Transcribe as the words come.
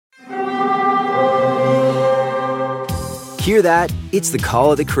Hear that? It's the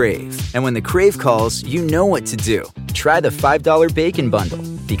call of the Crave. And when the Crave calls, you know what to do. Try the $5 Bacon Bundle,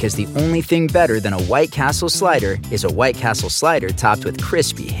 because the only thing better than a White Castle slider is a White Castle slider topped with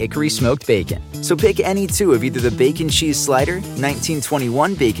crispy hickory smoked bacon. So pick any two of either the Bacon Cheese Slider,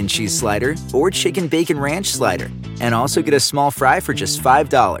 1921 Bacon Cheese Slider, or Chicken Bacon Ranch Slider. And also get a small fry for just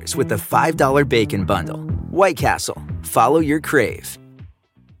 $5 with the $5 Bacon Bundle. White Castle. Follow your Crave.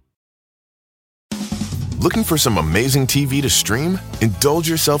 Looking for some amazing TV to stream? Indulge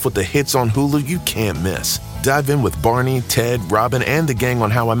yourself with the hits on Hulu you can't miss. Dive in with Barney, Ted, Robin, and the gang on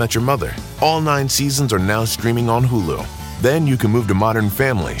How I Met Your Mother. All 9 seasons are now streaming on Hulu. Then you can move to Modern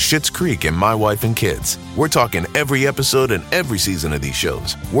Family, Schitt's Creek, and My Wife and Kids. We're talking every episode and every season of these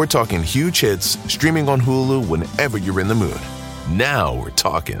shows. We're talking huge hits, streaming on Hulu whenever you're in the mood. Now we're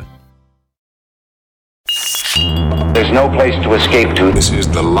talking. There's no place to escape to. This is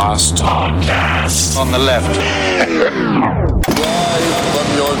the last podcast. On the left.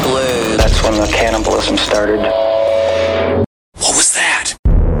 That's when the cannibalism started. What was that?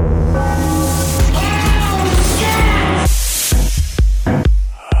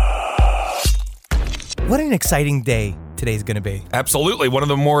 What an exciting day today's going to be. Absolutely. One of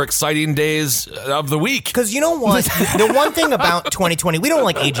the more exciting days of the week. Because you know what? The one thing about 2020, we don't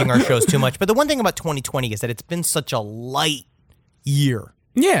like aging our shows too much, but the one thing about 2020 is that it's been such a light year.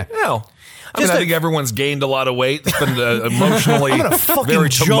 Yeah. Well, I think everyone's gained a lot of weight. It's been emotionally very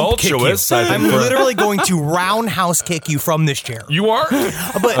tumultuous. I'm literally going to roundhouse kick you from this chair. You are?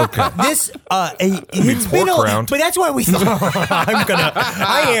 But okay. This, it's been round. But that's why we thought I'm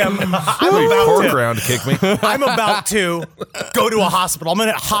round to kick me. I'm about to go to a hospital. I'm going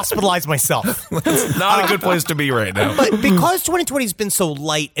to hospitalize myself. It's not a good place to be right now. But because 2020 has been so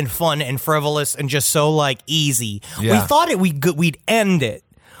light and fun and frivolous and just so like easy, we thought we'd end it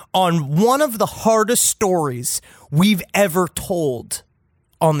on one of the hardest stories we've ever told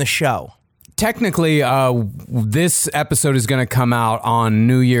on the show. Technically, this episode is going to come out on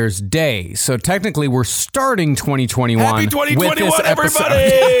New Year's Day. So technically, we're starting 2021. Happy 2021, with this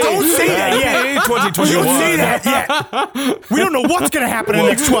everybody! Don't say that yet. 2021. Don't say that yet. We don't know what's going to happen in the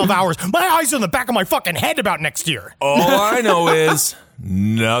next 12 hours. My eyes are in the back of my fucking head about next year. All I know is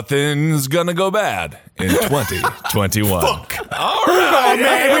nothing's going to go bad in 2021. Fuck. All right. Oh,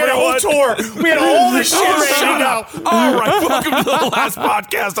 man, we had a whole tour. We had all this shit ready to go. All right, welcome to the last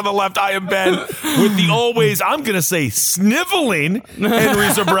podcast on the left. I am Ben with the always, I'm going to say, sniveling Henry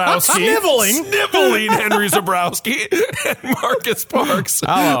Zabrowski. Sniveling Henry Zabrowski and Marcus Parks.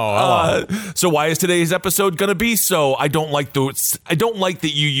 Hello. So why is today's episode going to be so? I don't like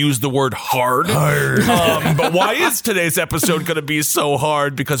that you use the word hard. But why is today's episode going to be so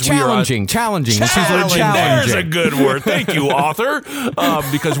hard? Because challenging. There's a good word. Thank you, author.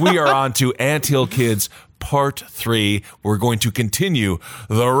 Because we are on to Anthill Kids Part 3. We're going to continue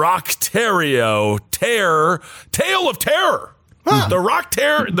the Roch Thériault Tale of Terror. The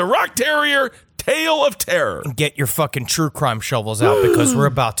Roch Terrier Tale of Terror. Get your fucking true crime shovels out because we're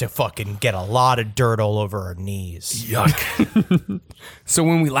about to fucking get a lot of dirt all over our knees. Yuck. So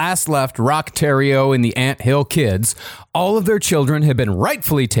when we last left Roch Thériault and the Anthill Kids, all of their children had been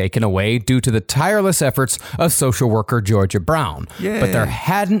rightfully taken away due to the tireless efforts of social worker Georgia Brown. Yeah. But there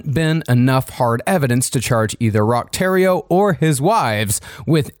hadn't been enough hard evidence to charge either Roch Thériault or his wives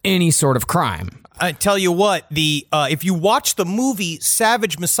with any sort of crime. I tell you what, if you watch the movie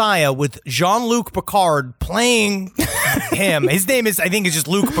Savage Messiah with Jean-Luc Picard playing him, his name is, I think it's just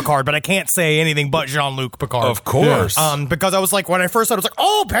Luc Picard, but I can't say anything but Jean-Luc Picard. Of course. Because I was like, when I first saw it, I was like,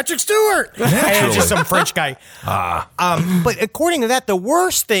 oh, Patrick Stewart. And it's just some French guy. But according to that, the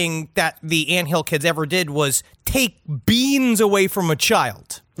worst thing that the Anthill Kids ever did was take beans away from a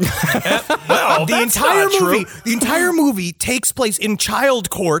child. Well, the entire movie takes place in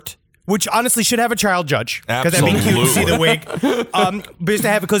child court, which honestly should have a child judge. Because that'd be cute to see the wig.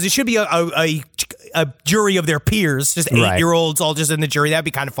 Because it should be a jury of their peers, just 8-year-olds all just in the jury. That'd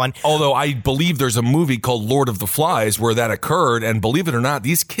be kind of fun. Although I believe there's a movie called Lord of the Flies where that occurred, and believe it or not,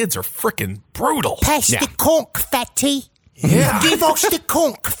 these kids are freaking brutal. Pass the conch, fatty. Yeah. Give us the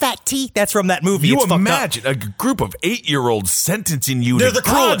conch, fatty. That's from that movie. You it's imagine a group of 8-year-olds sentencing you They're to the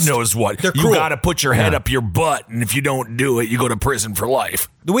God cruelest. knows what. They're you cruel. got to put your head up your butt, and if you don't do it, you go to prison for life.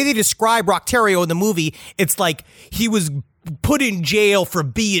 The way they describe Roch Thériault in the movie, it's like he was put in jail for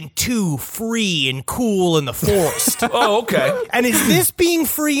being too free and cool in the forest. Oh, okay. And is this being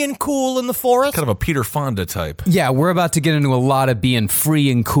free and cool in the forest? Kind of a Peter Fonda type. Yeah, we're about to get into a lot of being free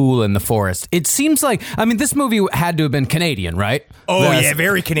and cool in the forest. It seems like, this movie had to have been Canadian, right? Oh, yeah,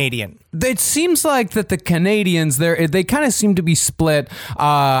 very Canadian. It seems like that the Canadians, they kind of seem to be split.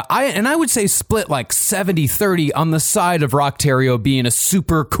 I would say split like 70-30 on the side of Roch Thériault being a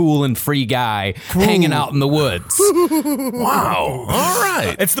super cool and free guy hanging out in the woods. Wow. All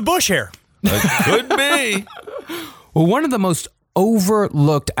right. It's the bush hair. It could be. Well, one of the most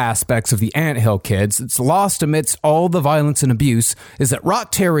overlooked aspects of the Anthill Kids, it's lost amidst all the violence and abuse, is that Roch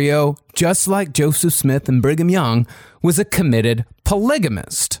Thériault, just like Joseph Smith and Brigham Young, was a committed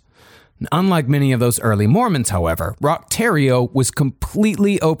polygamist. Unlike many of those early Mormons, however, Roch Thériault was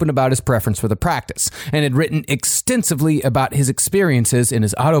completely open about his preference for the practice and had written extensively about his experiences in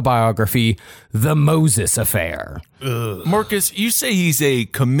his autobiography, The Moses Affair. Marcus, you say he's a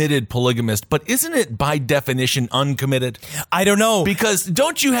committed polygamist, but isn't it by definition uncommitted? I don't know. Because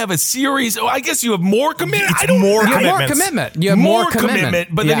don't you have a series? Oh, I guess you have more commitment. It's more commitment. You have more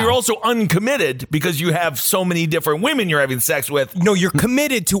commitment, but then you're also uncommitted because you have so many different women you're having sex with. No, you're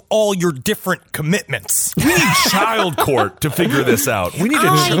committed to all your different commitments. We need child court to figure this out. We need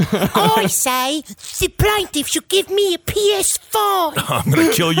I say the plaintiff should give me a PS4. I'm going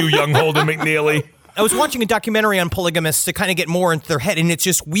to kill you, young Holden McNeely. I was watching a documentary on polygamists to kind of get more into their head, and it's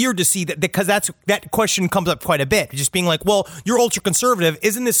just weird to see that because that question comes up quite a bit. Just being like, well, you're ultra conservative.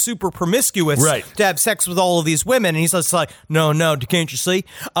 Isn't this super promiscuous to have sex with all of these women? And he's just like, no, can't you see?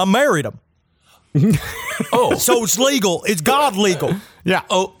 I married them. So it's legal. It's God legal. Yeah.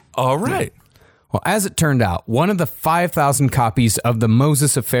 Oh, all right. Well, as it turned out, one of the 5,000 copies of The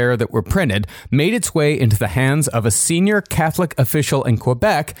Moses Affair that were printed made its way into the hands of a senior Catholic official in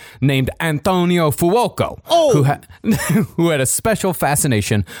Quebec named Antonio Fuoco, who had a special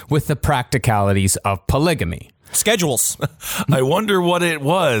fascination with the practicalities of polygamy. Schedules. I wonder what it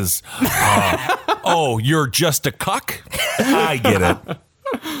was. You're just a cuck? I get it.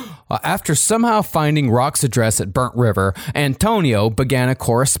 After somehow finding Roch's address at Burnt River, Antonio began a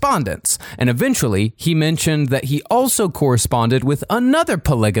correspondence, and eventually he mentioned that he also corresponded with another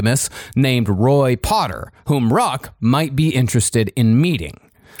polygamist named Roy Potter, whom Roch might be interested in meeting.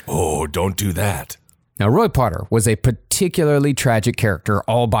 Oh, don't do that. Now, Roy Potter was a particularly tragic character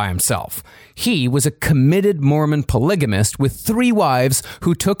all by himself. He was a committed Mormon polygamist with 3 wives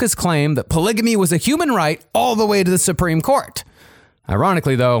who took his claim that polygamy was a human right all the way to the Supreme Court.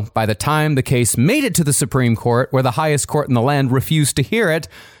 Ironically, though, by the time the case made it to the Supreme Court, where the highest court in the land refused to hear it,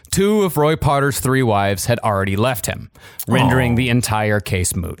 2 of Roy Potter's 3 wives had already left him, rendering the entire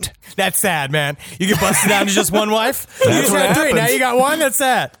case moot. That's sad, man. You get busted down to just one wife? You just had 3, now you got 1? That's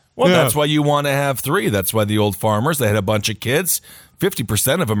sad. Well, that's why you want to have 3. That's why the old farmers, they had a bunch of kids.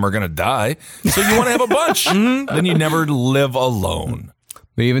 50% of them are going to die. So you want to have a bunch. Then you never live alone.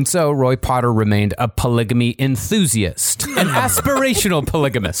 But even so, Roy Potter remained a polygamy enthusiast, an aspirational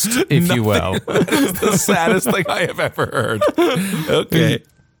polygamist, if you will. That's the saddest thing I have ever heard. Okay.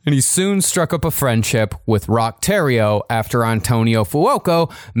 And he soon struck up a friendship with Roch Thériault after Antonio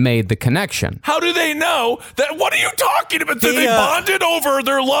Fuoco made the connection. How do they know that? What are you talking about? They bonded over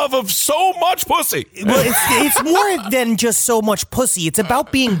their love of so much pussy. Well, it's more than just so much pussy. It's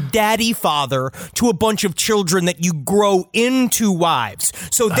about being daddy father to a bunch of children that you grow into wives.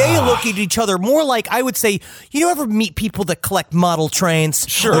 So they look at each other more like, I would say, you ever meet people that collect model trains?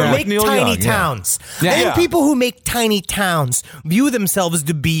 Sure. Or make tiny towns. And people who make tiny towns view themselves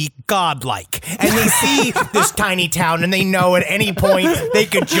to be godlike, and they see this tiny town and they know at any point they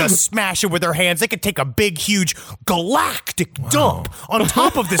could just smash it with their hands. They could take a big huge galactic dump on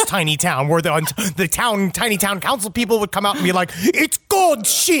top of this tiny town, where the tiny town council people would come out and be like, it's God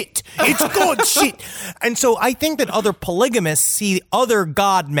shit, it's God shit. And so I think that other polygamists see other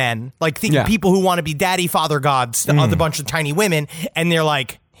god men, like people who want to be daddy father gods to other bunch of tiny women, and they're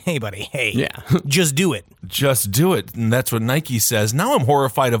like, hey, buddy, just do it. Just do it. And that's what Nike says. Now I'm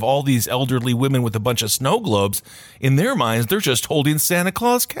horrified of all these elderly women with a bunch of snow globes. In their minds, they're just holding Santa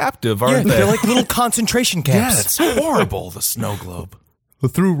Claus captive, aren't they? They're like little concentration camps. Yeah, it's horrible, the snow globe.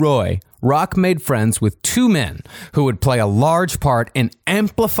 Through Roy, Roch made friends with 2 men who would play a large part in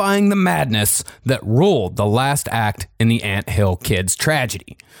amplifying the madness that ruled the last act in the Anthill Kids'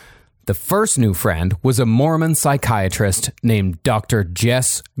 tragedy. The first new friend was a Mormon psychiatrist named Dr.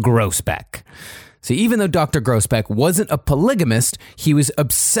 Jess Grossbeck. See, even though Dr. Grossbeck wasn't a polygamist, he was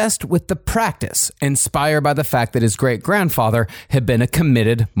obsessed with the practice, inspired by the fact that his great-grandfather had been a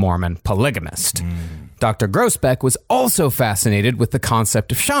committed Mormon polygamist. Dr. Grossbeck was also fascinated with the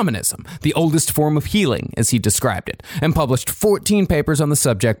concept of shamanism, the oldest form of healing, as he described it, and published 14 papers on the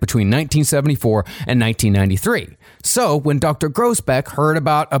subject between 1974 and 1993. So, when Dr. Grossbeck heard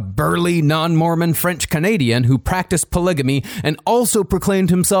about a burly, non-Mormon French-Canadian who practiced polygamy and also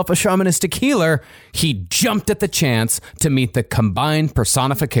proclaimed himself a shamanistic healer, he jumped at the chance to meet the combined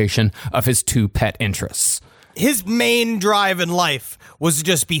personification of his two pet interests. His main drive in life was to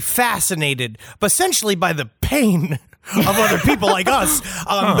just be fascinated, but essentially by the pain of other people like us.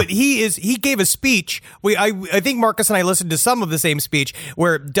 But he gave a speech. I think Marcus and I listened to some of the same speech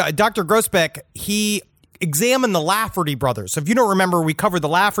where Dr. Grossbeck, he examine the Lafferty brothers. So if you don't remember, we covered the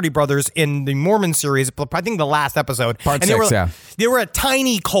Lafferty brothers in the Mormon series, I think the last episode. Part 6, They were a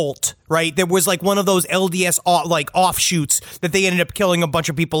tiny cult, right? There was like one of those LDS offshoots that they ended up killing a bunch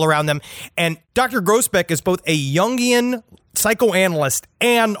of people around them. And Dr. Grossbeck is both a Jungian psychoanalyst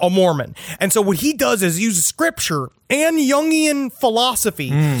and a Mormon. And so what he does is use scripture and Jungian philosophy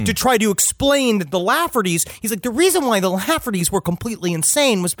to try to explain that the Laffertys, he's like, the reason why the Laffertys were completely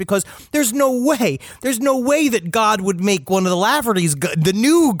insane was because there's no way that God would make one of the Laffertys the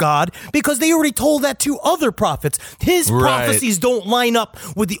new God, because they already told that to other prophets. His prophecies don't line up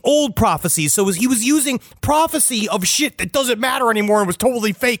with the old prophecies. So he was using prophecy of shit that doesn't matter anymore and was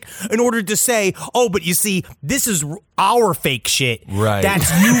totally fake in order to say, oh, but you see, this is our fake shit. Right.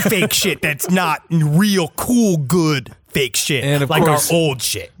 That's new fake shit. That's not real cool, good fake shit. And of like course, our old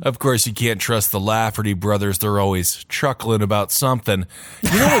shit. Of course, you can't trust the Lafferty brothers. They're always chuckling about something.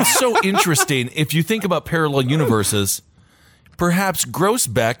 You know what's so interesting? If you think about parallel universes, perhaps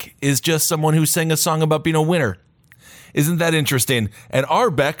Grossbeck is just someone who sang a song about being a winner. Isn't that interesting? And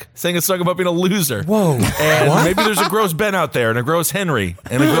our Beck sang a song about being a loser. Whoa. And maybe there's a gross Ben out there and a gross Henry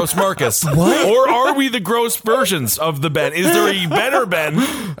and a gross Marcus. What? Or are we the gross versions of the Ben? Is there a better Ben,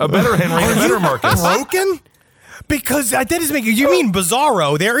 a better Henry, and a better Marcus? Broken? Because that doesn't make you mean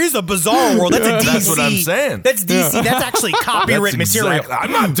Bizarro. There is a Bizarro world. That's a DC. That's what I'm saying. That's DC. That's actually copyright material.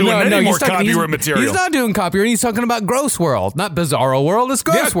 I'm not doing any more copyright material. He's not doing copyright. He's talking about Gross World, not Bizarro World. It's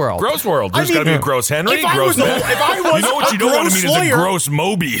Gross World. Gross World. There's got to be a gross Henry, if I gross was Ben. if I was you know what you don't want to mean is a gross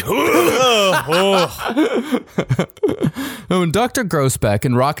Moby. When Dr. Grossbeck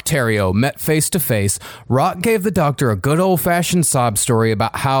and Roch Thériault met face to face, Roch gave the doctor a good old-fashioned sob story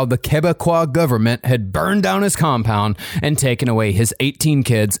about how the Quebecois government had burned down his compound and taken away his 18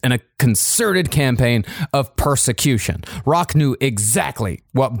 kids in a concerted campaign of persecution. Roch knew exactly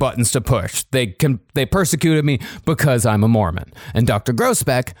what buttons to push. They persecuted me because I'm a Mormon. And Dr.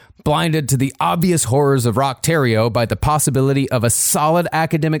 Grossbeck, blinded to the obvious horrors of Roch Thériault by the possibility of a solid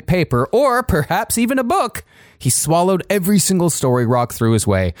academic paper, or perhaps even a book, he swallowed every single story Roch threw his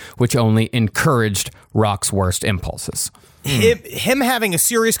way, which only encouraged Roch's worst impulses. Him having a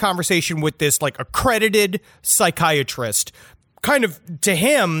serious conversation with this like accredited psychiatrist kind of, to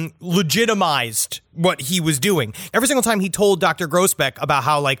him, legitimized what he was doing. Every single time he told Dr. Grossbeck about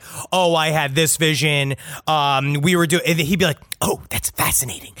how, like, oh, I had this vision, we were doing, and he'd be like, oh, that's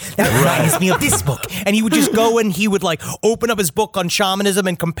fascinating. That reminds me of this book. And he would just go and he would, like, open up his book on shamanism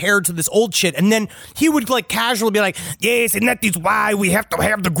and compare it to this old shit. And then he would, like, casually be like, yes, and that is why we have to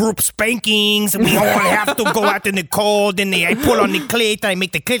have the group spankings, and we all have to go out in the cold, and I pull on the clit, and I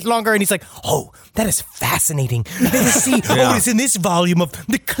make the clit longer. And he's like, oh, that is fascinating. Let us see. Oh, it's in this volume of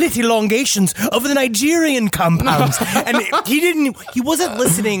the clit elongations of the Nigerian compounds. And he wasn't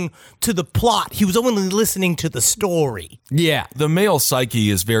listening to the plot. He was only listening to the story. Yeah. The male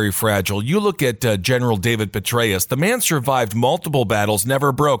psyche is very fragile. You look at General David Petraeus. The man survived multiple battles,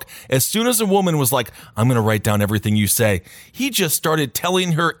 never broke. As soon as a woman was like, I'm going to write down everything you say, he just started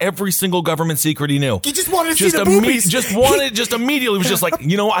telling her every single government secret he knew. He just wanted to see the boobies. Just immediately was just like,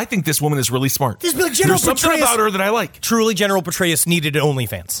 you know, I think this woman is really smart. Like There's something about her that I like. Truly, General Petraeus needed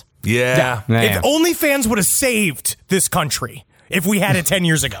OnlyFans. Yeah. If OnlyFans would have saved this country if we had it 10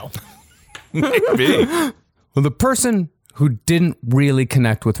 years ago. Maybe. Well, the person who didn't really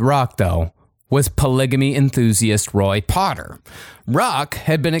connect with Roch, though, was polygamy enthusiast Roy Potter. Roch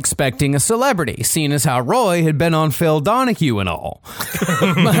had been expecting a celebrity, seeing as how Roy had been on Phil Donahue and all.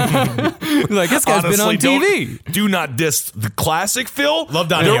 Like, this guy's Honestly, been on TV. Do not diss the classic Phil. Love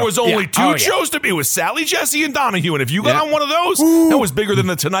Donahue. There was only two shows to be. It was Sally, Jesse, and Donahue. And if you got on one of those, that was bigger than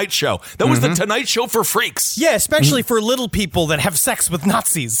The Tonight Show. That was The Tonight Show for freaks. Yeah, especially for little people that have sex with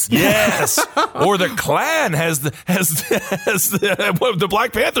Nazis. Yes. Or the Klan has the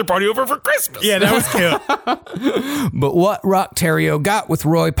Black Panther party over for Christmas. Yeah, that was cute. But what Roch Thériault got with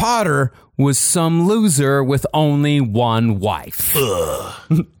Roy Potter was some loser with only one wife.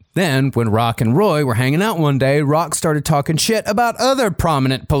 Then, when Roch and Roy were hanging out one day, Roch started talking shit about other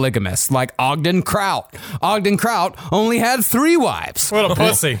prominent polygamists, like Ogden Kraut. Ogden Kraut only had 3 wives. What a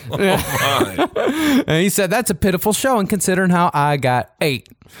pussy. And he said, that's a pitiful showing considering how I got 8.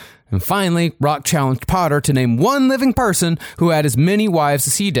 And finally, Roch challenged Potter to name one living person who had as many wives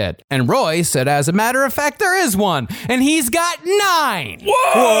as he did. And Roy said, as a matter of fact, there is one, and he's got 9.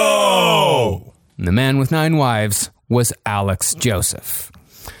 Whoa! And the man with 9 wives was Alex Joseph.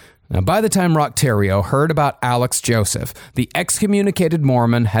 Now, by the time Roch Thériault heard about Alex Joseph, the excommunicated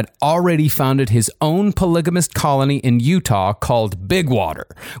Mormon had already founded his own polygamist colony in Utah called Big Water,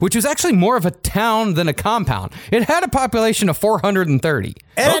 which was actually more of a town than a compound. It had a population of 430.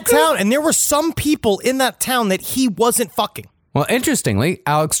 And town, and there were some people in that town that he wasn't fucking. Well, interestingly,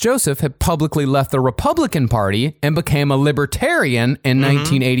 Alex Joseph had publicly left the Republican Party and became a libertarian in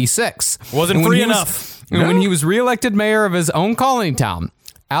 1986. Wasn't free enough. And when he was reelected mayor of his own colony town,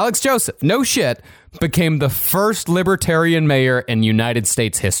 Alex Joseph, no shit, became the first libertarian mayor in United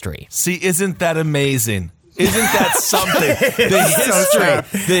States history. See, isn't that amazing? Isn't that something?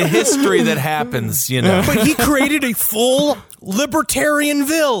 The history that happens, you know. But he created a full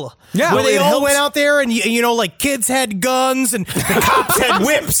libertarianville. Yeah. Where they it all helps. went out there and, you know, like kids had guns and the cops had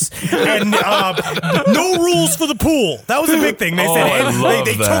whips and no rules for the pool. That was a big thing. They said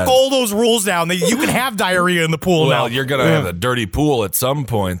they took all those rules down. You can have diarrhea in the pool now. Well, you're going to have a dirty pool at some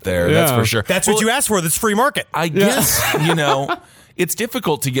point there. Yeah. That's for sure. That's what you asked for. That's free market. I guess, you know, it's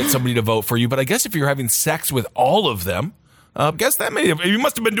difficult to get somebody to vote for you, but I guess if you're having sex with all of them, I guess that you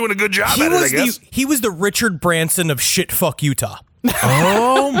must have been doing a good job at it, I guess. He was the Richard Branson of shit fuck Utah.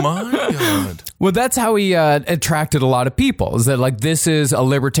 Oh my God. Well, that's how he attracted a lot of people, is that like this is a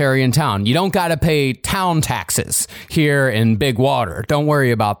libertarian town. You don't got to pay town taxes here in Big Water. Don't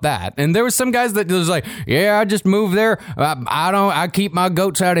worry about that. And there was some guys that was like, yeah, I just moved there. I keep my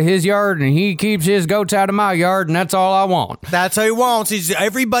goats out of his yard and he keeps his goats out of my yard and that's all I want. That's how he wants.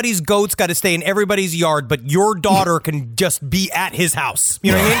 Everybody's goats got to stay in everybody's yard, but your daughter can just be at his house.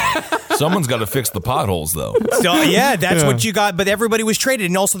 You know what I mean? Someone's got to fix the potholes, though. So, yeah, that's what you got. But everybody was traded.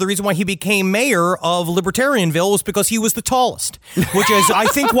 And also the reason why he became mayor of Libertarianville was because he was the tallest, which is, I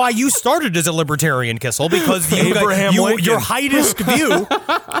think, why you started as a libertarian, Kissel, because you got your highest view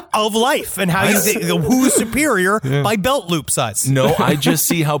of life and how you think who's superior by belt loop size. No, I just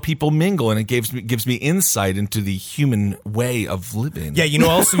see how people mingle, and it gives me insight into the human way of living. Yeah, you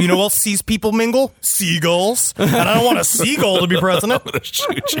know who else sees people mingle? Seagulls. And I don't want a seagull to be president. I'm gonna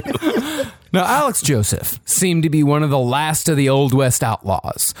shoot you. Now, Alex Joseph seemed to be one of the last of the Old West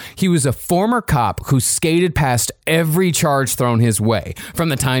outlaws. He was a former cop who skated past every charge thrown his way, from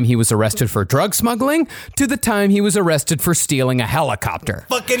the time he was arrested for drug smuggling to the time he was arrested for stealing a helicopter.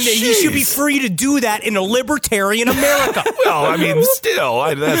 Fucking, he should be free to do that in a libertarian America. Well, I mean, still,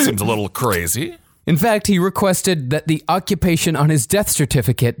 that seems a little crazy. In fact, he requested that the occupation on his death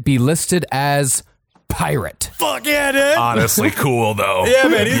certificate be listed as pirate. Fuck yeah, dude. Honestly, cool though. Yeah,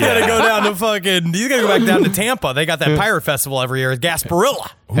 man, he's gotta go down to he's gotta go back down to Tampa. They got that pirate festival every year,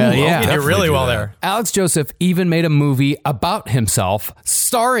 Gasparilla. Hell yeah. He did really well there. Alex Joseph even made a movie about himself,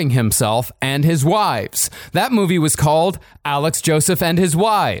 starring himself and his wives. That movie was called Alex Joseph and His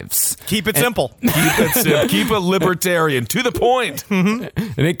Wives. Keep it simple. Keep it libertarian, to the point. And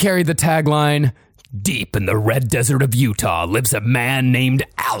it carried the tagline, "Deep in the red desert of Utah lives a man named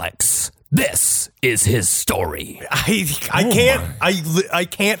Alex. This is his story." I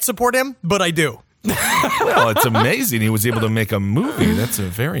can't support him, but I do. Well, it's amazing he was able to make a movie. That's a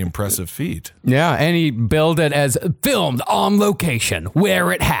very impressive feat. Yeah, and he billed it as filmed on location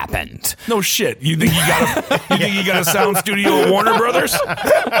where it happened. No shit. You think you got a sound studio at Warner Brothers?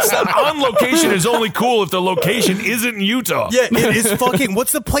 On location is only cool if the location isn't in Utah. Yeah, it is fucking.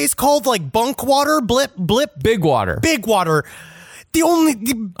 What's the place called? Like Bunkwater, Blip, Big Water. Big Water. The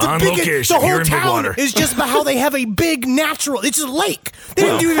whole town is just about how they have a big natural. It's a lake. They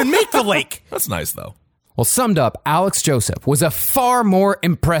didn't even make the lake. That's nice though. Well, summed up, Alex Joseph was a far more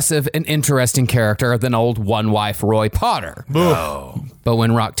impressive and interesting character than old one-wife Roy Potter. Oh. But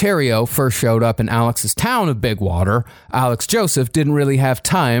when Roch Thériault first showed up in Alex's town of Big Water, Alex Joseph didn't really have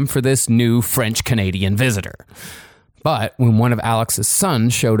time for this new French-Canadian visitor. But when one of Alex's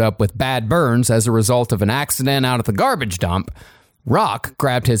sons showed up with bad burns as a result of an accident out at the garbage dump, Roch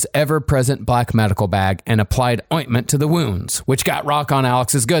grabbed his ever-present black medical bag and applied ointment to the wounds, which got Roch on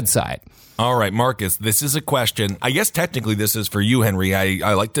Alex's good side. All right, Marcus, this is a question. I guess technically this is for you, Henry.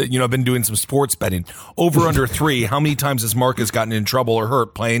 I like to, I've been doing some sports betting. Over under 3, how many times has Marcus gotten in trouble or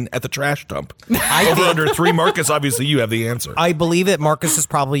hurt playing at the trash dump? Over under 3, Marcus, obviously you have the answer. I believe that Marcus has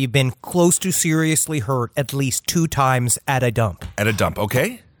probably been close to seriously hurt at least 2 times at a dump. At a dump,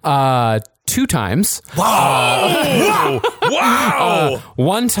 okay? 2 times. Wow. Wow.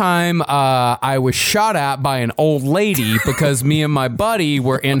 One time I was shot at by an old lady because me and my buddy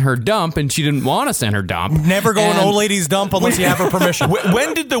were in her dump and she didn't want us in her dump. Never go in old lady's dump unless you have her permission.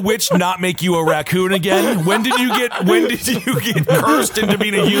 When did the witch not make you a raccoon again? When did you get cursed into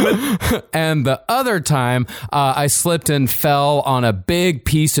being a human? And the other time I slipped and fell on a big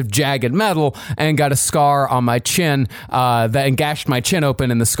piece of jagged metal and got a scar on my chin that gashed my chin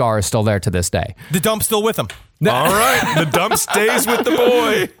open, and the scar is still there to this day. The dump's still with him. All right, the dump stays with the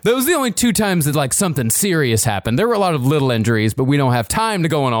boy. Those was the only 2 times that like something serious happened. There were a lot of little injuries, but we don't have time to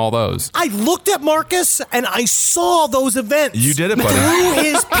go on all those. I looked at Marcus and I saw those events. You did it, buddy. Through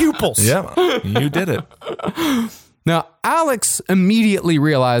his pupils. Yeah, you did it. Now, Alex immediately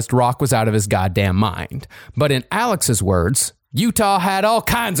realized Roch was out of his goddamn mind. But in Alex's words, Utah had all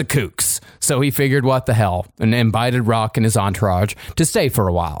kinds of kooks. So he figured what the hell and invited Roch and his entourage to stay for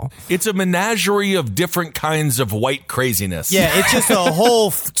a while. It's a menagerie of different kinds of white craziness. Yeah, it's just a whole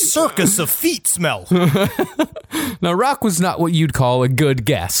circus of feet smell. Now, Roch was not what you'd call a good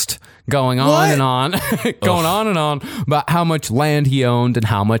guest. Going on and on about how much land he owned and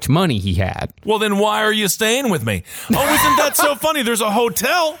how much money he had. Well, then why are you staying with me? Oh, isn't that so funny? There's a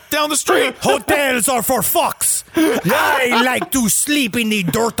hotel down the street. Hotels are for fucks. I like to sleep in the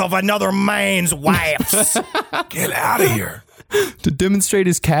dirt of another man's wives. Get out of here. To demonstrate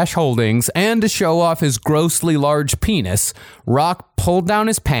his cash holdings and to show off his grossly large penis, Roch pulled down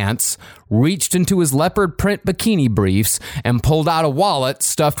his pants, reached into his leopard print bikini briefs, and pulled out a wallet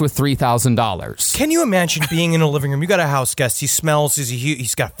stuffed with $3,000. Can you imagine being in a living room? You got a house guest. He smells.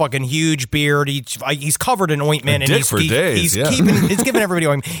 He's got a fucking huge beard. He's covered in ointment. He's giving everybody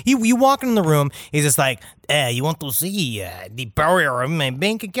ointment. You walk in the room. He's just like, you want to see the power of my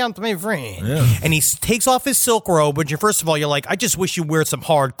bank account, my friend? Yeah. And he takes off his silk robe, which first of all, you're like, I just wish you wear some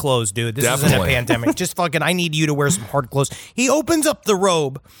hard clothes, dude. This isn't a pandemic. Just fucking, I need you to wear some hard clothes. He opens up the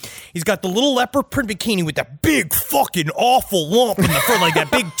robe. He's got the little leopard print bikini with that big fucking awful lump in the front, like that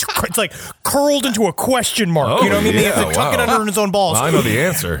big, it's like curled into a question mark. Oh, you know what I mean? Yeah, He has to tuck it under his own balls. Well, I know the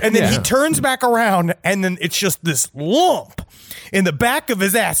answer. And then he turns back around, and then it's just this lump in the back of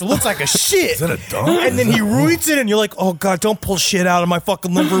his ass. It looks like a shit. Is that a dump? And then he roots it, and you're like, oh, God, don't pull shit out of my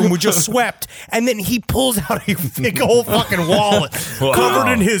fucking living room. We just swept. And then he pulls out a big old fucking wallet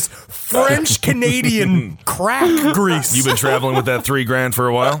covered in his French-Canadian crack grease. You've been traveling with that $3,000 for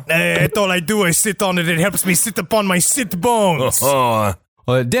a while? That's all I do. I sit on it. It helps me sit upon my sit bones. Well,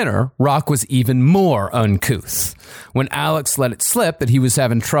 at dinner, Roch was even more uncouth. When Alex let it slip that he was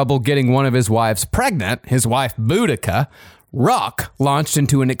having trouble getting one of his wives pregnant, his wife Boudica, Roch launched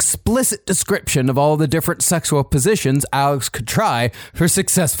into an explicit description of all the different sexual positions Alex could try for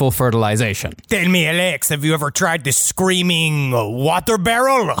successful fertilization. Tell me, Alex, have you ever tried the screaming water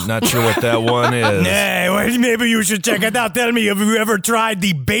barrel? Not sure what that one is. Nah, well, maybe you should check it out. Tell me, have you ever tried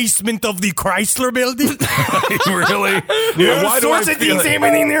the basement of the Chrysler building? Really? Yeah, why do I feel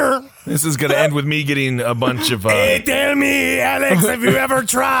happening there? This is going to end with me getting a bunch of... Hey, tell me, Alex, have you ever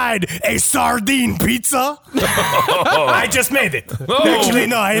tried a sardine pizza? I just made it. Oh. Actually,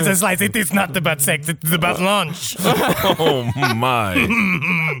 no, it's a slice. It is not about sex. It's about lunch. Oh, my.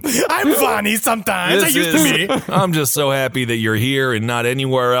 I'm funny sometimes. I used to be. I'm just so happy that you're here and not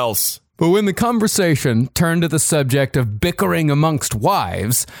anywhere else. But when the conversation turned to the subject of bickering amongst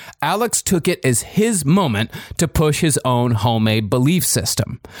wives, Alex took it as his moment to push his own homemade belief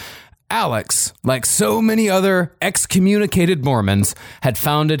system. Alex, like so many other excommunicated Mormons, had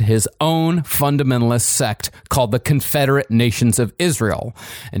founded his own fundamentalist sect called the Confederate Nations of Israel,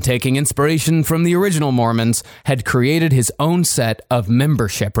 and taking inspiration from the original Mormons, had created his own set of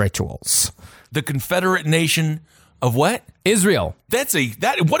membership rituals. The Confederate Nation of what? Israel.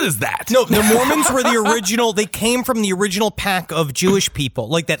 What is that? No, the Mormons were the original. They came from the original pack of Jewish people,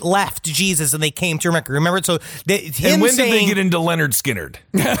 like that left Jesus and they came to America. Remember? So, and when did they get into Leonard Skinner?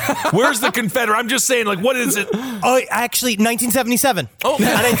 Where's the Confederate? I'm just saying, like, what is it? Oh, actually, 1977. Oh, and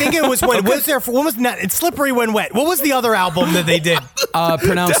I think it was when it's Slippery When Wet. What was the other album that they did?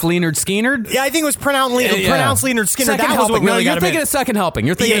 Pronounced Leonard Skinner. Yeah, I think it was pronounced Leonard Skinner. Second that helping. was what really You're got him thinking in. of Second Helping.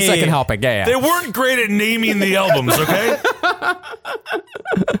 You're thinking of Second Helping. Yeah. They weren't great at naming the albums. Okay.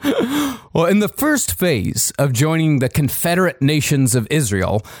 Well, in the first phase of joining the Confederate Nations of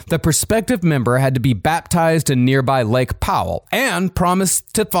Israel, the prospective member had to be baptized in nearby Lake Powell and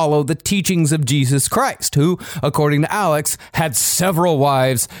promised to follow the teachings of Jesus Christ, who, according to Alex, had several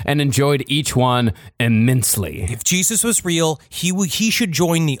wives and enjoyed each one immensely. If Jesus was real, he should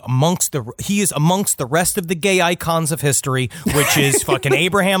join he is amongst the rest of the gay icons of history, which is fucking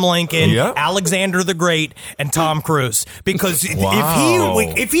Abraham Lincoln, Yep. Alexander the Great, and Tom Cruise. because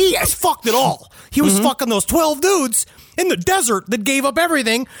if he has fucked it all, he was fucking those 12 dudes in the desert that gave up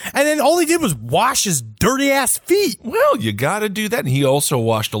everything, and then all he did was wash his dirty ass feet. Well, you got to do that. And he also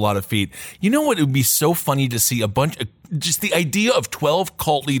washed a lot of feet. You know what? It would be so funny to see just the idea of 12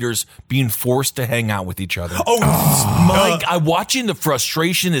 cult leaders being forced to hang out with each other. I'm watching the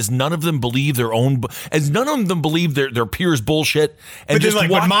frustration as none of them believe their peers' bullshit. And but just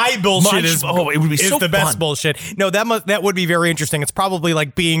but my bullshit is it would be so the best fun. bullshit. No, that would be very interesting. It's probably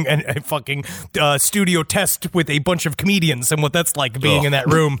like being a fucking studio test with a bunch of comedians and what that's like being in that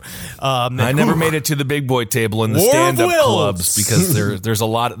room. I never made it to the big boy table in the stand-up clubs because there's a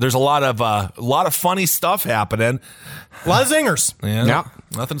lot of funny stuff happening. A lot of zingers. Yeah.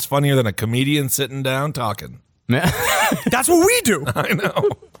 Nothing's funnier than a comedian sitting down talking. That's what we do. I know.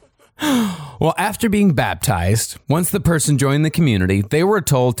 Well, after being baptized, once the person joined the community, they were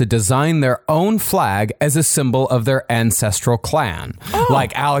told to design their own flag as a symbol of their ancestral clan.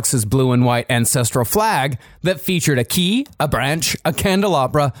 Like Alex's blue and white ancestral flag that featured a key, a branch, a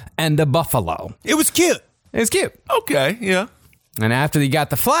candelabra, and a buffalo. It was cute. Okay, yeah. And after they got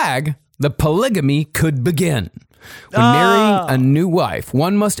the flag, the polygamy could begin. When marrying a new wife,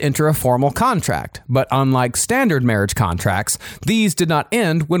 one must enter a formal contract. But unlike standard marriage contracts, these did not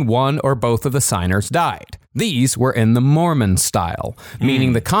end when one or both of the signers died. These were in the Mormon style,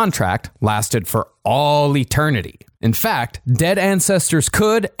 meaning the contract lasted for all eternity. In fact, dead ancestors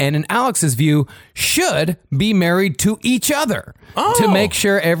could, and in Alex's view, should be married to each other to make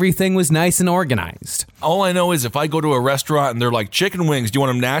sure everything was nice and organized. All I know is if I go to a restaurant and they're like, chicken wings, do you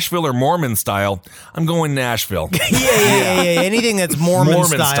want them Nashville or Mormon style? I'm going Nashville. Yeah. Anything that's Mormon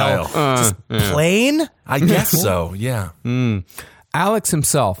style. Just plain? I guess so, yeah. Alex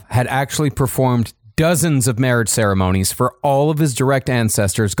himself had actually performed dozens of marriage ceremonies for all of his direct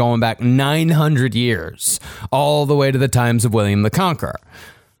ancestors going back 900 years, all the way to the times of William the Conqueror.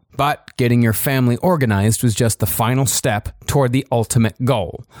 But getting your family organized was just the final step toward the ultimate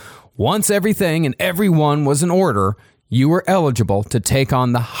goal. Once everything and everyone was in order, you were eligible to take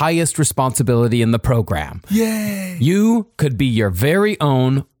on the highest responsibility in the program. Yay! You could be your very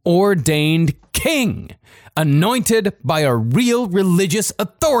own ordained king, anointed by a real religious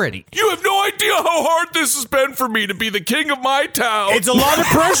authority. You have no idea how hard this has been for me to be the king of my town. It's a lot of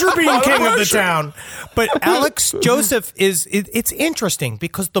pressure being king of the town. But Alex Joseph it's interesting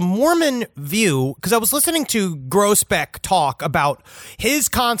because the Mormon view, because I was listening to Grossbeck talk about his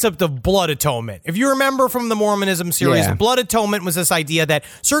concept of blood atonement. If you remember from the Mormonism series, blood atonement was this idea that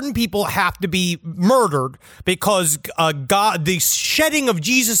certain people have to be murdered because God, the shedding of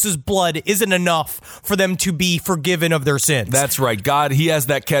Jesus's blood isn't enough for them to be forgiven of their sins. That's right. God, he has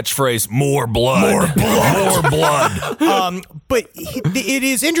that catchphrase, more blood. More blood. More blood. But it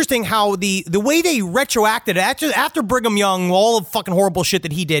is interesting how the way they retroacted after Brigham Young, all the fucking horrible shit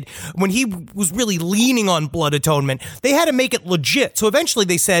that he did, when he was really leaning on blood atonement, they had to make it legit. So eventually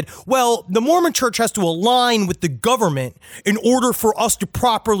they said, well, the Mormon church has to align with the government in order for us to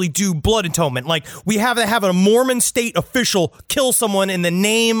properly do blood atonement. Like, we have to have a Mormon state official kill someone in the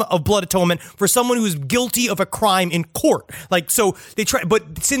name of blood atonement for someone who is guilty of a crime in court. Like, so they try,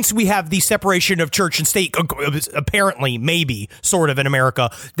 but since we have the separation of church and state, apparently, maybe, sort of in America,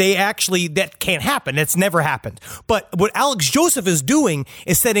 that can't happen. It's never happened. But what Alex Joseph is doing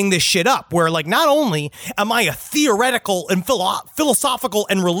is setting this shit up where, like, not only am I a theoretical and philosophical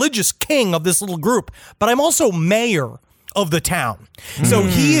and religious king of this little group, but I'm also mayor of the town. So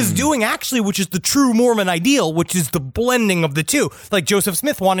he is doing actually, which is the true Mormon ideal, which is the blending of the two. Like Joseph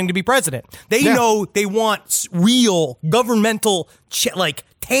Smith wanting to be president. They know they want real governmental,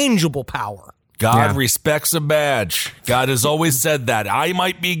 tangible power. God respects a badge. God has always said that. I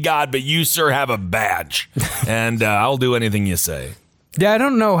might be God, but you, sir, have a badge. And I'll do anything you say. Yeah, I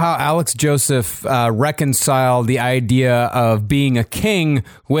don't know how Alex Joseph reconciled the idea of being a king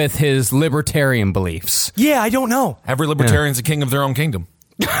with his libertarian beliefs. Yeah, I don't know. Every libertarian's a king of their own kingdom.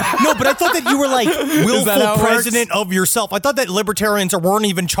 No, but I thought that you were like willful president of yourself. I thought that libertarians weren't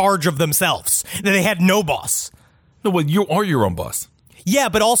even in charge of themselves. That they had no boss. No, well, you are your own boss. Yeah,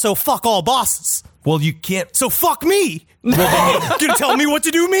 but also fuck all bosses. Well, you can't. So fuck me. You gonna tell me what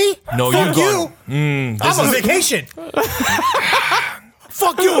to do, me? No, fuck you. I'm on vacation.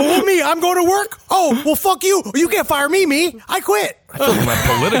 Fuck you. Oh, me. I'm going to work. Oh, well, fuck you. You can't fire me. I quit. I feel like my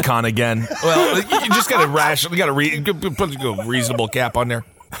Politicon again. Well, you just got to put a reasonable cap on there.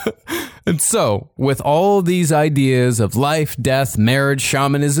 And so, with all these ideas of life, death, marriage,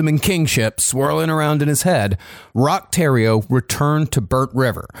 shamanism, and kingship swirling around in his head, Roch Thériault returned to Burnt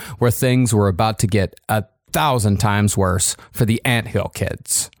River, where things were about to get 1,000 times worse for the Anthill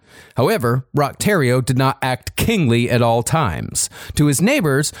kids. However, Roch Thériault did not act kingly at all times. To his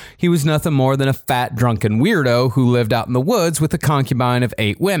neighbors, he was nothing more than a fat, drunken weirdo who lived out in the woods with a concubine of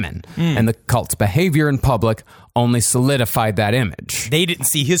 8 women. And the cult's behavior in public only solidified that image. They didn't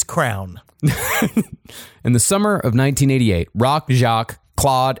see his crown. In the summer of 1988, Roch, Jacques,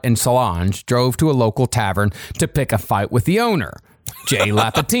 Claude, and Solange drove to a local tavern to pick a fight with the owner, Jay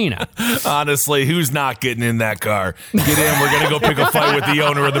Lapatina. Honestly, who's not getting in that car? Get in. We're going to go pick a fight with the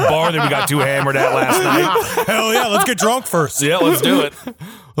owner of the bar that we got too hammered at last night. Hell yeah, let's get drunk first. Yeah, let's do it.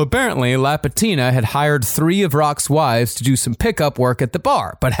 Apparently, Lapatina had hired 3 of Roch's wives to do some pickup work at the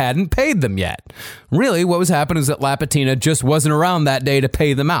bar, but hadn't paid them yet. Really, what was happening is that Lapatina just wasn't around that day to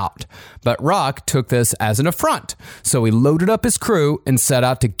pay them out. But Roch took this as an affront, so he loaded up his crew and set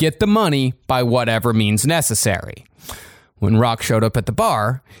out to get the money by whatever means necessary. When Roch showed up at the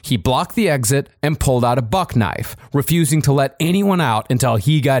bar, he blocked the exit and pulled out a buck knife, refusing to let anyone out until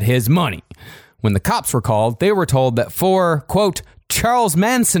he got his money. When the cops were called, they were told that 4, quote, Charles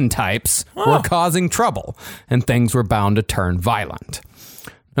Manson types were causing trouble, and things were bound to turn violent.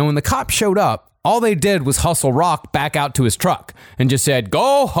 Now, when the cops showed up, all they did was hustle Roch back out to his truck and just said,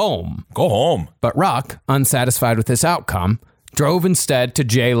 "Go home." Go home. But Roch, unsatisfied with this outcome, drove instead to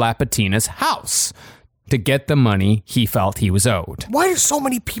Jay Lapatina's house to get the money he felt he was owed. Why do so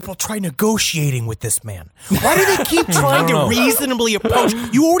many people try negotiating with this man? Why do they keep trying to reasonably approach?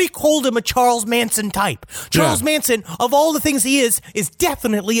 You already called him a Charles Manson type. Charles Manson, of all the things he is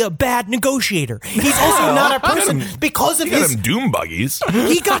definitely a bad negotiator. He's also not a person because of his... Got him doom buggies.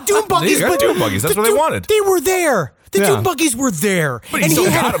 He got doom buggies. He got doom buggies. That's what they wanted. They were there. The doom buggies were there. But he still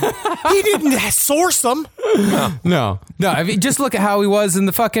got them. He didn't source them. No. I mean, just look at how he was in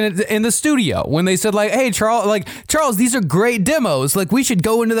the studio when they said, like, "Hey, Charles, these are great demos. Like, we should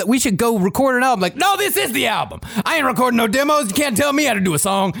go into that. We should go record an album." Like, "No, this is the album. I ain't recording no demos. You can't tell me how to do a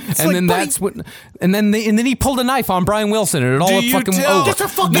song." And then he pulled a knife on Brian Wilson, and it all fucking over. That's a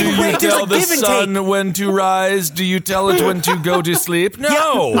fucking Do you There's tell a the give and sun take. when to rise? Do you tell it when to go to sleep?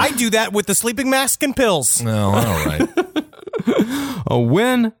 No. Yeah, I do that with the sleeping mask and pills. No, all right.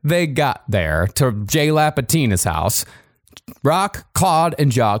 When they got there to Jay Lapatina's house, Roch, Claude,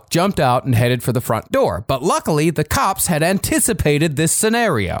 and Jacques jumped out and headed for the front door. But luckily, the cops had anticipated this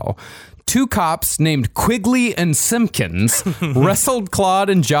scenario. 2 cops named Quigley and Simpkins wrestled Claude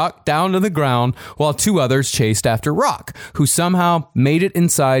and Jacques down to the ground while 2 others chased after Roch, who somehow made it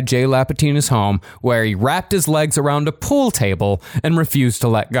inside Jay Lapatina's home, where he wrapped his legs around a pool table and refused to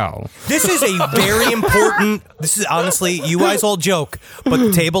let go. This is a very important... This is honestly, you guys all joke, but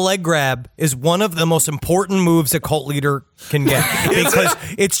the table leg grab is one of the most important moves a cult leader can get. Because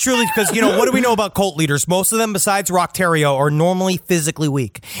it's truly... Because, what do we know about cult leaders? Most of them, besides Roch Thériault, are normally physically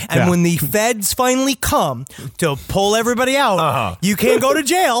weak. And when the feds finally come to pull everybody out, you can't go to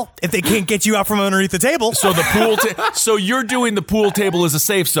jail if they can't get you out from underneath the table. So the pool so you're doing the pool table as a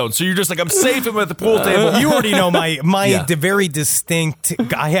safe zone. So you're just like, I'm safe at the pool table. You already know my very distinct...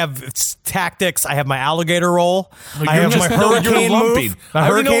 I have tactics. I have my alligator roll. I have my hurricane move. My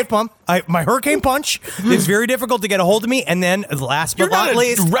hurricane pump. My hurricane punch. It's very difficult to get a hold of me. And then last but not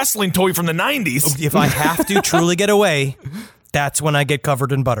least... You're not a wrestling toy from the 90s. If I have to truly get away, that's when I get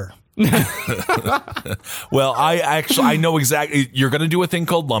covered in butter. Well, I know exactly. You're going to do a thing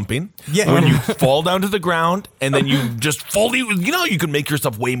called lumping. Yeah. When you fall down to the ground and then you just fall. You can make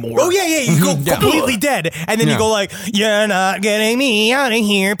yourself way more. Oh, yeah. You go completely dead. And then you go like, "You're not getting me out of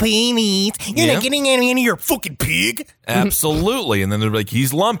here, please. You're not getting me out of here, fucking pig." Absolutely. And then they're like,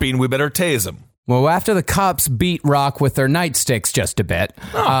 he's lumping. We better tase him. Well, after the cops beat Roch with their nightsticks just a bit,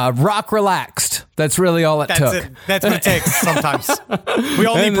 Roch relaxed. That's really all it took. That's what it takes sometimes. We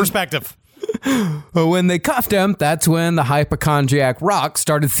all need perspective. When they cuffed him, that's when the hypochondriac Roch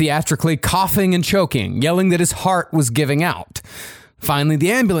started theatrically coughing and choking, yelling that his heart was giving out. Finally,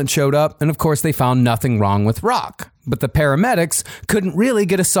 the ambulance showed up, and of course they found nothing wrong with Roch. But the paramedics couldn't really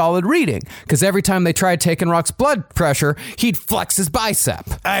get a solid reading, because every time they tried taking Roch's blood pressure, he'd flex his bicep.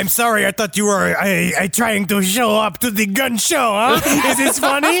 "I'm sorry, I thought you were trying to show up to the gun show, huh? Is this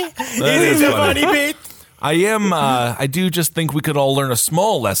funny? Is this a funny bit?" I do just think we could all learn a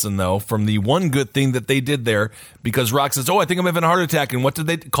small lesson, though, from the one good thing that they did there, because Roch says, I think I'm having a heart attack. And what did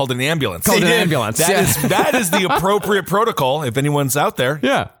they call it? An ambulance. Called an ambulance. That is the appropriate protocol, if anyone's out there.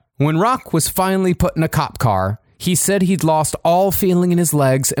 Yeah. When Roch was finally put in a cop car, he said he'd lost all feeling in his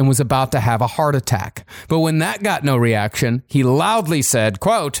legs and was about to have a heart attack. But when that got no reaction, he loudly said,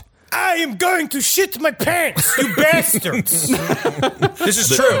 quote, "I am going to shit my pants, you bastards." This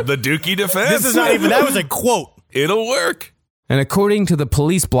is true. The Dookie defense. This is not even, that was a quote. It'll work. And according to the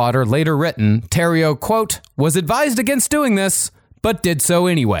police blotter later written, Thériault, quote, was advised against doing this, but did so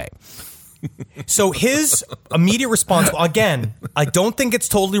anyway. So his immediate response, again, I don't think it's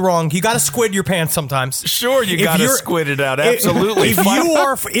totally wrong. You got to squid your pants sometimes. Sure, you got to squid it out. Absolutely. If you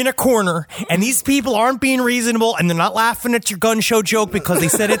are in a corner and these people aren't being reasonable and they're not laughing at your gun show joke because they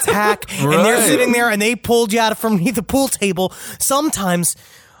said it's hack, and they're sitting there and they pulled you out from underneath the pool table, sometimes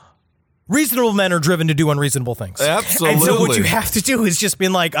reasonable men are driven to do unreasonable things. Absolutely. And so what you have to do is just be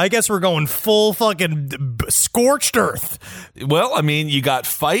like, I guess we're going full fucking scorched earth. Well, I mean, you got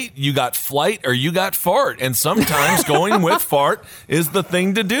fight, you got flight, or you got fart. And sometimes going with fart is the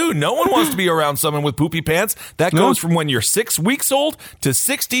thing to do. No one wants to be around someone with poopy pants. That goes from when you're 6 weeks old to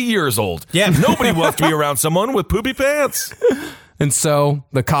 60 years old. Yeah. Nobody wants to be around someone with poopy pants. And so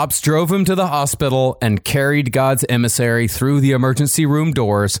the cops drove him to the hospital and carried God's emissary through the emergency room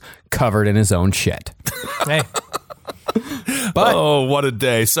doors covered in his own shit. Hey. But, oh, what a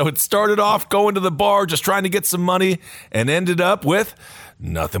day. So it started off going to the bar, just trying to get some money, and ended up with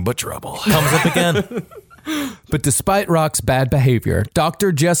nothing but trouble. Comes up again. But despite Roch's bad behavior,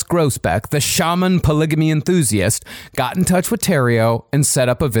 Dr. Jess Grossbeck, the shaman polygamy enthusiast, got in touch with Thériault and set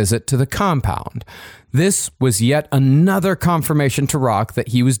up a visit to the compound. This was yet another confirmation to Roch that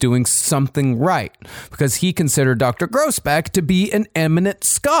he was doing something right, because he considered Dr. Grossbeck to be an eminent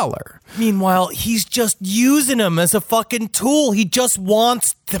scholar. Meanwhile, he's just using him as a fucking tool. He just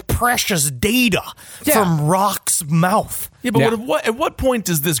wants the precious data from Roch's mouth. Yeah, but at what point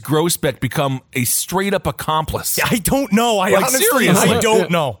does this Grossbeck become a straight-up accomplice? I don't know. I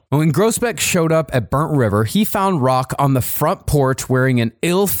don't know. When Grossbeck showed up at Burnt River, he found Roch on the front porch wearing an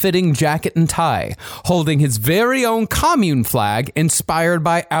ill-fitting jacket and tie, holding his very own commune flag inspired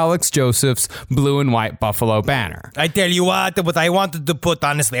by Alex Joseph's blue and white buffalo banner. I tell you what I wanted to put,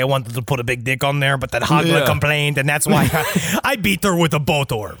 honestly, I wanted to put a big dick on there, but that Hagla complained, and that's why I beat her with a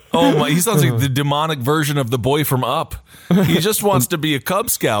boat oar. Oh my, he sounds like the demonic version of the boy from Up. He just wants to be a Cub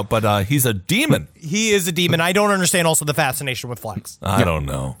Scout, but he's a demon. He is a demon. I don't understand also the fascination with flags. I don't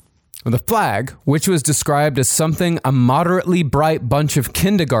know. The flag, which was described as something a moderately bright bunch of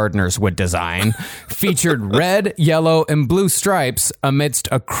kindergartners would design, featured red, yellow, and blue stripes amidst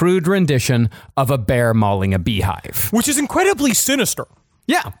a crude rendition of a bear mauling a beehive. Which is incredibly sinister.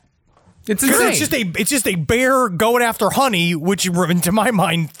 Yeah. It's insane. It's just a bear going after honey, which to my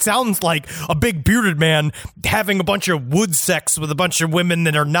mind sounds like a big bearded man having a bunch of wood sex with a bunch of women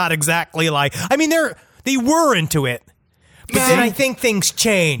that are not exactly like, I mean, they were into it. But then I think things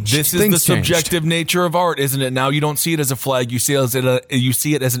change. This is the subjective nature of art, isn't it? Now you don't see it as a flag; you see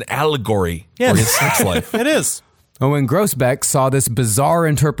it as an allegory for his sex life. It is. When Grossbeck saw this bizarre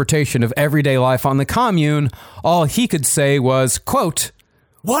interpretation of everyday life on the commune, all he could say was, quote,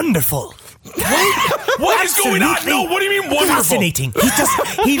 "Wonderful." What is going on? No, what do you mean wonderful? Fascinating.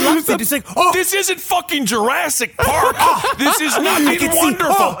 He loves it. It's like, this isn't fucking Jurassic Park. This is nothing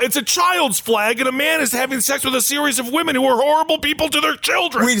wonderful. It's a child's flag, and a man is having sex with a series of women who are horrible people to their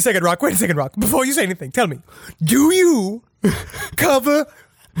children. Wait a second, Roch. Before you say anything, tell me, do you make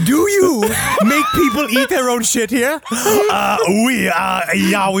people eat their own shit here? We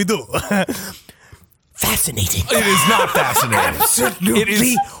do. Fascinating. It is not fascinating. Absolutely. It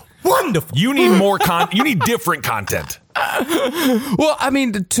is wonderful. You need more you need different content. Well, I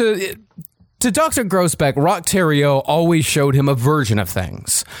mean, to Dr. Grossbeck, Roch Thériault always showed him a version of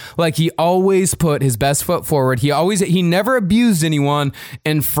things. Like, he always put his best foot forward. He never abused anyone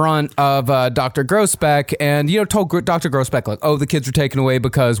in front of Dr. Grossbeck, and, told Dr. Grossbeck, like, oh, the kids are taken away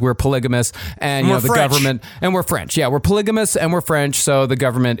because we're polygamous, and, the government, and we're French. Yeah, we're polygamous and we're French, so the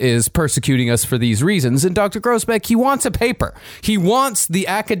government is persecuting us for these reasons. And Dr. Grossbeck, he wants a paper. He wants the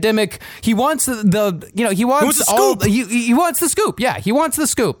academic, he wants he wants the scoop. Yeah, he wants the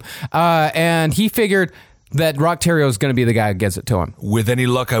scoop. And he figured that Roch Thériault is going to be the guy who gives it to him. With any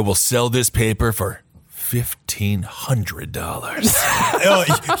luck, I will sell this paper for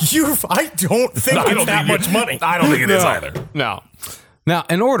 $1,500. I don't think it's that much money. I don't think it is either. No. Now,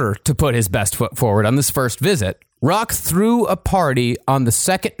 in order to put his best foot forward on this first visit, Roch threw a party on the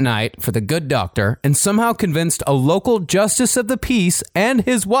second night for the good doctor and somehow convinced a local justice of the peace and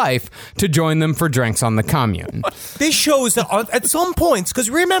his wife to join them for drinks on the commune. This shows that at some points, because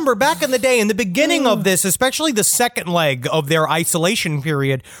remember back in the day, in the beginning of this, especially the second leg of their isolation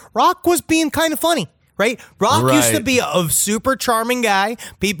period, Roch was being kind of funny. Right? Roch used to be a super charming guy.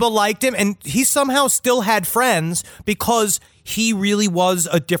 People liked him, and he somehow still had friends because he really was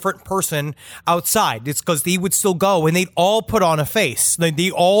a different person outside. It's because he would still go and they'd all put on a face.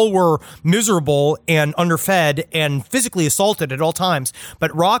 They all were miserable and underfed and physically assaulted at all times.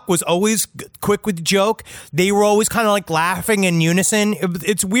 But Roch was always quick with the joke. They were always kind of like laughing in unison.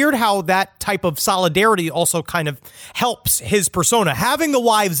 It's weird how that type of solidarity also kind of helps his persona. Having the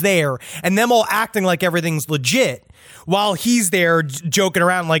wives there and them all acting like everything's legit while he's there joking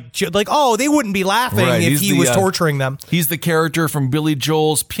around like oh, they wouldn't be laughing if he was torturing them. He's the character from Billy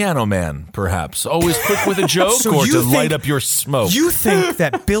Joel's Piano Man, perhaps. Always quick with a joke or to light up your smoke. You think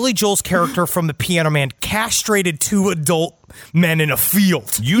that Billy Joel's character from The Piano Man castrated 2 adult men in a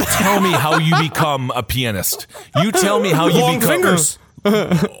field? You tell me how you become a pianist. You tell me how you Long become... fingers.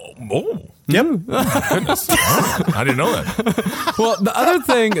 Oh. Yep. Goodness. I didn't know that. Well, the other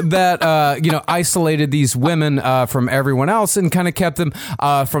thing that, isolated these women from everyone else and kind of kept them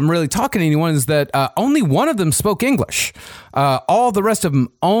from really talking to anyone is that only one of them spoke English. All the rest of them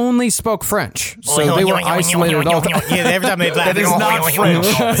only spoke French. So they were isolated all the time. Yeah, every time they laugh, That is not French.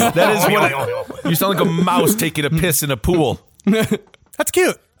 That is what you sound like a mouse taking a piss in a pool. That's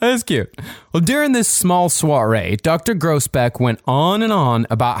cute. That is cute. Well, during this small soiree, Dr. Grossbeck went on and on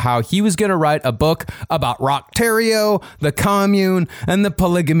about how he was going to write a book about Roch Thériault, the commune, and the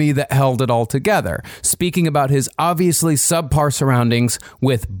polygamy that held it all together, speaking about his obviously subpar surroundings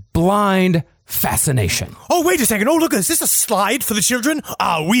with blind fascination. Oh, wait a second. Oh, look, is this a slide for the children?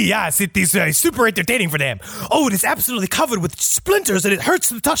 Yes, it is super entertaining for them. Oh, it is absolutely covered with splinters and it hurts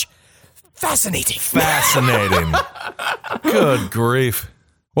to the touch. Fascinating. Fascinating. Good grief.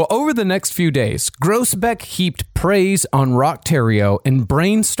 Well, over the next few days, Grossbeck heaped praise on Roch Thériault and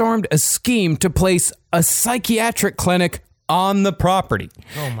brainstormed a scheme to place a psychiatric clinic on the property.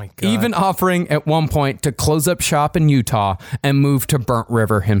 Oh, my God. Even offering at one point to close up shop in Utah and move to Burnt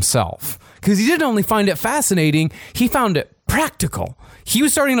River himself. Because he didn't only find it fascinating, he found it practical. He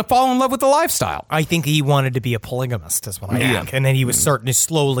was starting to fall in love with the lifestyle. I think he wanted to be a polygamist, is what I think. And then he was starting to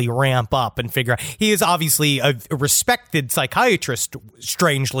slowly ramp up and figure out. He is obviously a respected psychiatrist,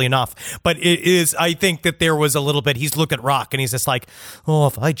 strangely enough. But it is, I think that there was a little bit, he's looking at Roch and he's just like, oh,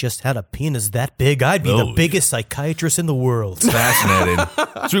 if I just had a penis that big, I'd be the biggest psychiatrist in the world. Fascinating.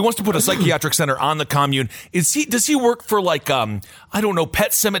 So he wants to put a psychiatric center on the commune. Does he work for like, I don't know,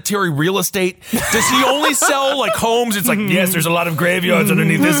 Pet Cemetery real estate? Does he only sell like homes? It's like, yes, there's a lot of graveyards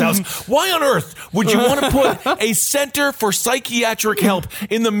underneath this house. Why on earth would you want to put a center for psychiatric help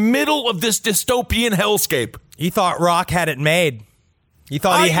in the middle of this dystopian hellscape? He thought Roch had it made. He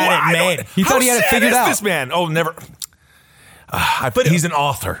thought he had it made. He thought he had it figured out. This man? Oh, never. But he's an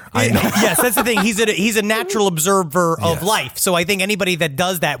author. I know. Yes, that's the thing. He's a natural observer of life. So I think anybody that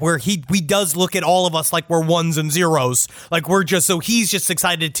does that, where he does look at all of us like we're ones and zeros, like he's just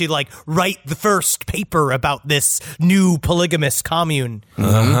excited to like write the first paper about this new polygamous commune.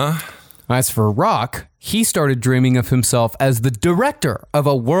 As for Roch, he started dreaming of himself as the director of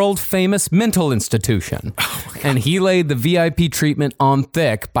a world-famous mental institution. And he laid the VIP treatment on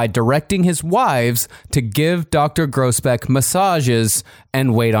thick by directing his wives to give Dr. Grossbeck massages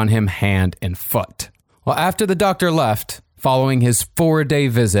and wait on him hand and foot. Well, after the doctor left, following his 4-day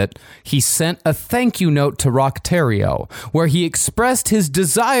visit, he sent a thank you note to Roch Thériault, where he expressed his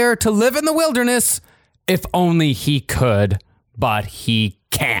desire to live in the wilderness if only he could, but he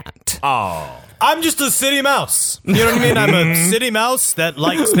can't. Oh. I'm just a city mouse. You know what I mean? I'm a city mouse that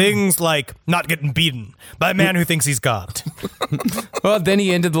likes things like not getting beaten by a man who thinks he's God. Well, then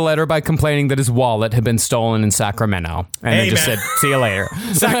he ended the letter by complaining that his wallet had been stolen in Sacramento. And then just said, see you later.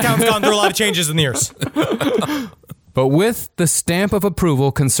 Sacktown's gone through a lot of changes in the years. But with the stamp of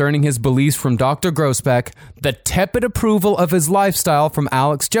approval concerning his beliefs from Dr. Grossbeck, the tepid approval of his lifestyle from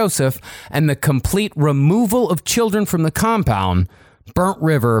Alex Joseph, and the complete removal of children from the compound, Burnt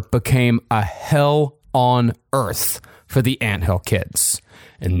River became a hell on earth for the Anthill kids.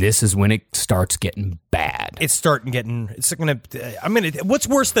 And this is when it starts getting bad. What's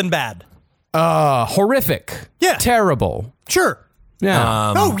worse than bad? Horrific. Yeah. Terrible. Sure.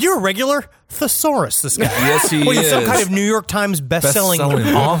 Yeah. You're a regular thesaurus, this guy. Yes, he He's is. some kind of New York Times bestselling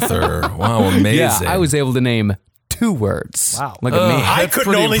author. Wow, amazing. Yeah, I was able to name 2 words. Wow. Look at me. I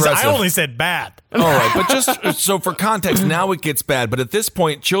Impressive. only said bad. All right, but just so for context, now it gets bad. But at this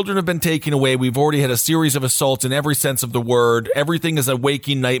point, children have been taken away. We've already had a series of assaults in every sense of the word. Everything is a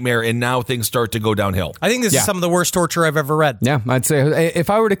waking nightmare, and now things start to go downhill. I think this is some of the worst torture I've ever read. Yeah, I'd say if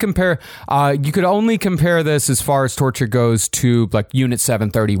I were to compare, you could only compare this as far as torture goes to like Unit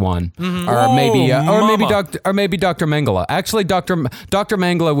 731, or maybe Dr. Mengele. Actually, Dr.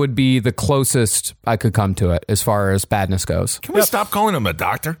 Mengele would be the closest I could come to it as far as badness goes. Can we stop calling him a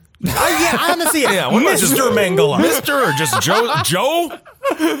doctor? Honestly, what about just Mr. Mangala. Mr. or just Joe?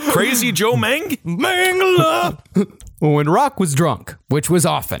 Crazy Joe Mangala. When Roch was drunk, which was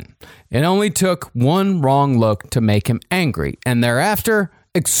often, it only took one wrong look to make him angry, and thereafter,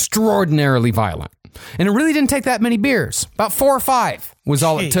 extraordinarily violent. And it really didn't take that many beers. About 4 or 5 was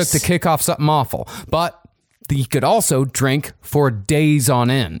all it took to kick off something awful. But he could also drink for days on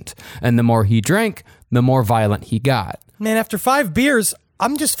end. And the more he drank, the more violent he got. Man, after 5 beers,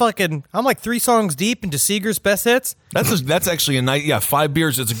 I'm like 3 songs deep into Seeger's best hits. That's actually a nice, 5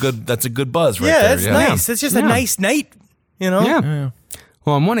 beers. That's a good buzz right there. That's nice. It's just a nice night, Yeah.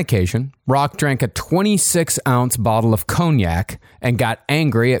 Well, on one occasion, Roch drank a 26-ounce bottle of cognac and got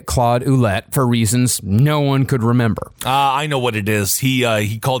angry at Claude Ouellette for reasons no one could remember. I know what it is.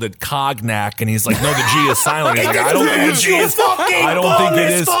 He called it cognac, and he's like, no, the G is silent. He's like, I don't think the G is. I don't think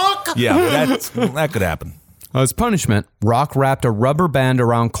it is. Yeah, that could happen. As punishment, Roch wrapped a rubber band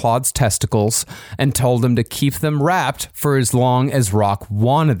around Claude's testicles and told him to keep them wrapped for as long as Roch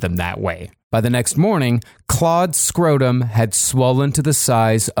wanted them that way. By the next morning, Claude's scrotum had swollen to the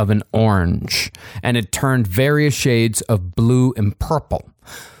size of an orange and had turned various shades of blue and purple.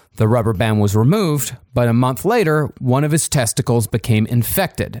 The rubber band was removed, but a month later, one of his testicles became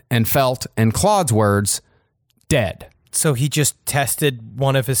infected and felt, in Claude's words, dead. So he just tested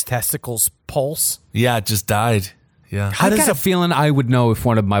one of his testicles' pulse? Yeah, it just died. Yeah. I got a feeling I would know if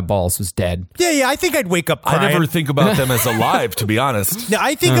one of my balls was dead. Yeah, I think I'd wake up crying. I never think about them as alive, to be honest. No,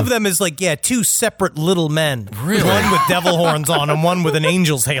 I think of them as 2 separate little men. Really? One with devil horns on and one with an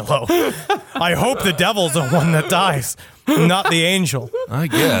angel's halo. I hope the devil's the one that dies, not the angel. I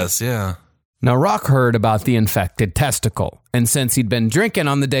guess, yeah. Now, Roch heard about the infected testicle, and since he'd been drinking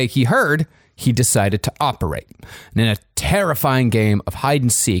on the day he heard, he decided to operate. And in a terrifying game of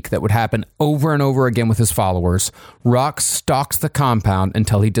hide-and-seek that would happen over and over again with his followers, Roch stalked the compound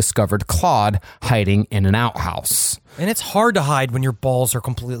until he discovered Claude hiding in an outhouse. And it's hard to hide when your balls are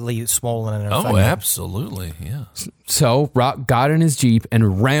completely swollen and infected. Oh, absolutely, yeah. So Roch got in his Jeep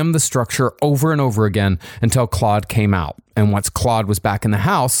and rammed the structure over and over again until Claude came out. And once Claude was back in the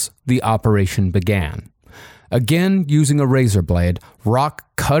house, the operation began. Again, using a razor blade, Roch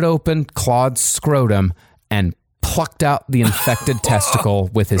cut open Claude's scrotum and plucked out the infected testicle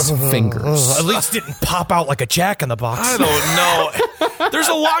with his fingers. At least it didn't pop out like a jack-in-the-box. I don't know. There's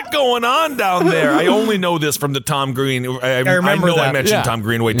a lot going on down there. I only know this from the Tom Green. I remember that. I mentioned Tom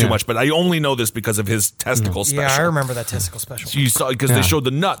Green way too much, but I only know this because of his testicle special. Yeah, I remember that testicle special. You saw because they showed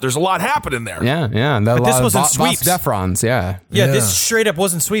the nut. There's a lot happening there. Yeah. But this wasn't sweeps. Defrons, Yeah, this straight up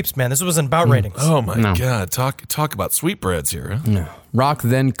wasn't sweeps, man. This wasn't bout ratings. Oh my God. Talk about sweetbreads here. Huh? No. Roch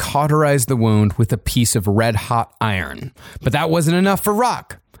then cauterized the wound with a piece of red-hot iron. But that wasn't enough for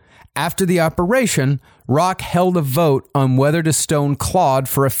Roch. After the operation, Roch held a vote on whether to stone Claude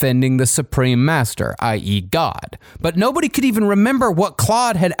for offending the Supreme Master, i.e. God. But nobody could even remember what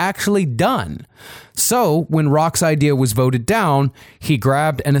Claude had actually done. So, when Roch's idea was voted down, he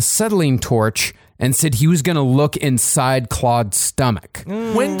grabbed an acetylene torch and said he was going to look inside Claude's stomach.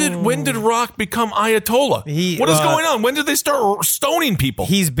 When did Roch become Ayatollah? What is going on? When did they start stoning people?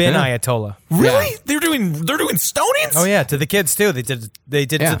 He's been Ayatollah. Really? Yeah. They're doing stonings? Oh yeah, to the kids too. They did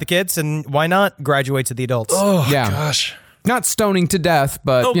it to the kids, and why not graduate to the adults? Oh gosh. Not stoning to death,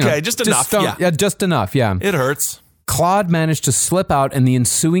 but just enough. Just enough. Yeah. It hurts. Claude managed to slip out in the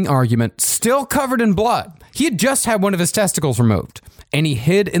ensuing argument, still covered in blood. He had just had one of his testicles removed. And he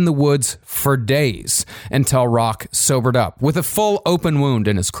hid in the woods for days until Roch sobered up with a full open wound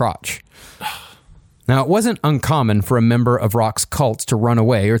in his crotch. Now, it wasn't uncommon for a member of Roch's cults to run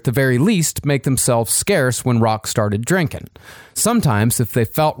away or at the very least make themselves scarce when Roch started drinking. Sometimes, if they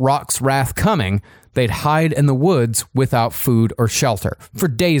felt Roch's wrath coming, they'd hide in the woods without food or shelter for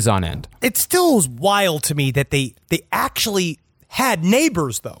days on end. It still is wild to me that they actually had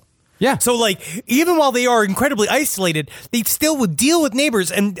neighbors, though. Yeah. So, even while they are incredibly isolated, they still would deal with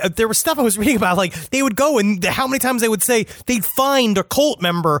neighbors. And there was stuff I was reading about, they would go and how many times they would say they'd find a cult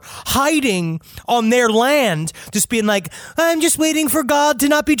member hiding on their land, just being like, I'm just waiting for God to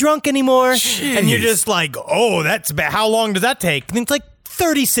not be drunk anymore. Jeez. And you're just like, oh, that's bad. How long does that take? And it's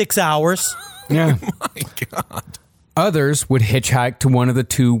 36 hours. Yeah. Oh, my God. Others would hitchhike to one of the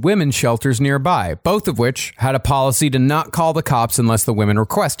 2 women's shelters nearby, both of which had a policy to not call the cops unless the women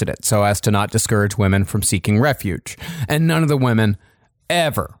requested it, so as to not discourage women from seeking refuge. And none of the women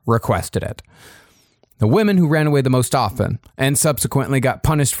ever requested it. The women who ran away the most often, and subsequently got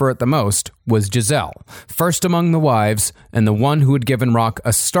punished for it the most, was Giselle, first among the wives, and the one who had given Roch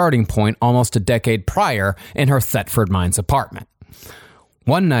a starting point almost a decade prior in her Thetford Mines apartment.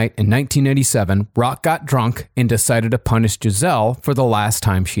 One night in 1987, Roch got drunk and decided to punish Giselle for the last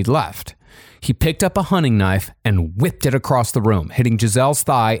time she'd left. He picked up a hunting knife and whipped it across the room, hitting Giselle's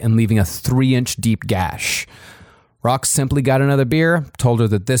thigh and leaving a 3-inch deep gash. Roch simply got another beer, told her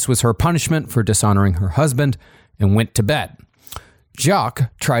that this was her punishment for dishonoring her husband, and went to bed.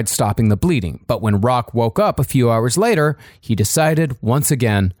 Jacques tried stopping the bleeding, but when Roch woke up a few hours later, he decided once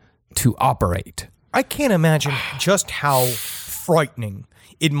again to operate. I can't imagine just how frightening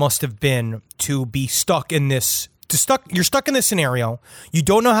it must have been to be stuck in this. You're stuck in this scenario. You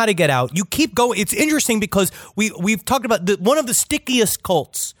don't know how to get out. You keep going. It's interesting because we've talked about one of the stickiest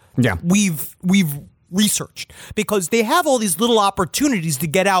cults. Yeah, we've researched, because they have all these little opportunities to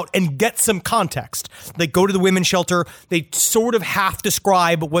get out and get some context. They go to the women's shelter. They sort of half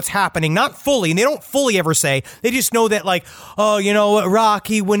describe what's happening, not fully, and they don't fully ever say. They just know that, like, oh, you know,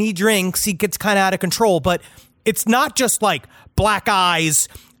 Rocky, when he drinks, he gets kind of out of control. But it's not just like black eyes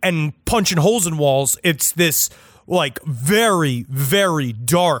and punching holes in walls. It's this like very, very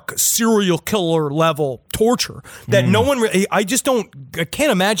dark serial killer level torture that no one really, I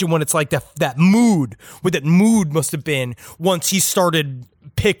can't imagine what it's like, that mood, what that mood must have been once he started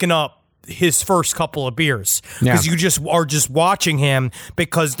picking up his first couple of beers. Because you just are just watching him,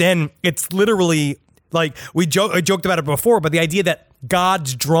 because then it's literally like, I joked about it before, but the idea that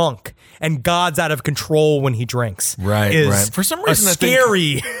God's drunk and God's out of control when he drinks. Right. For some reason, a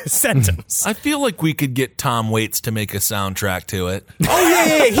scary sentence. I feel like we could get Tom Waits to make a soundtrack to it. Oh,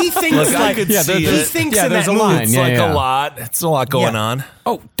 yeah. He thinks Look, I could see he it. thinks Yeah, in there's that a mood. line. It's Yeah, like yeah. a lot. It's a lot going on.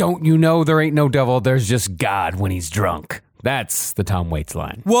 Oh, don't you know there ain't no devil, there's just God when he's drunk. That's the Tom Waits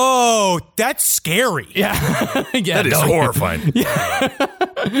line. Whoa, that's scary. Yeah. That is horrifying.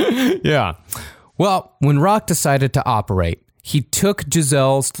 Yeah. Well, when Roch decided to operate, he took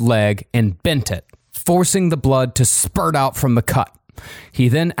Giselle's leg and bent it, forcing the blood to spurt out from the cut. He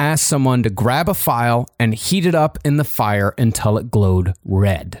then asked someone to grab a file and heat it up in the fire until it glowed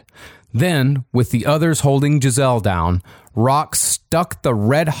red. Then, with the others holding Giselle down, Roch stuck the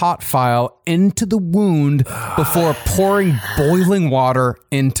red-hot file into the wound before pouring boiling water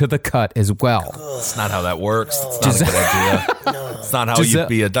into the cut as well. That's not how that works. It's not a good idea. It's not how you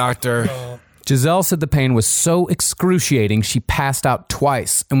be a doctor. Giselle said the pain was so excruciating she passed out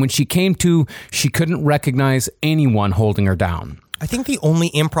twice, and when she came to, she couldn't recognize anyone holding her down. I think the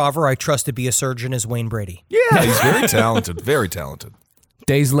only improver I trust to be a surgeon is Wayne Brady. Yeah, he's very talented. Very talented.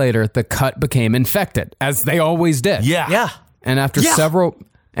 Days later, the cut became infected, as they always did. Yeah. And after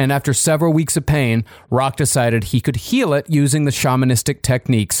several weeks of pain, Roch decided he could heal it using the shamanistic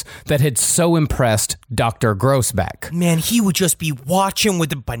techniques that had so impressed Dr. Grossbeck. Man, he would just be watching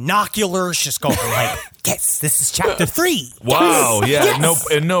with the binoculars, just going like, yes, this is chapter 3. Wow, yeah.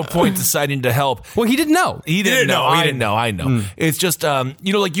 Yes. At no point deciding to help. Well, he didn't know. He didn't know. I know. It's just,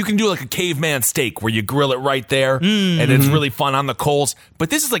 like you can do like a caveman steak where you grill it right there and it's really fun on the coals. But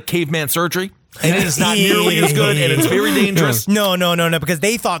this is like caveman surgery. And it is not nearly as good, and it's very dangerous. No, because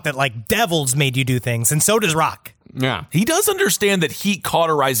they thought that like devils made you do things, and so does Roch. Yeah. He does understand that heat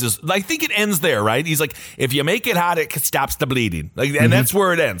cauterizes. I think it ends there, right? He's like, if you make it hot, it stops the bleeding. Like, and that's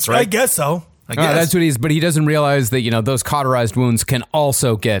where it ends, right? I guess so. That's what but he doesn't realize that, those cauterized wounds can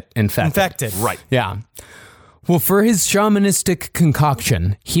also get infected. Right. Yeah. Well, for his shamanistic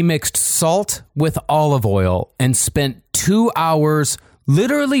concoction, he mixed salt with olive oil and spent 2 hours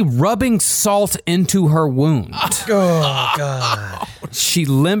literally rubbing salt into her wound. Oh, God. She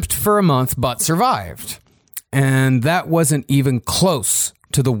limped for a month, but survived. And that wasn't even close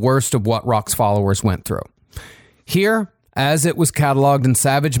to the worst of what Roch's followers went through. Here, as it was cataloged in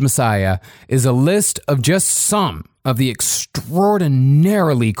Savage Messiah, is a list of just some of the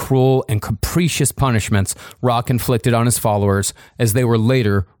extraordinarily cruel and capricious punishments Roch inflicted on his followers as they were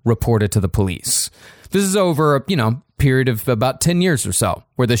later reported to the police. This is over a, period of about 10 years or so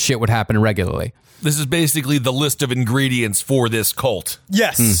where this shit would happen regularly. This is basically the list of ingredients for this cult.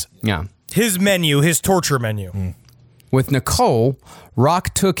 Yes. Yeah. His menu, his torture menu. With Nicole,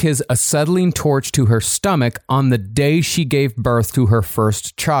 Roch took his acetylene torch to her stomach on the day she gave birth to her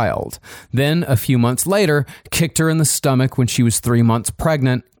first child. Then, a few months later, kicked her in the stomach when she was 3 months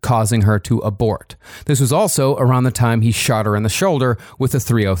pregnant, causing her to abort. This was also around the time he shot her in the shoulder with a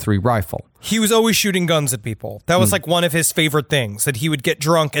 .303 rifle. He was always shooting guns at people. That was like one of his favorite things, that he would get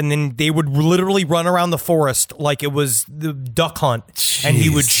drunk and then they would literally run around the forest like it was the duck hunt. Jeez. And he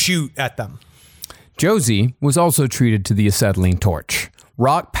would shoot at them. Josie was also treated to the acetylene torch.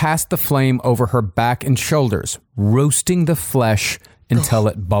 Roch passed the flame over her back and shoulders, roasting the flesh until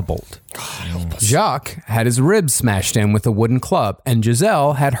it bubbled. Jacques had his ribs smashed in with a wooden club, and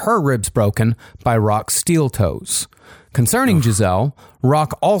Giselle had her ribs broken by Roch's steel toes. Concerning Giselle,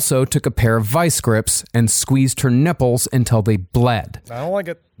 Roch also took a pair of vice grips and squeezed her nipples until they bled. I don't like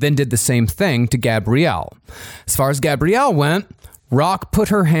it. Then did the same thing to Gabrielle. As far as Gabrielle went, Roch put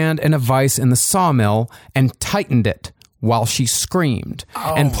her hand in a vise in the sawmill and tightened it while she screamed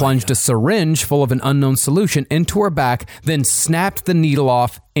and plunged a syringe full of an unknown solution into her back, then snapped the needle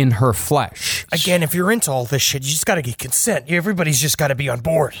off in her flesh. Again, if you're into all this shit, you just got to get consent. Everybody's just got to be on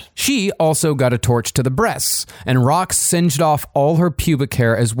board. She also got a torch to the breasts, and Roch singed off all her pubic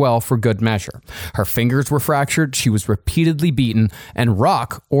hair as well for good measure. Her fingers were fractured, she was repeatedly beaten, and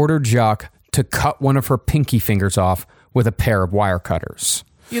Roch ordered Jacques to cut one of her pinky fingers off with a pair of wire cutters.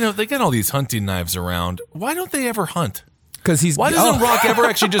 You know, they got all these hunting knives around. Why don't they ever hunt? Because he's Why doesn't Roch ever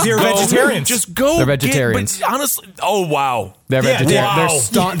actually just They're go? vegetarians. Just go. They're vegetarians. But honestly, oh wow, They're vegetarian.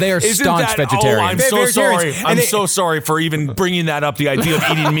 Wow. They are Isn't staunch that, vegetarians. Oh, I'm They're so sorry. vegetarians. I'm so sorry for even bringing that up. The idea of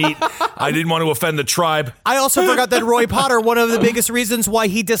eating meat. I didn't want to offend the tribe. I also forgot that Roy Potter, one of the biggest reasons why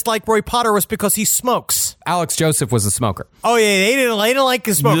he disliked Roy Potter was because he smokes. Alex Joseph was a smoker. Oh, yeah, they didn't like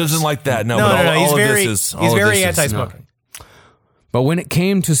his smokers. He doesn't like that. No, No, but all he's of very, this is he's very anti-smoking. But when it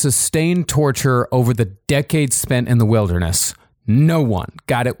came to sustained torture over the decades spent in the wilderness, no one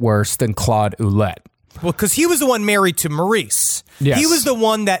got it worse than Claude Ouellette. Well, because he was the one married to Maurice. Yes. He was the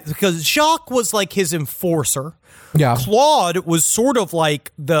one that, because Jacques was like his enforcer. Yeah. Claude was sort of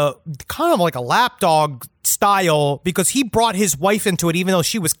like kind of like a lapdog style, because he brought his wife into it, even though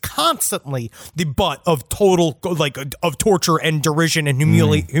she was constantly the butt of total, like, of torture and derision and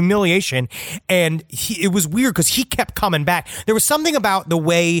humiliation. And it was weird because he kept coming back. There was something about the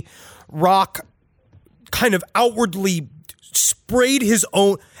way Roch kind of outwardly splayed his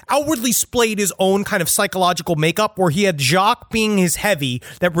own kind of psychological makeup, where he had Jacques being his heavy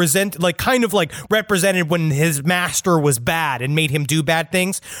that represented when his master was bad and made him do bad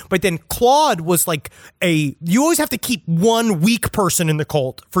things. But then Claude was like you always have to keep one weak person in the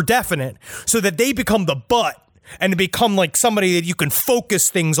cult for definite, so that they become the butt and become like somebody that you can focus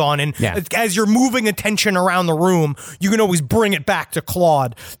things on. And as you're moving attention around the room, you can always bring it back to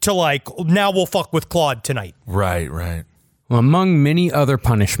Claude to like, now we'll fuck with Claude tonight. Right, right. Well, among many other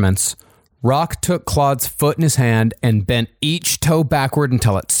punishments, Roch took Claude's foot in his hand and bent each toe backward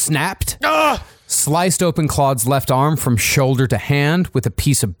until it snapped, sliced open Claude's left arm from shoulder to hand with a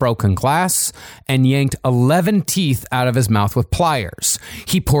piece of broken glass, and yanked 11 teeth out of his mouth with pliers.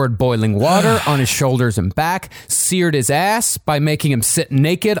 He poured boiling water on his shoulders and back, seared his ass by making him sit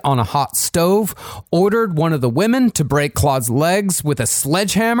naked on a hot stove, ordered one of the women to break Claude's legs with a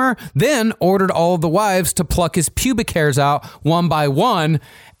sledgehammer, then ordered all of the wives to pluck his pubic hairs out one by one,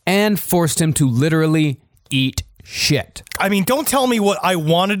 and forced him to literally eat shit. I mean, don't tell me what I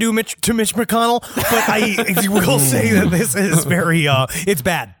want to do to Mitch McConnell, but I will say that this is very, it's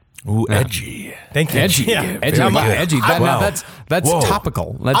bad. Ooh, edgy. Thank you. Edgy. Yeah. Edgy. Wow. That's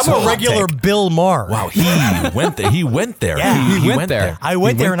topical. That's I'm a regular Bill Maher. Wow, he went there. He went there. Yeah, he went there. I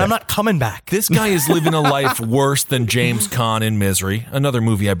went there, and I'm not coming back. This guy is living a life worse than James Caan in Misery, another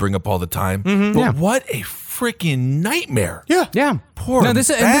movie I bring up all the time. Mm-hmm. But what a freaking nightmare. Yeah. Poor this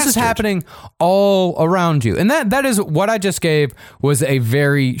is happening all around you. And that is what I just gave was a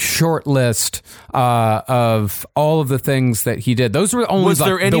very short list of all of the things that he did. Those were only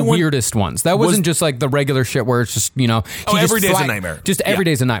the weirdest ones. That wasn't just like the regular shit where it's just, every day's a nightmare. Just every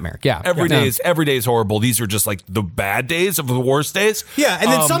day's a nightmare. Yeah. Every day is horrible. These are just like the bad days of the worst days. Yeah, and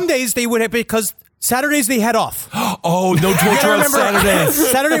then some days they would have, because Saturdays they had off. Oh, no torture on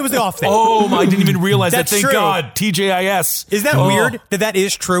Saturdays. Saturday was the off day. Oh, I didn't even realize that. Thank true. God. TJIS. Isn't that weird that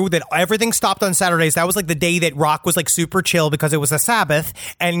is true, that everything stopped on Saturdays? That was like the day that Roch was like super chill because it was a Sabbath,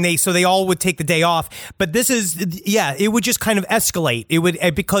 and they all would take the day off. But this is, it would just kind of escalate. It would,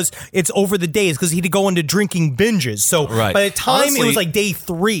 because it's over the days, because he'd go into drinking binges. So by the time it was like day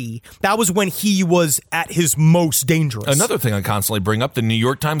 3, that was when he was at his most dangerous. Another thing I constantly bring up, the New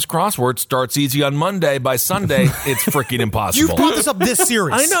York Times crossword starts easy on Monday. By Sunday, it's freaking impossible. You've brought this up this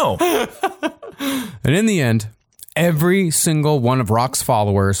series. I know. And in the end, every single one of Roch's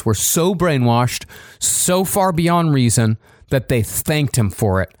followers were so brainwashed, so far beyond reason, that they thanked him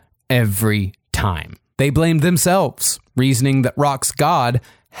for it every time. They blamed themselves, reasoning that Roch's God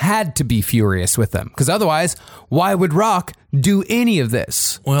had to be furious with them, because otherwise, why would Roch do any of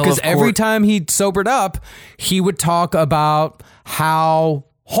this? Well, because every time he sobered up, he would talk about how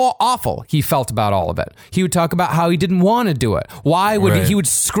how awful he felt about all of it. He would talk about how he didn't want to do it. Why would he would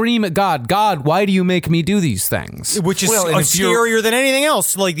scream at God, God, why do you make me do these things? Which is scarier than anything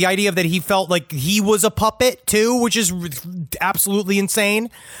else. Like the idea of that he felt like he was a puppet too, which is absolutely insane.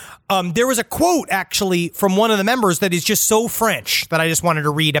 There was a quote actually from one of the members that is just so French that I just wanted to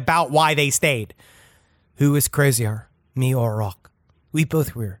read about why they stayed. Who is crazier, me or Roch? We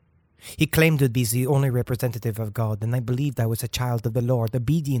both were. He claimed to be the only representative of God, and I believed I was a child of the Lord,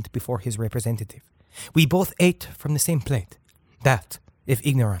 obedient before his representative. We both ate from the same plate. That, if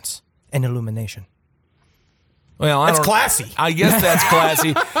ignorance and illumination. Well, that's classy. I guess that's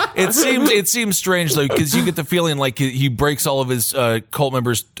classy. It seems strange though, because you get the feeling like he breaks all of his cult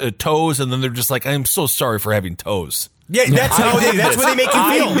members' toes, and then they're just like, "I'm so sorry for having toes." Yeah, that's what they make you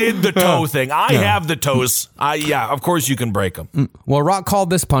feel. I did the toe thing. I have the toes. Of course you can break them. Well, Roch called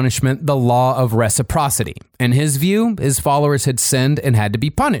this punishment the law of reciprocity. In his view, his followers had sinned and had to be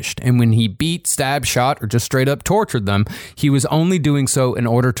punished. And when he beat, stabbed, shot, or just straight up tortured them, he was only doing so in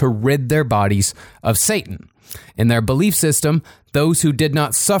order to rid their bodies of Satan. In their belief system, those who did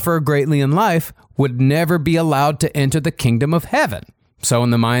not suffer greatly in life would never be allowed to enter the kingdom of heaven. So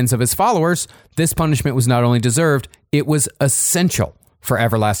in the minds of his followers, this punishment was not only deserved, it was essential for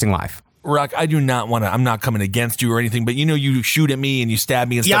everlasting life. Roch, I do not want to, I'm not coming against you or anything, but you shoot at me and you stab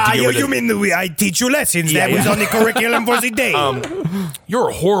me and stuff. Yeah, you mean I teach you lessons. That was on the curriculum for the day. You're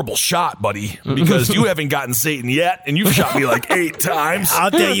a horrible shot, buddy, because you haven't gotten Satan yet, and you've shot me like 8 times. I'll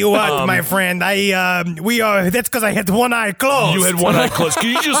tell you what, my friend, that's because I had one eye closed. You had one eye closed.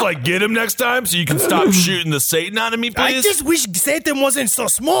 Can you just get him next time so you can stop shooting the Satan out of me, please? I just wish Satan wasn't so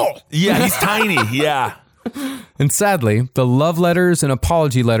small. Yeah, he's tiny, yeah. And sadly, the love letters and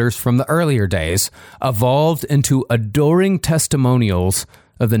apology letters from the earlier days evolved into adoring testimonials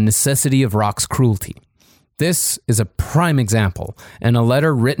of the necessity of Roch's cruelty. This is a prime example in a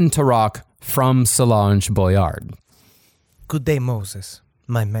letter written to Roch from Solange Boyard. Good day, Moses,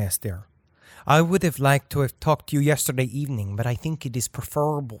 my master. I would have liked to have talked to you yesterday evening, but I think it is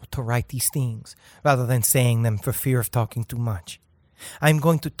preferable to write these things rather than saying them for fear of talking too much. I am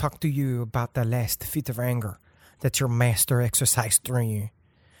going to talk to you about the last fit of anger that your master exercised through you,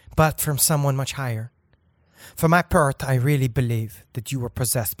 but from someone much higher. For my part, I really believe that you were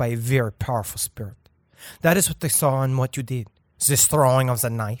possessed by a very powerful spirit. That is what I saw in what you did. The throwing of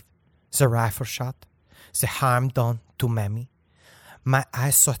the knife, the rifle shot, the harm done to Mammy. My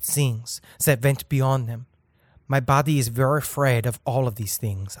eyes saw things that went beyond them. My body is very afraid of all of these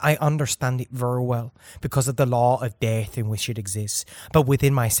things. I understand it very well because of the law of death in which it exists. But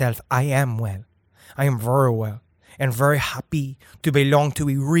within myself, I am well. I am very well and very happy to belong to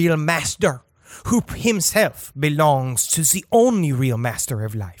a real master who himself belongs to the only real master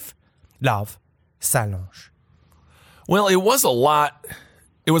of life. Love, Solange. Well, it was a lot.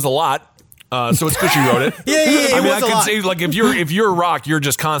 So it's good you wrote it. Yeah. I mean, I could say if you're Roch, you're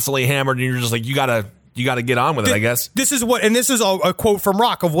just constantly hammered and you're just like, you gotta get on with it, I guess. This is a quote from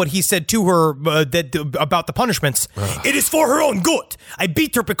Roch of what he said to her about the punishments. It is for her own good. I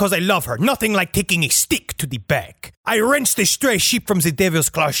beat her because I love her. Nothing like taking a stick to the back. I wrenched a stray sheep from the devil's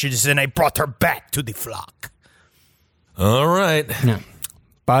clutches and I brought her back to the flock. All right. Yeah.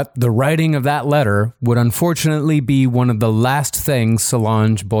 But the writing of that letter would unfortunately be one of the last things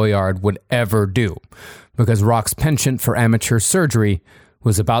Solange Boyard would ever do, because Roch's penchant for amateur surgery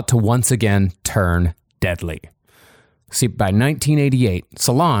was about to once again turn deadly. See, by 1988,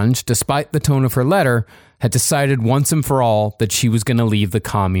 Solange, despite the tone of her letter, had decided once and for all that she was going to leave the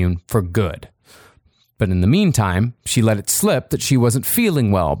commune for good. But in the meantime, she let it slip that she wasn't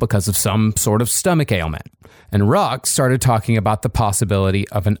feeling well because of some sort of stomach ailment. And Roch started talking about the possibility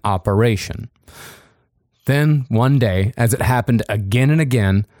of an operation. Then, one day, as it happened again and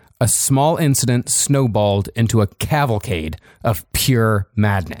again, a small incident snowballed into a cavalcade of pure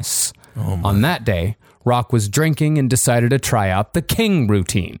madness. On that day, Roch was drinking and decided to try out the king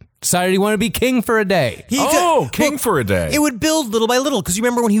routine. Decided he wanted to be king for a day. King for a day. It would build little by little, because you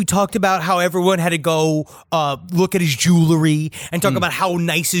remember when he talked about how everyone had to go look at his jewelry and talk about how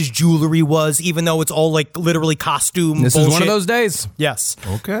nice his jewelry was, even though it's all like literally costume This bullshit. is one of those days. Yes.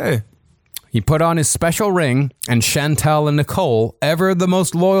 Okay. He put on his special ring, and Chantal and Nicole, ever the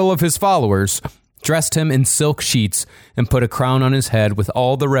most loyal of his followers, dressed him in silk sheets and put a crown on his head with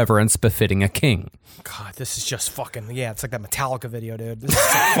all the reverence befitting a king. God, this is just fucking, it's like that Metallica video, dude. This is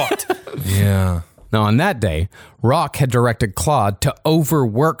so fucked. Yeah. Now, on that day, Roch had directed Claude to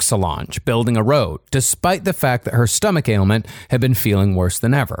overwork Solange, building a road, despite the fact that her stomach ailment had been feeling worse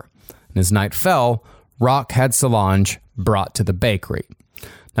than ever. And as night fell, Roch had Solange brought to the bakery.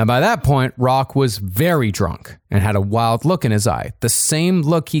 Now, by that point, Roch was very drunk and had a wild look in his eye, the same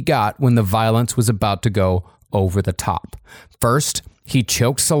look he got when the violence was about to go over the top. First, he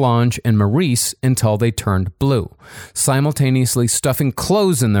choked Solange and Maurice until they turned blue, simultaneously stuffing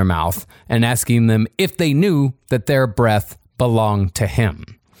clothes in their mouth and asking them if they knew that their breath belonged to him.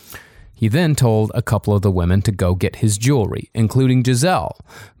 He then told a couple of the women to go get his jewelry, including Giselle.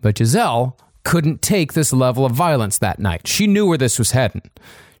 But Giselle couldn't take this level of violence that night. She knew where this was heading.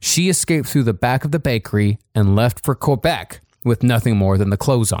 She escaped through the back of the bakery and left for Quebec with nothing more than the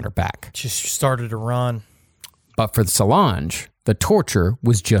clothes on her back. Just started to run. But for Solange, the torture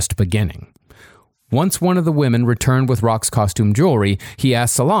was just beginning. Once one of the women returned with Roch's costume jewelry, he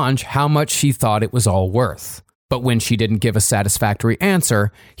asked Solange how much she thought it was all worth. But when she didn't give a satisfactory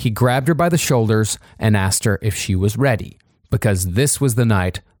answer, he grabbed her by the shoulders and asked her if she was ready, because this was the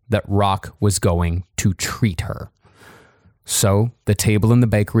night that Roch was going to treat her. So the table in the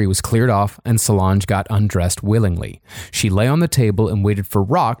bakery was cleared off and Solange got undressed willingly. She lay on the table and waited for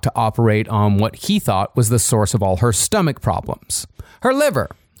Roch to operate on what he thought was the source of all her stomach problems. Her liver.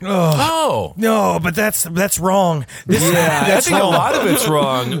 Oh. No, but that's wrong. I think a lot of it's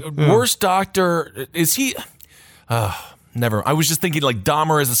wrong. Worst doctor, is he... Never. I was just thinking like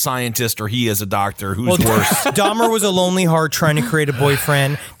Dahmer as a scientist or he as a doctor. Who's worse? Dahmer was a lonely heart trying to create a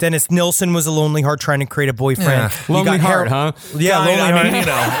boyfriend. Dennis Nilsson was a lonely heart trying to create a boyfriend. Yeah. Lonely heart, huh? Yeah, lonely heart. You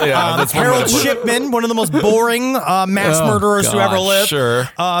know, that's Harold Shipman, one of the most boring mass murderers to ever live. Sure.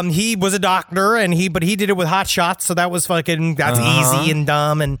 He was a doctor, but he did it with hot shots, so that's easy and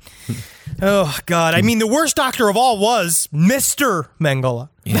dumb and. Oh, God. I mean, the worst doctor of all was Mr. Mengele.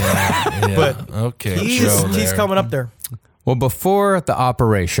 Yeah. But okay, he's coming up there. Well, before the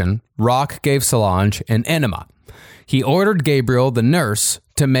operation, Roch gave Solange an enema. He ordered Gabriel, the nurse,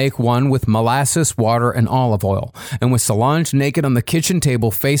 to make one with molasses, water, and olive oil. And with Solange naked on the kitchen table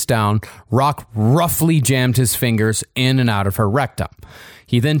face down, Roch roughly jammed his fingers in and out of her rectum.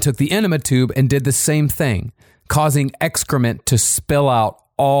 He then took the enema tube and did the same thing, causing excrement to spill out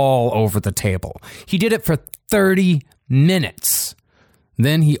all over the table. He did it for 30 minutes.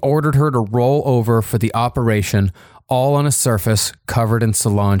 Then he ordered her to roll over for the operation, all on a surface covered in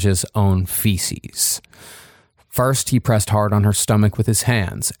Solange's own feces. First, he pressed hard on her stomach with his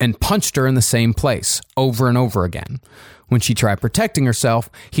hands and punched her in the same place over and over again. When she tried protecting herself,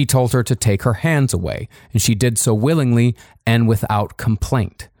 he told her to take her hands away, and she did so willingly and without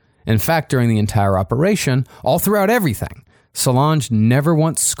complaint. In fact, during the entire operation, all throughout everything, Solange never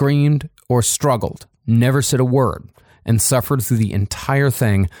once screamed or struggled, never said a word, and suffered through the entire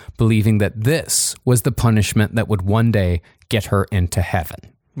thing, believing that this was the punishment that would one day get her into heaven.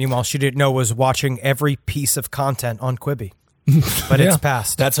 Meanwhile, she didn't know was watching every piece of content on Quibi. But it's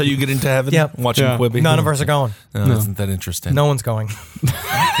past. That's how you get into heaven? Yep. Watching Quibi? None of us are going. No. Isn't that interesting? No one's going.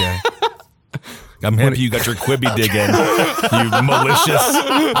 Okay. I'm happy you got your Quibi dig in, you malicious,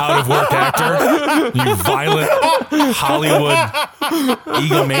 out-of-work actor, you violent Hollywood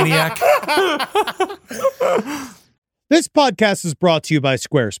egomaniac. This podcast is brought to you by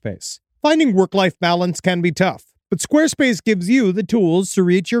Squarespace. Finding work-life balance can be tough, but Squarespace gives you the tools to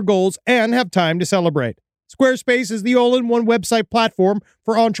reach your goals and have time to celebrate. Squarespace is the all-in-one website platform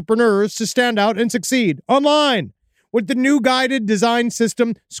for entrepreneurs to stand out and succeed online. With the new guided design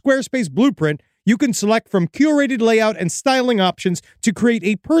system, Squarespace Blueprint, you can select from curated layout and styling options to create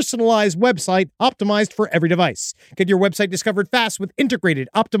a personalized website optimized for every device. Get your website discovered fast with integrated,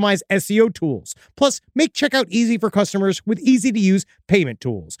 optimized SEO tools. Plus, make checkout easy for customers with easy-to-use payment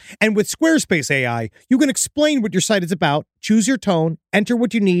tools. And with Squarespace AI, you can explain what your site is about, choose your tone, enter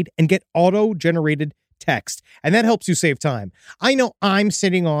what you need, and get auto-generated text. And that helps you save time. I know I'm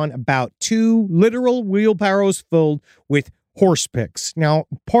sitting on about 2 literal wheelbarrows filled with horse pics. Now,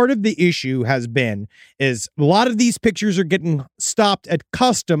 part of the issue has been is a lot of these pictures are getting stopped at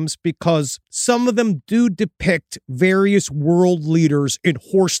customs because some of them do depict various world leaders in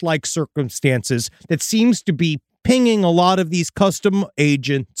horse-like circumstances that seems to be pinging a lot of these custom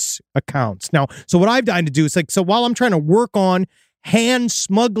agents' accounts. Now, so what I've done to do is so while I'm trying to work on hand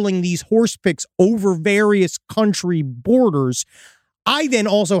smuggling these horse pics over various country borders, I then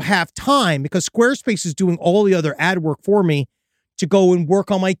also have time, because Squarespace is doing all the other ad work for me, to go and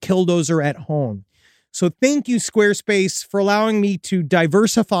work on my Killdozer at home. So thank you, Squarespace, for allowing me to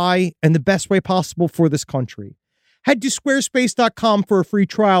diversify in the best way possible for this country. Head to squarespace.com for a free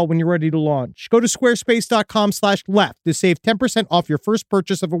trial when you're ready to launch. Go to squarespace.com/left to save 10% off your first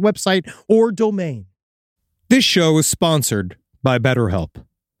purchase of a website or domain. This show is sponsored by BetterHelp.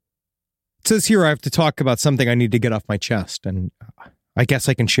 It says here I have to talk about something I need to get off my chest, and I guess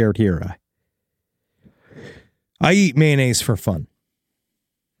I can share it here. I eat mayonnaise for fun.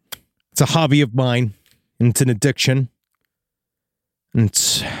 It's a hobby of mine, and it's an addiction. And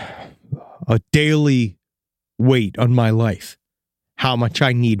it's a daily weight on my life. How much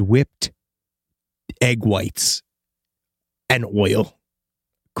I need whipped egg whites and oil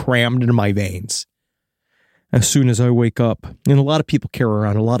crammed into my veins as soon as I wake up. And a lot of people carry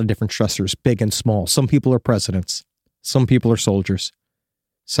around a lot of different stressors, big and small. Some people are presidents. Some people are soldiers.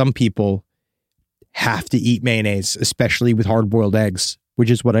 Some people have to eat mayonnaise, especially with hard-boiled eggs, which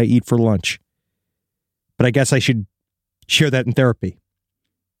is what I eat for lunch. But I guess I should share that in therapy.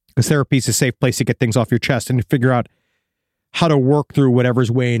 Because therapy is a safe place to get things off your chest and to figure out how to work through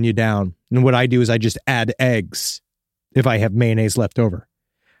whatever's weighing you down. And what I do is I just add eggs if I have mayonnaise left over.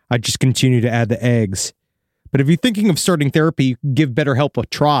 I just continue to add the eggs. But if you're thinking of starting therapy, give BetterHelp a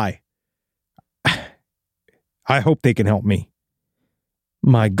try. I hope they can help me.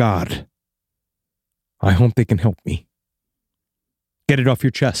 My God. I hope they can help me. Get it off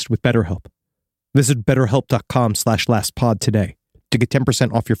your chest with BetterHelp. Visit BetterHelp.com/lastpod today to get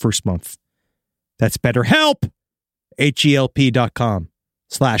 10% off your first month. That's BetterHelp!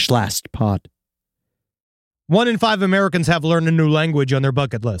 HELP.com/lastpod. 1 in 5 Americans have learned a new language on their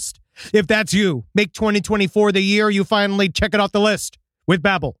bucket list. If that's you, make 2024 the year you finally check it off the list with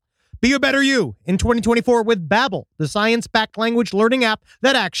Babbel. Be a better you in 2024 with Babbel, the science-backed language learning app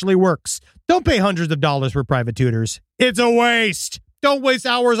that actually works. Don't pay hundreds of dollars for private tutors. It's a waste. Don't waste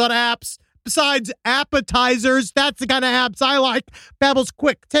hours on apps. Besides appetizers, that's the kind of apps I like. Babbel's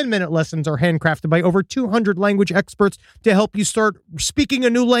quick 10-minute lessons are handcrafted by over 200 language experts to help you start speaking a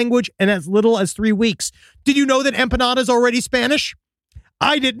new language in as little as 3 weeks. Did you know that empanada is already Spanish?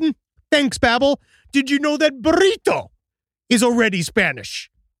 I didn't. Thanks, Babbel. Did you know that burrito is already Spanish?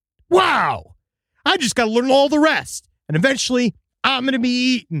 Wow. I just got to learn all the rest. And eventually, I'm going to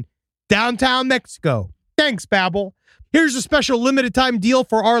be eating downtown Mexico. Thanks, Babbel. Here's a special limited time deal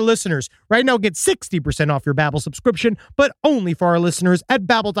for our listeners. Right now, get 60% off your Babbel subscription, but only for our listeners at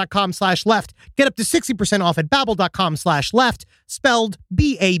Babbel.com/left. Get up to 60% off at Babbel.com/left, spelled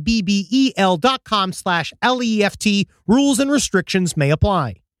BABBEL.com/LEFT. Rules and restrictions may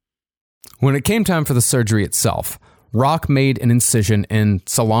apply. When it came time for the surgery itself, Roch made an incision in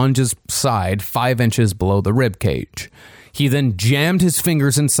Solange's side 5 inches below the rib cage. He then jammed his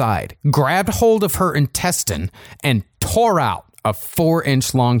fingers inside, grabbed hold of her intestine, and tore out a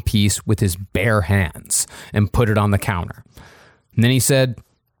 4-inch long piece with his bare hands and put it on the counter. And then he said,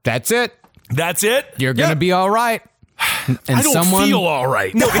 "That's it. That's it? You're going to be all right." And I don't feel all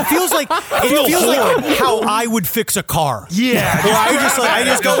right. No, it feels like how I would fix a car. Yeah. Where I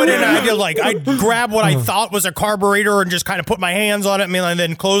just go in and I grab what I thought was a carburetor and just kind of put my hands on it and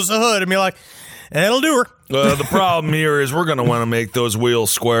then close the hood and be like, that'll do her. The problem here is we're going to want to make those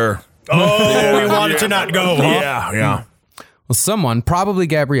wheels square. We want it to not go, huh? Yeah. Well, someone, probably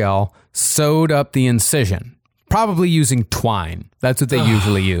Gabrielle, sewed up the incision, probably using twine. That's what they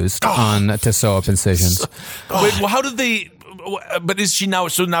usually used to sew up incisions. Wait, well, how did they... But is she now...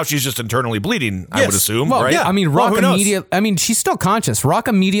 So now she's just internally bleeding, I would assume, well, right? Yeah. I mean, Roch she's still conscious. Roch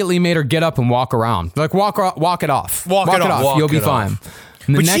immediately made her get up and walk around. Like, walk it off. Walk it off. You'll be fine.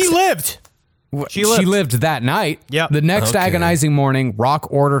 But she lived. She lived that night. Yep. The next agonizing morning,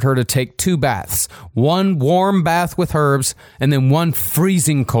 Roch ordered her to take 2 baths. 1 warm bath with herbs, and then 1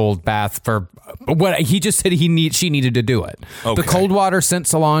 freezing cold bath for what he just said she needed to do it. Okay. The cold water sent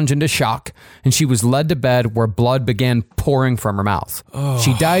Solange into shock, and she was led to bed where blood began pouring from her mouth.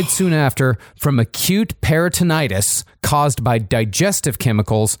 She died soon after from acute peritonitis caused by digestive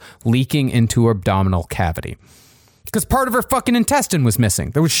chemicals leaking into her abdominal cavity. Because part of her fucking intestine was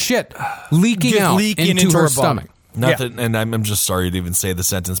missing. There was shit leaking into her stomach. Nothing, and I'm just sorry to even say the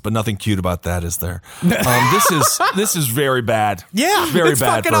sentence, but nothing cute about that, is there? This is very bad. Yeah, very it's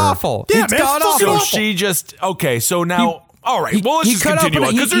bad fucking for her. awful. Yeah, it's man, god it's awful. So she just all right. Well, let's just continue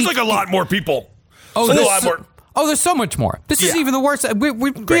on because there's like a lot more people. There's so much more. This is even the worst. We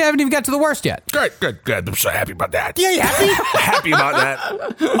haven't even got to the worst yet. Good. I'm so happy about that. Yeah, you happy? Happy about that.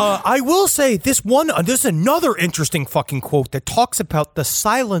 I will say this another interesting fucking quote that talks about the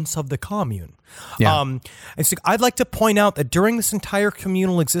silence of the commune. Yeah. I'd like to point out that during this entire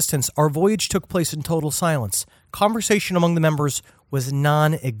communal existence, our voyage took place in total silence. Conversation among the members was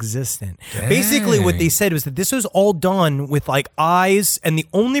non-existent. Dang. Basically, what they said was that this was all done with eyes, and the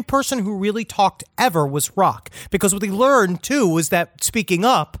only person who really talked ever was Roch. Because what they learned, too, was that speaking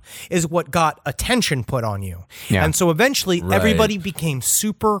up is what got attention put on you. Yeah. And so eventually, Right. everybody became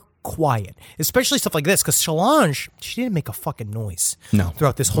super quiet, especially stuff like this, because Solange, she didn't make a fucking noise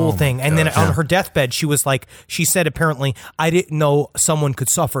throughout this whole thing. And then on her deathbed, she was like, she said apparently, I didn't know someone could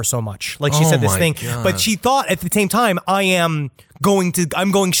suffer so much. Like she said this thing, but she thought at the same time, I'm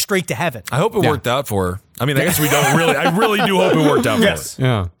going straight to heaven. I hope it worked out for her. I mean, I guess we don't really, I really do hope it worked out for her.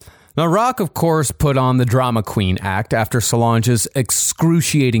 Yeah. Now, Roch, of course, put on the drama queen act after Solange's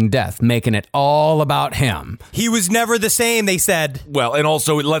excruciating death, making it all about him. He was never the same, they said. Well, and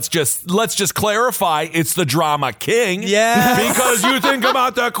also, let's just clarify, it's the drama king. Yeah. Because you think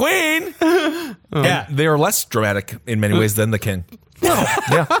about the queen. Yeah. They are less dramatic in many ways than the king.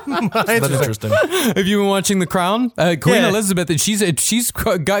 Yeah, that's interesting. Have you been watching The Crown? Queen Elizabeth, she's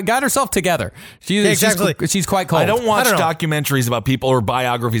got herself together. She's quite cold. I don't watch documentaries about people or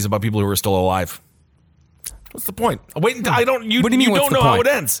biographies about people who are still alive. What's the point? Wait, I don't. You, what do you mean? You don't know how it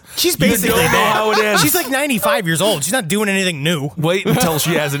ends. She's basically you don't know how it ends. She's like 95 years old. She's not doing anything new. Wait until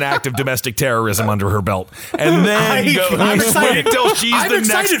she has an act of domestic terrorism under her belt, and then I'm excited. Wait until she's the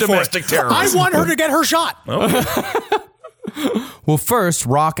next domestic terrorist. I want her to get her shot. Okay. Well, first,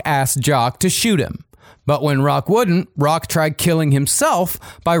 Roch asked Jock to shoot him. But when Roch wouldn't, Roch tried killing himself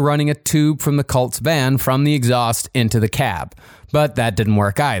by running a tube from the cult's van from the exhaust into the cab. But that didn't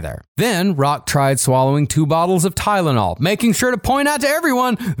work either. Then Roch tried swallowing 2 bottles of Tylenol, making sure to point out to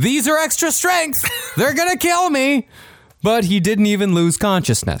everyone, these are extra strength. They're gonna kill me. But he didn't even lose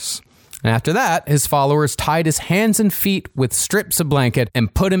consciousness. And after that, his followers tied his hands and feet with strips of blanket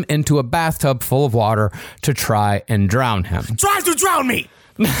and put him into a bathtub full of water to try and drown him. Try to drown me!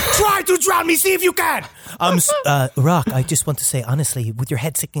 Try to drown me, see if you can! Roch, I just want to say, honestly, with your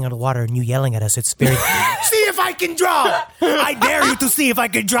head sticking out of water and you yelling at us, it's very... See if I can drown! I dare you to see if I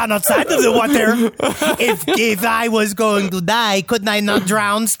can drown outside of the water. If I was going to die, couldn't I not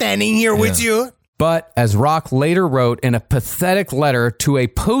drown standing here with you? But as Roch later wrote in a pathetic letter to a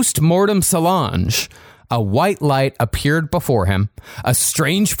post-mortem Solange, a white light appeared before him, a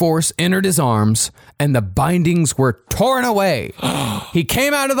strange force entered his arms, and the bindings were torn away. He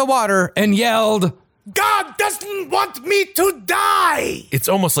came out of the water and yelled, God doesn't want me to die! It's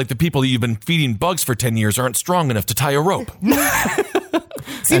almost like the people that you've been feeding bugs for 10 years aren't strong enough to tie a rope.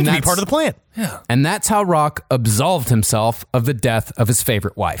 Seems to be part of the plan. Yeah. And that's how Roch absolved himself of the death of his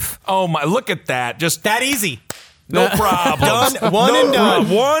favorite wife. Oh my, look at that. Just that easy. No problem. Done. One and done.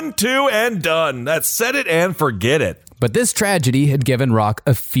 1, 2, and done. That's set it and forget it. But this tragedy had given Roch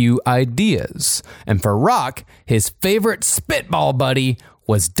a few ideas. And for Roch, his favorite spitball buddy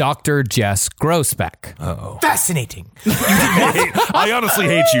was Dr. Jess Grossbeck. Uh-oh. Fascinating. I honestly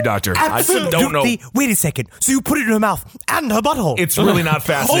hate you, Doctor. Absolutely. I don't know. Wait a second. So you put it in her mouth and her butthole. It's really not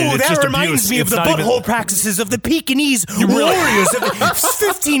fascinating. Oh, it's that just reminds abuse. me of the butthole practices of the Pekingese warriors of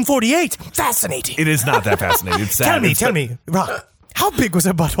 1548. Fascinating. It is not that fascinating. It's sad. Tell me, Roch, how big was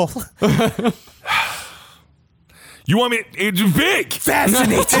her butthole? You want me? It's big.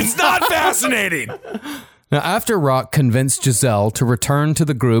 Fascinating. It's not fascinating. Now, after Roch convinced Giselle to return to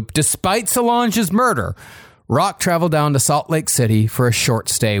the group despite Solange's murder, Roch traveled down to Salt Lake City for a short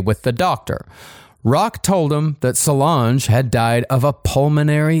stay with the doctor. Roch told him that Solange had died of a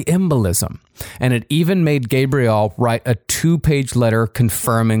pulmonary embolism, and it even made Gabriel write a 2-page letter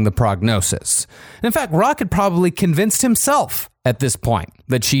confirming the prognosis. And in fact, Roch had probably convinced himself at this point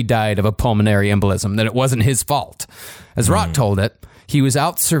that she died of a pulmonary embolism, that it wasn't his fault. As Roch told it, he was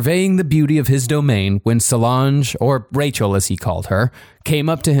out surveying the beauty of his domain when Solange, or Rachel as he called her, came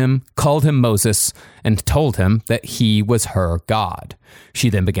up to him, called him Moses, and told him that he was her God. She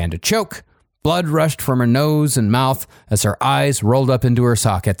then began to choke. Blood rushed from her nose and mouth as her eyes rolled up into her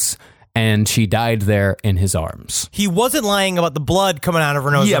sockets, and she died there in his arms. He wasn't lying about the blood coming out of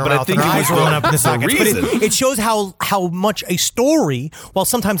her nose and her mouth and her eyes rolling up in the sockets. But it shows how much a story, while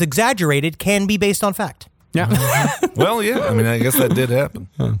sometimes exaggerated, can be based on fact. Yeah. Well, yeah. I mean, I guess that did happen.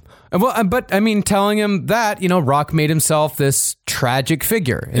 Well, but I mean, telling him that, Roch made himself this tragic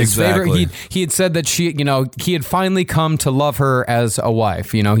figure. His exactly. favorite, he had said that he had finally come to love her as a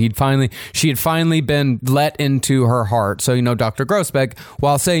wife. She had finally been let into her heart. So, Dr. Grossbeck,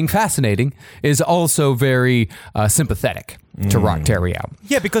 while saying fascinating, is also very sympathetic to Roch Thériault.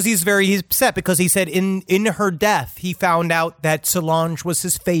 Yeah, because he's upset because he said in her death, he found out that Solange was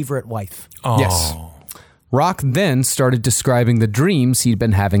his favorite wife. Oh. Yes. Roch then started describing the dreams he'd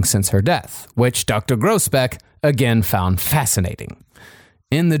been having since her death, which Dr. Grossbeck again found fascinating.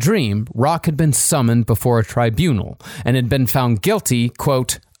 In the dream, Roch had been summoned before a tribunal and had been found guilty,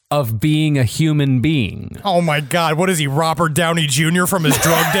 quote, of being a human being. Oh my God, what is he, Robert Downey Jr. from his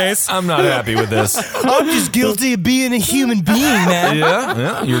drug days? I'm not happy with this. I'm just guilty of being a human being, man.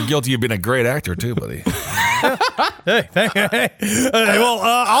 Yeah, you're guilty of being a great actor too, buddy.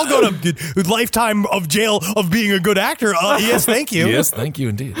 I'll go to lifetime of jail of being a good actor. Yes, thank you. Yes, thank you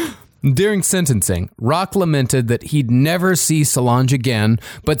indeed. During sentencing, Roch lamented that he'd never see Solange again,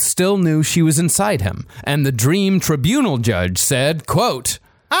 but still knew she was inside him. And the Dream Tribunal judge said, quote,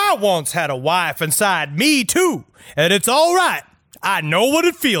 I once had a wife inside me too, and it's all right. I know what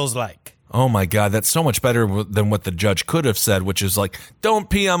it feels like. Oh my God, that's so much better than what the judge could have said, which is like, don't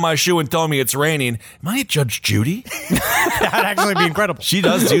pee on my shoe and tell me it's raining. Am I Judge Judy? That'd actually be incredible. She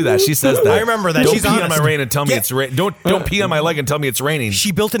does do that. She says that. I remember that. Don't She's pee honest. on my rain and tell me it's rain. Don't pee on my leg and tell me it's raining.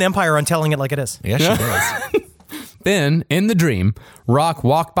 She built an empire on telling it like it is. Yeah, she does. Then, in the dream, Roch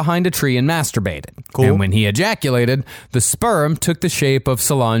walked behind a tree and masturbated. Cool. And when he ejaculated, the sperm took the shape of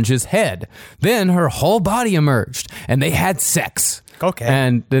Solange's head. Then her whole body emerged, and they had sex. Okay.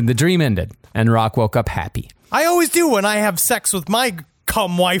 And then the dream ended, and Roch woke up happy. I always do when I have sex with my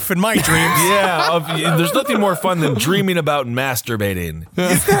cum wife in my dreams. Yeah, there's nothing more fun than dreaming about masturbating.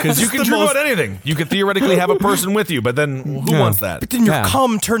 Because you can dream about anything. You could theoretically have a person with you, but then who wants that? But then your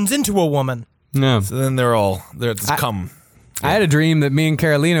cum turns into a woman. No. So then it's cum. I had a dream that me and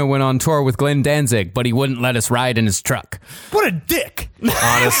Carolina went on tour with Glenn Danzig, but he wouldn't let us ride in his truck. What a dick.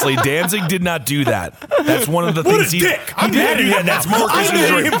 Honestly, Danzig did not do that. That's one of the What things a dick. I'm mad at him. That's Marcus's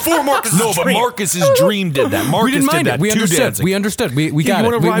dream. Him for Marcus's No, but dream. Marcus's dream did that. Marcus We didn't mind did it. that We to understood. Danzig. We understood. We got you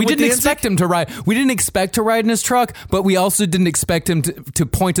it. wanna ride We with didn't Danzig? expect him to ride. We didn't expect to ride in his truck, but we also didn't expect him to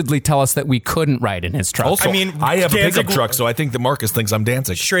pointedly tell us that we couldn't ride in his truck. Also, I have a Danzig- pickup truck, so I think that Marcus thinks I'm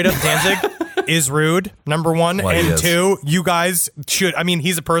Danzig. Straight up Danzig is rude, number one. Well, he and is. two, you guys should,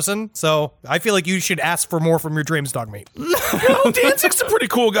 he's a person, so I feel like you should ask for more from your dreams, dog mate. No, Danzig's a pretty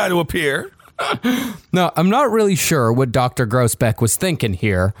cool guy to appear. No, I'm not really sure what Dr. Grossbeck was thinking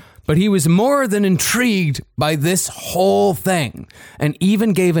here, but he was more than intrigued by this whole thing and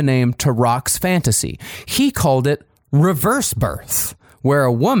even gave a name to Roch's fantasy. He called it reverse birth, where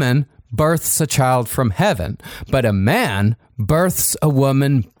a woman births a child from heaven, but a man births a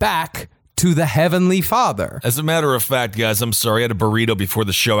woman back to the Heavenly Father. As a matter of fact, guys, I'm sorry. I had a burrito before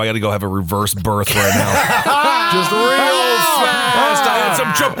the show. I got to go have a reverse birth right now. Just real fast. I had some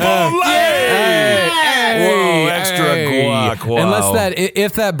Chipotle. Whoa, extra guac. Wow. Unless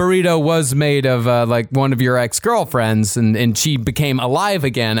if that burrito was made of like one of your ex-girlfriends and she became alive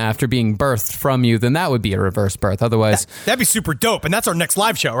again after being birthed from you, then that would be a reverse birth. Otherwise, that'd be super dope, and that's our next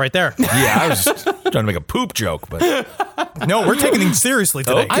live show right there. Yeah, I was just trying to make a poop joke, but no, we're taking things seriously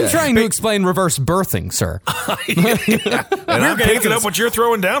today. Okay. I'm trying to explain reverse birthing, sir. And I'm picking up what you're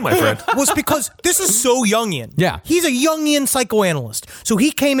throwing down, my friend. Was because this is so Jungian. Yeah. He's a Jungian psychoanalyst. So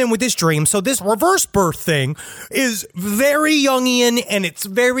he came in with this dream. So this reverse birth thing is very Jungian and it's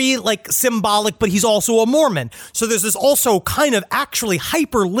very like symbolic, but he's also a Mormon. So there's this also kind of actually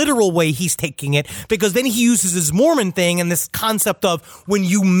hyper literal way he's taking it, because then he uses his Mormon thing and this concept of when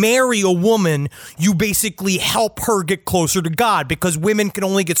you marry a woman, you basically help her get closer to God, because women can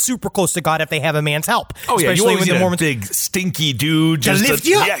only get super close to God if they have a man's help. Oh, yeah, especially you always when the need a Mormons big stinky dude to just lift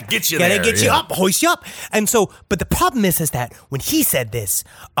you up. Yeah, get you Gotta there. get you up, hoist you up. And so, but the problem is that when he said this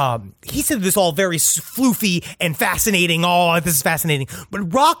all very floofy and fascinating. Oh, this is fascinating.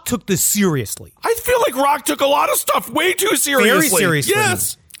 But Roch took this seriously. I feel like Roch took a lot of stuff way too seriously. Very seriously.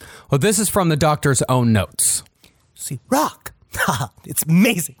 Yes. Well, this is from the doctor's own notes. See, Roch. It's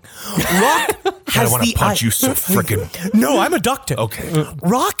amazing. Roch has I want to punch you so freaking. No, I'm a doctor. Okay.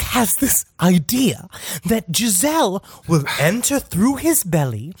 Roch has this idea that Giselle will enter through his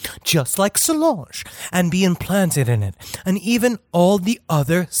belly, just like Solange, and be implanted in it, and even all the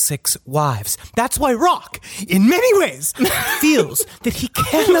other 6 wives. That's why Roch, in many ways, feels that he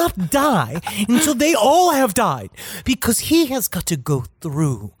cannot die until they all have died, because he has got to go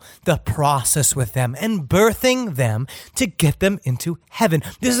through the process with them and birthing them to get them into heaven.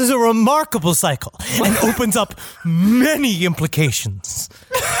 This is a remarkable cycle and opens up many implications.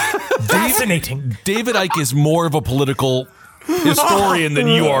 Fascinating. David Icke is more of a political historian than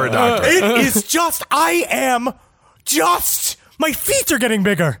you are a doctor. It is just, my feet are getting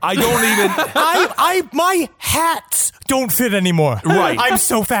bigger. I don't even. My hats don't fit anymore. Right. I'm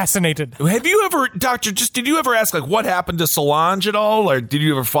so fascinated. Have you ever, Doctor, did you ever ask, like, what happened to Solange at all? Or did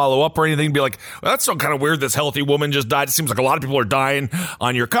you ever follow up or anything? Be like, well, that's so kind of weird, this healthy woman just died. It seems like a lot of people are dying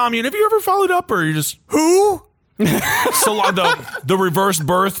on your commune. Have you ever followed up, or you just... Who? The reverse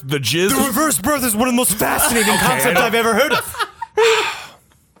birth, the jizz? The reverse birth is one of the most fascinating concepts I've ever heard of.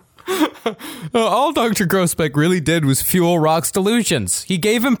 All Dr. Groesbeck really did was fuel Roch's delusions. He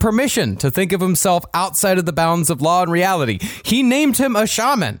gave him permission to think of himself outside of the bounds of law and reality. He named him a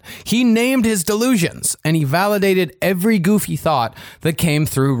shaman. He named his delusions, and he validated every goofy thought that came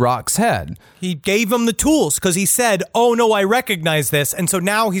through Roch's head. He gave him the tools because he said, oh no, I recognize this. And so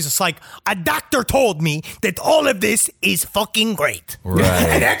now he's just like, a doctor told me that all of this is fucking great. Right.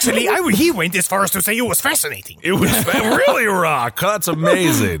 And actually, he went as far as to say it was fascinating. It was really Roch. That's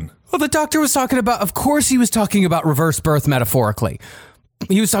amazing. Well, the doctor was talking about, of course he was talking about reverse birth metaphorically.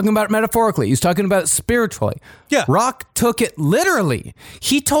 He was talking about it metaphorically. He was talking about it spiritually. Yeah. Roch took it literally.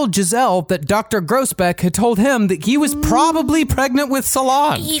 He told Giselle that Dr. Groesbeck had told him that he was probably pregnant with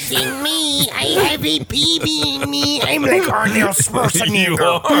Solange. It's in me. I have a baby in me. I'm like Arnold Schwarzenegger. You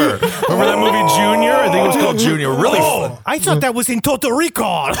are. Remember that movie Junior? I think it was called Junior. Really fun. I thought that was in Total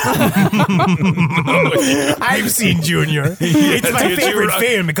Recall. I've seen Junior. It's my favorite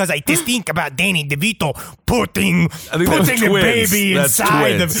film because I just think about Danny DeVito putting the baby inside.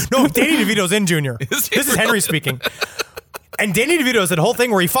 No, Danny DeVito's in Junior. This is Henry speaking. And Danny DeVito said a whole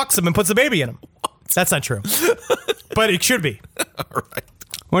thing where he fucks him and puts the baby in him. That's not true. But it should be. All right.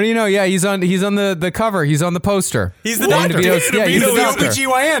 What do you know? Yeah, he's on the cover. He's on the poster. He's the doctor. He's the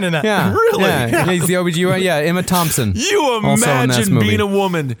OBGYN in that. Yeah. Really? Yeah, he's the OBGYN. Yeah, Emma Thompson. You imagine being a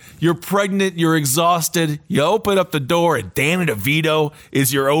woman. You're pregnant. You're exhausted. You open up the door and Danny DeVito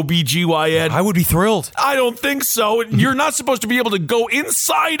is your OBGYN. I would be thrilled. I don't think so. You're not supposed to be able to go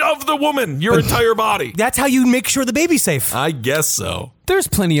inside of the woman, your entire body. That's how you make sure the baby's safe. I guess so. There's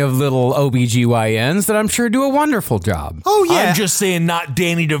plenty of little OBGYNs that I'm sure do a wonderful job. Oh, yeah. I'm just saying not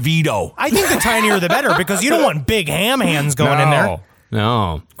Danny DeVito. I think the tinier the better because you don't want big ham hands going in there.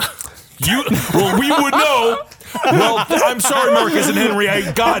 No. Well, we would know. Well, I'm sorry, Marcus and Henry. I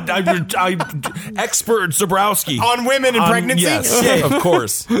expert Zabrowski. On women and pregnancy? Yes, of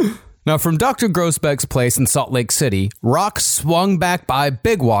course. Now, from Dr. Groesbeck's place in Salt Lake City, Roch swung back by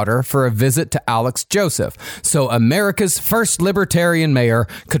Bigwater for a visit to Alex Joseph, so America's first libertarian mayor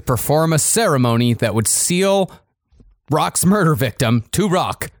could perform a ceremony that would seal Roch's murder victim to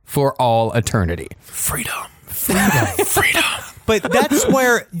Roch for all eternity. Freedom. But that's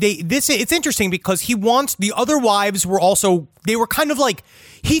where it's interesting because he wants the other wives they were kind of like,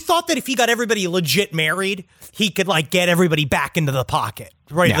 he thought that if he got everybody legit married, he could like get everybody back into the pocket.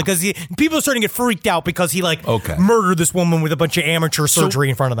 Right. Yeah. Because people are starting to get freaked out because he murdered this woman with a bunch of amateur surgery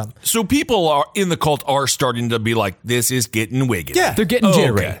in front of them. So people in the cult are starting to be like, this is getting wicked. Yeah. They're getting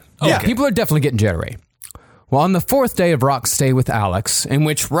jittery. Okay. Yeah. People are definitely getting jittery. Well, on the fourth day of Roch's stay with Alex, in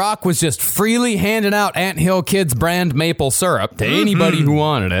which Roch was just freely handing out Anthill Kids brand maple syrup to anybody who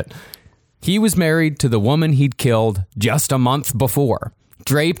wanted it, he was married to the woman he'd killed just a month before,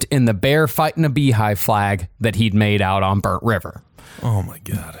 draped in the bear fighting a beehive flag that he'd made out on Burnt River. Oh, my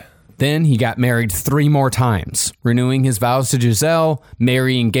God. Then he got married 3 more times, renewing his vows to Giselle,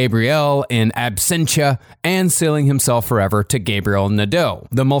 marrying Gabrielle in absentia, and sealing himself forever to Gabriel Nadeau,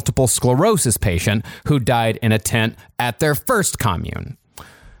 the multiple sclerosis patient who died in a tent at their first commune.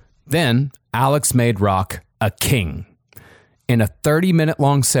 Then Alex made Roch a king. In a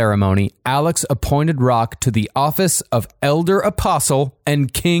 30-minute-long ceremony, Alex appointed Roch to the office of elder apostle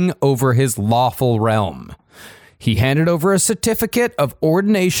and king over his lawful realm. He handed over a certificate of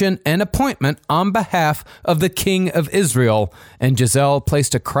ordination and appointment on behalf of the king of Israel, and Giselle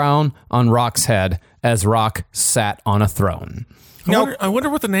placed a crown on Roch's head as Roch sat on a throne. I wonder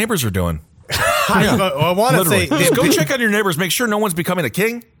what the neighbors are doing. I want to say, just go check on your neighbors. Make sure no one's becoming a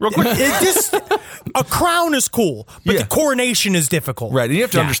king real quick. A crown is cool, but the coronation is difficult. Right, and you have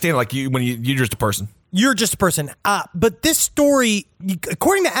to understand, like, you're just a person. You're just a person. But this story,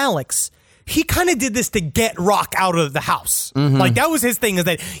 according to Alex, he kind of did this to get Roch out of the house. Mm-hmm. Like, that was his thing, is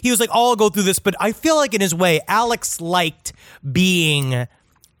that he was like, oh, I'll go through this. But I feel like in his way, Alex liked being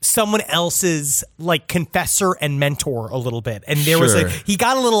someone else's like confessor and mentor a little bit. And there was he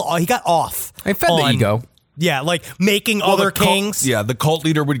got off. I fed the ego. Yeah, like making other kings. The cult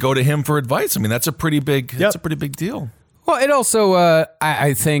leader would go to him for advice. I mean, that's a pretty big deal. Well, it also,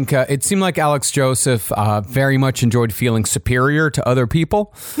 I think, it seemed like Alex Joseph very much enjoyed feeling superior to other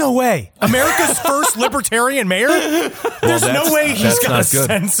people. No way. America's first libertarian mayor? There's no way he's got a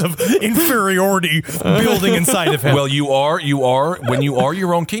sense of inferiority building inside of him. Well, you are. When you are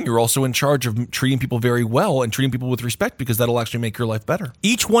your own king, you're also in charge of treating people very well and treating people with respect, because that'll actually make your life better.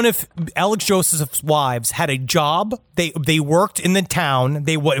 Each one of Alex Joseph's wives had a job. They worked in the town.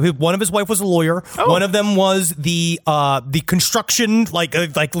 One of his wife was a lawyer. Oh. One of them was the construction, like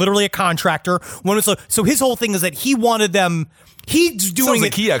literally a contractor. So his whole thing is that he wanted them. He's doing Sounds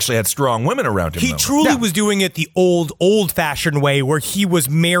like he actually had strong women around him. He truly was doing it the old-fashioned way, where he was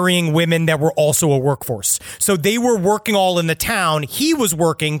marrying women that were also a workforce. So they were working all in the town. He was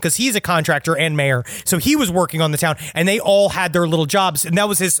working because he's a contractor and mayor. So he was working on the town, and they all had their little jobs. And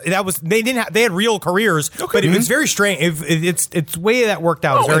they had real careers, but it was very strange. It's the way that worked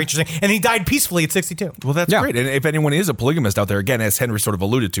out is very interesting. And he died peacefully at 62. Well, that's great. And if anyone is a polygamist out there, again, as Henry sort of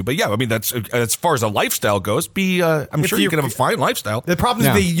alluded to, but yeah, I mean, that's as far as a lifestyle goes. I'm sure you can have a fine lifestyle. The problem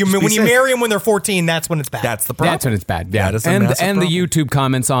is when you marry them when they're 14, that's when it's bad. That's the problem. That's when it's bad. Yeah, and the YouTube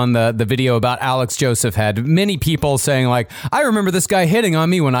comments on the video about Alex Joseph had many people saying like, I remember this guy hitting on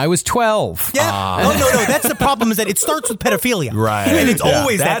me when I was 12. Yeah. No. That's the problem is that it starts with pedophilia. Right. And it's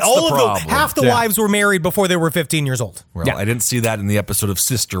always that's that. All the of problem. Half the wives were married before they were 15 years old. Well, I didn't see that in the episode of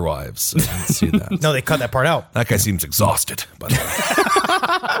Sister Wives. I didn't see that. No, they cut that part out. That guy seems exhausted.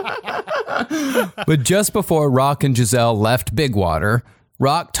 But just before Roch and Giselle left Bigwater,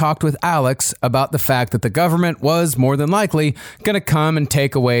 Roch talked with Alex about the fact that the government was more than likely going to come and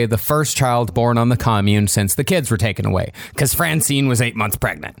take away the first child born on the commune since the kids were taken away, because Francine was 8 months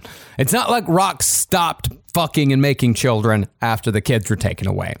pregnant. It's not like Roch stopped fucking and making children after the kids were taken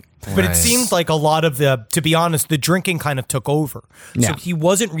away. But it seemed like a lot of to be honest, the drinking kind of took over. So he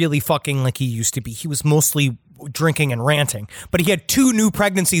wasn't really fucking like he used to be. He was mostly drinking and ranting. But he had 2 new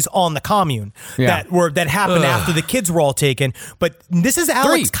pregnancies on the commune that happened after the kids were all taken. But this is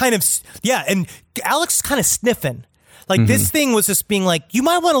Alex and Alex is kind of sniffing. Like this thing was just being like, you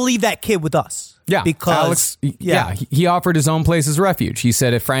might want to leave that kid with us. Yeah, because he offered his own place as refuge. He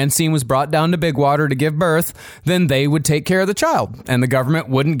said if Francine was brought down to Bigwater to give birth, then they would take care of the child, and the government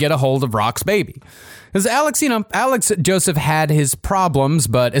wouldn't get a hold of Roch's baby. Because Alex Joseph had his problems,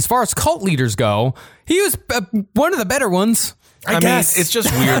 but as far as cult leaders go, he was one of the better ones. I guess. Mean, it's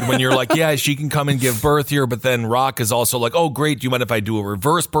just weird when you're like, yeah, she can come and give birth here, but then Roch is also like, oh, great, do you mind if I do a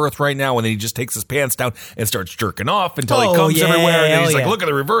reverse birth right now? And then he just takes his pants down and starts jerking off until he comes everywhere, and then he's like, look at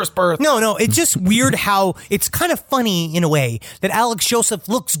the reverse birth. No, it's just weird how it's kind of funny in a way that Alex Joseph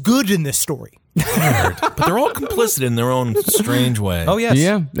looks good in this story. But they're all complicit in their own strange way. Oh, yes.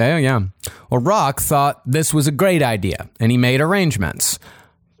 Yeah. Well, Roch thought this was a great idea, and he made arrangements.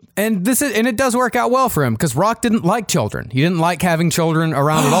 And it does work out well for him, because Roch didn't like children. He didn't like having children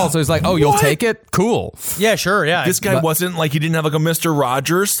around at all. So he's like, oh, you'll take it? Cool. Yeah, sure. Yeah. This guy wasn't like, he didn't have like a Mr.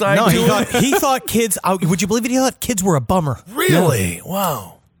 Rogers side to it? He thought kids, would you believe it? He thought kids were a bummer. Really? Yeah.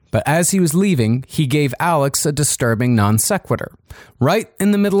 Wow. But as he was leaving, he gave Alex a disturbing non sequitur. Right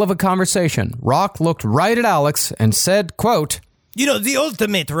in the middle of a conversation, Roch looked right at Alex and said, quote, you know, the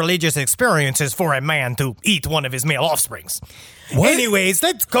ultimate religious experience is for a man to eat one of his male offsprings. What? Anyways,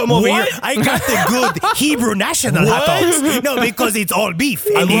 let's come over here. I got the good Hebrew national hot dogs. No, because it's all beef.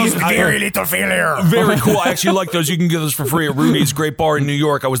 And it's very little filler. Very cool. I actually like those. You can get those for free at Rudy's Great Bar in New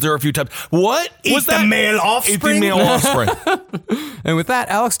York. I was there a few times. What? Eat the male offspring? Eat the male offspring. And with that,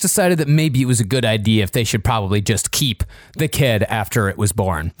 Alex decided that maybe it was a good idea if they should probably just keep the kid after it was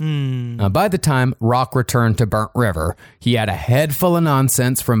born. By the time Roch returned to Burnt River, he had a head full of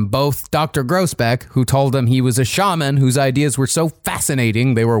nonsense from both Dr. Grossbeck, who told him he was a shaman whose ideas were so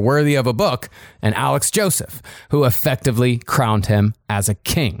fascinating they were worthy of a book, and Alex Joseph, who effectively crowned him as a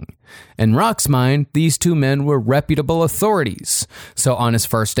king. In Roch's mind, these 2 men were reputable authorities. So on his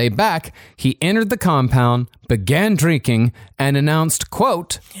first day back, he entered the compound, began drinking, and announced,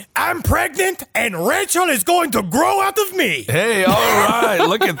 quote, I'm pregnant and Rachel is going to grow out of me. Hey, all right,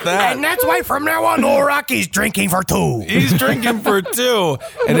 look at that. And that's why from now on, old Rocky's drinking for 2. He's drinking for 2.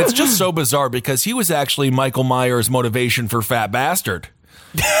 And it's just so bizarre because he was actually Michael Myers' motivation for Fat Bastard.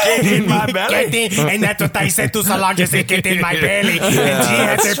 Get in my belly. Get in. And that's what I said to Solange, say, get in my belly. And she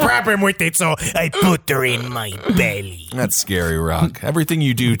has a problem with it, so I put her in my belly. That's scary, Roch. Everything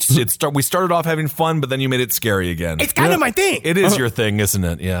you do, we started off having fun, but then you made it scary again. It's kind of my thing. It is your thing, isn't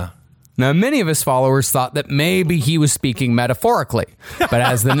it? Yeah. Now, many of his followers thought that maybe he was speaking metaphorically, but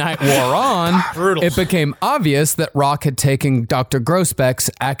as the night wore on, it became obvious that Roch had taken Dr. Grossbeck's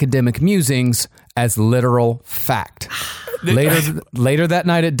academic musings as literal fact. Later that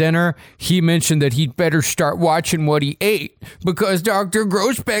night at dinner, he mentioned that he'd better start watching what he ate because Dr.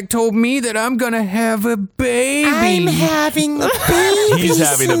 Grossbeck told me that I'm going to have a baby. I'm having a baby. He's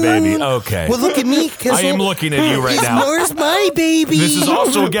having a baby. Okay. Well, look at me. I am looking at you right now. Where's my baby? This is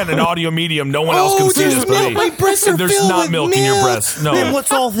also, again, an audio medium. No one else can see this but me. My breasts are There's filled not with milk in your breasts. No. Then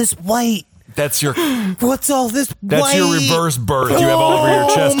what's all this white? That's your What's all this white? your reverse birth you have all over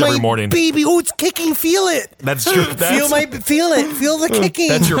your chest every morning. Baby, it's kicking. Feel it. Feel it. Feel the kicking.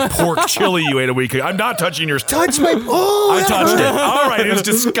 That's your pork chili you ate a week ago. I'm not touching your touch my. I touched it. All right, it was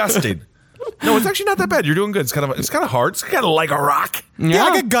disgusting. No, it's actually not that bad. You're doing good. It's kind of hard. It's kind of like a rock. Yeah,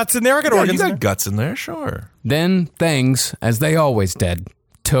 I got guts in there. I got organs. You got guts in there, sure. Then things, as they always did,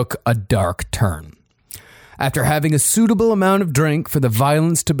 took a dark turn. After having a suitable amount of drink for the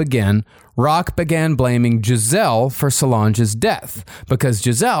violence to begin, Roch began blaming Giselle for Solange's death because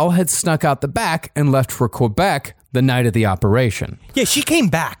Giselle had snuck out the back and left for Quebec the night of the operation. Yeah, she came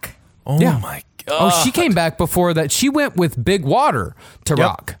back. Oh, my God. Oh, she came back before that. She went with Big Water to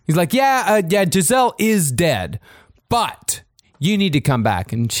Roch. He's like, yeah, Giselle is dead, but you need to come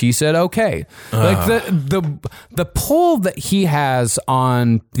back. And she said, okay. Like the pull that he has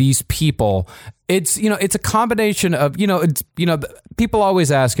on these people, it's a combination of, people always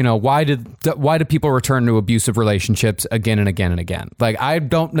ask, why do people return to abusive relationships again and again and again? Like, I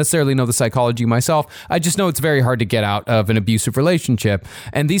don't necessarily know the psychology myself. I just know it's very hard to get out of an abusive relationship.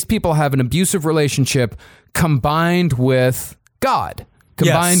 And these people have an abusive relationship combined with God,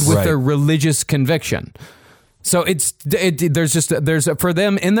 combined with their religious conviction. So there's for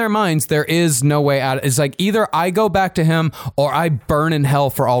them in their minds, there is no way out. It's like either I go back to him or I burn in hell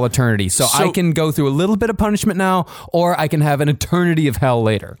for all eternity. So I can go through a little bit of punishment now, or I can have an eternity of hell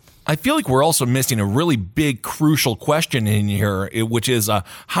later. I feel like we're also missing a really big, crucial question in here, which is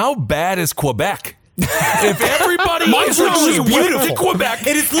how bad is Quebec? If everybody is beautiful to Quebec,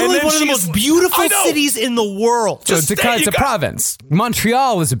 it is literally one of the most beautiful cities in the world. So it's a province.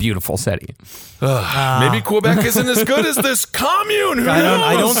 Montreal is a beautiful city. Maybe Quebec isn't as good as this commune.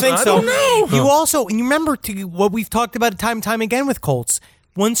 I don't think so. I don't know. You also, and you remember what we've talked about time and time again with cults.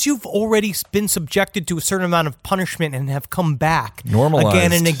 Once you've already been subjected to a certain amount of punishment and have come back normalized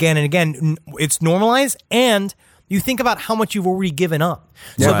again and again and again, it's normalized, and you think about how much you've already given up.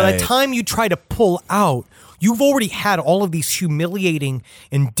 So by the time you try to pull out, you've already had all of these humiliating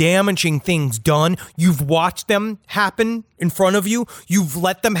and damaging things done. You've watched them happen in front of you. You've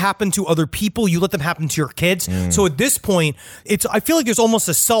let them happen to other people. You let them happen to your kids. So at this point, I feel like there's almost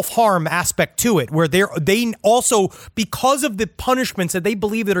a self-harm aspect to it, where they also, because of the punishments that they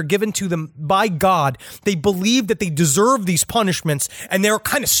believe that are given to them by God, they believe that they deserve these punishments, and they're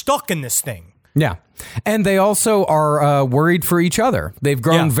kind of stuck in this thing. Yeah. And they also are worried for each other. They've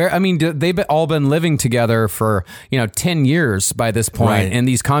grown they've all been living together for, 10 years by this point, and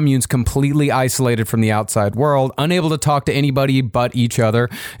these communes completely isolated from the outside world, unable to talk to anybody but each other.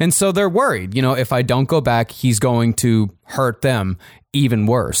 And so they're worried, if I don't go back, he's going to hurt them even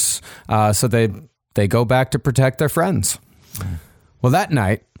worse. So they go back to protect their friends. Well, that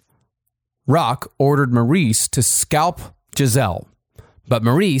night, Roch ordered Maurice to scalp Giselle. But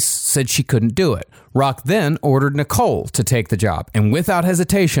Maurice said she couldn't do it. Roch then ordered Nicole to take the job. And without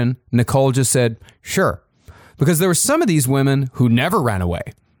hesitation, Nicole just said, sure. Because there were some of these women who never ran away.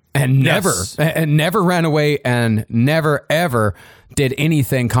 And never ran away and never, ever did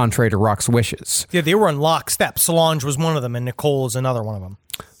anything contrary to Roch's wishes. Yeah, they were in lockstep. Solange was one of them, and Nicole is another one of them.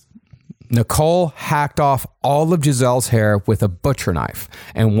 Nicole hacked off all of Giselle's hair with a butcher knife.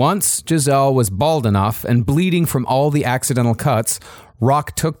 And once Giselle was bald enough and bleeding from all the accidental cuts,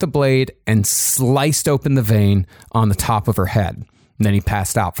 Roch took the blade and sliced open the vein on the top of her head. And then he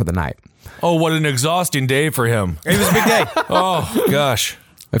passed out for the night. Oh, what an exhausting day for him. It was a big day. Oh, gosh.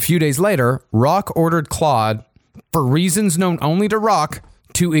 A few days later, Roch ordered Claude, for reasons known only to Roch,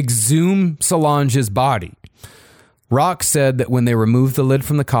 to exhume Solange's body. Roch said that when they removed the lid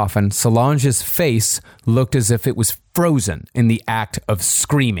from the coffin, Solange's face looked as if it was frozen in the act of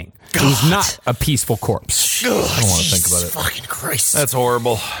screaming. God. It was not a peaceful corpse. I don't want to think about it. Fucking Christ. That's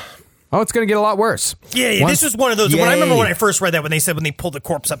horrible. Oh, it's going to get a lot worse. Yeah, this was one of those. When I remember when I first read that, when they said when they pulled the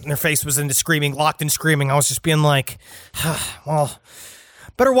corpse up and their face was into screaming, locked in screaming, I was just being like, well,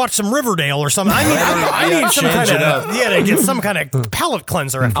 better watch some Riverdale or something. I need some kind of to get some kind of palate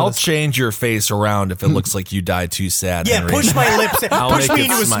cleanser. After I'll this. change your face around if it looks like you died too sad. Yeah, Henry. push my lips. Push me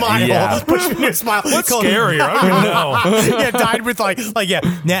into a smile. Yeah. Push me into a smile. What's scarier? I don't even know. Yeah, died with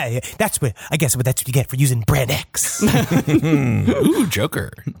yeah. That's what I guess. That's what you get for using Brand X. Ooh,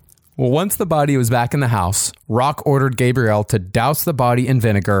 Joker. Well, once the body was back in the house, Roch ordered Gabrielle to douse the body in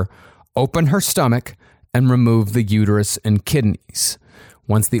vinegar, open her stomach, and remove the uterus and kidneys.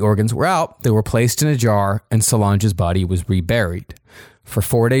 Once the organs were out, they were placed in a jar, and Solange's body was reburied. For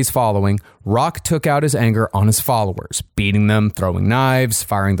 4 days following, Roch took out his anger on his followers, beating them, throwing knives,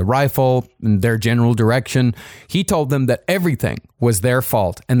 firing the rifle in their general direction. He told them that everything was their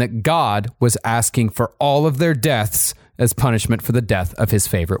fault and that God was asking for all of their deaths as punishment for the death of his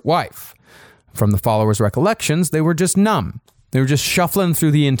favorite wife. From the followers' recollections, they were just numb. They were just shuffling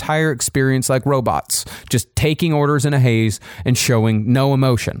through the entire experience like robots, just taking orders in a haze and showing no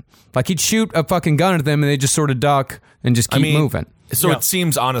emotion. Like he'd shoot a fucking gun at them and they just sort of duck and just keep moving. So it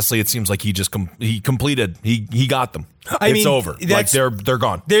seems like he just he completed. He got them. It's over. Like they're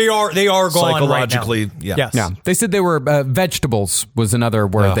gone. They are gone psychologically. Right now. Yeah. Yes. They said they were vegetables was another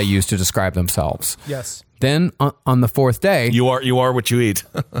word they used to describe themselves. Yes. Then on the fourth day, you are what you eat.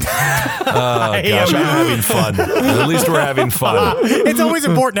 Oh gosh, I'm having fun. At least we're having fun. It's always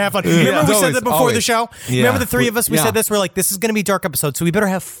important to have fun. Remember we said that before the show? Yeah. Remember the three of us? We said this. We're like, this is going to be a dark episode, so we better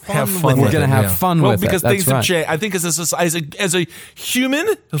have fun with it. We're going to have fun with it. Because That's things have changed. I think as a human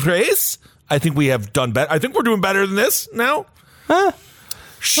race, I think we have done better. I think we're doing better than this now.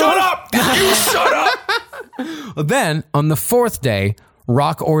 Shut up! You shut up! Then, on the fourth day,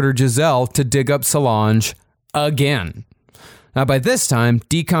 Roch ordered Giselle to dig up Solange again. Now, by this time,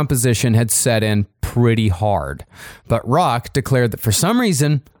 decomposition had set in pretty hard. But Roch declared that for some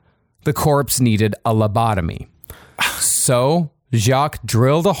reason, the corpse needed a lobotomy. So, Jacques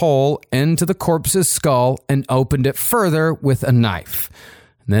drilled a hole into the corpse's skull and opened it further with a knife.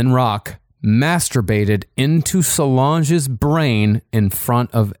 And then Roch masturbated into Solange's brain in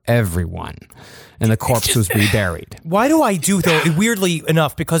front of everyone. And the corpse was reburied. Why do I do, though, weirdly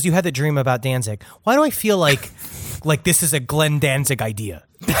enough, because you had the dream about Danzig, why do I feel like this is a Glenn Danzig idea?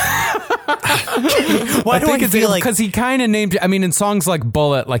 Why do I feel like... Because he kind of named... I mean, in songs like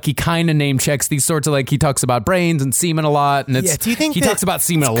Bullet, like he kind of name checks these sorts of, like, he talks about brains and semen a lot, and it's... do you think he talks about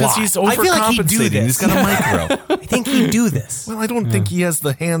semen a lot. Because he's overcompensating. I feel like he'd do this. He's got a micro. I think he'd do this. Well, I don't think he has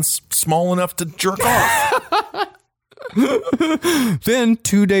the hands small enough to jerk off. Then,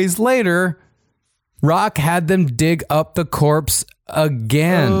 2 days later, Roch had them dig up the corpse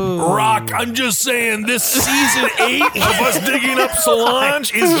again. Roch, I'm just saying, this season 8 of us digging up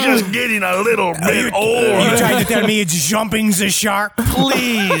Solange is just getting a little bit old. Are you trying to tell me it's jumping the shark?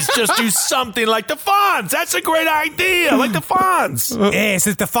 Please, just do something like the Fonz. That's a great idea, like the Fonz. Yes,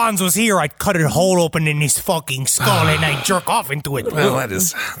 if the Fonz was here, I'd cut a hole open in his fucking skull and I'd jerk off into it. Well,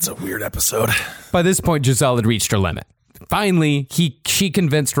 that's a weird episode. By this point, Giselle had reached her limit. Finally, she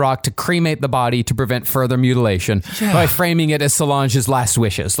convinced Roch to cremate the body to prevent further mutilation by framing it as Solange's last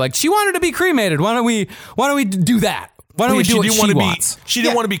wishes. Like, she wanted to be cremated. Why don't we do that? Why don't we do what she wants? She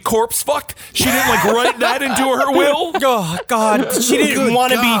didn't want to be corpse fucked? She didn't write that into her will? Oh, God. She didn't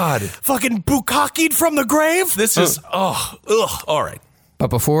want to be fucking bukkakied from the grave? This is, all right. But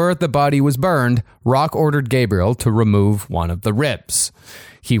before the body was burned, Roch ordered Gabriel to remove one of the ribs.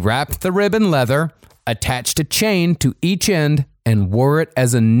 He wrapped the rib in leather, attached a chain to each end, and wore it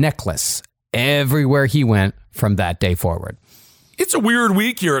as a necklace everywhere he went from that day forward. It's a weird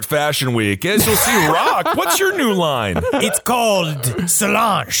week here at Fashion Week. As you'll see, Roch, what's your new line? It's called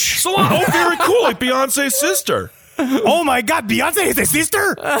Solange. Solange, oh, very cool, like Beyonce's sister. Oh my God, Beyonce is a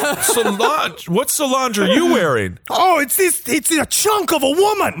sister? Solange, what Solange are you wearing? Oh, it's a chunk of a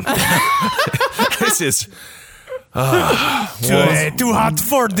woman. This is... too hot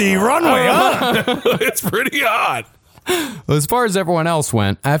for the runway, huh? It's pretty hot. Well, as far as everyone else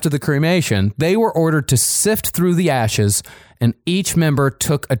went, after the cremation, they were ordered to sift through the ashes, and each member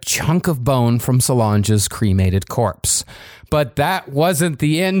took a chunk of bone from Solange's cremated corpse. But that wasn't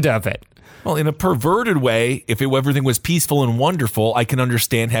the end of it. Well, in a perverted way, if everything was peaceful and wonderful, I can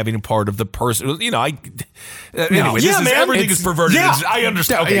understand having a part of the person. Anyway, everything is perverted. Yeah. I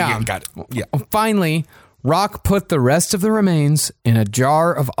understand. Okay, got it. Yeah. Finally, Roch put the rest of the remains in a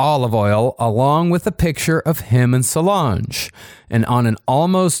jar of olive oil along with a picture of him and Solange. And on an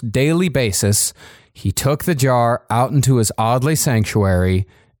almost daily basis, he took the jar out into his Audley sanctuary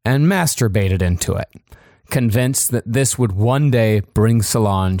and masturbated into it, convinced that this would one day bring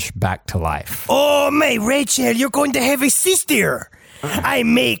Solange back to life. Oh, my Rachel, you're going to have a sister. I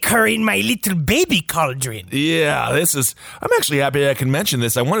make her in my little baby cauldron. Yeah, I'm actually happy I can mention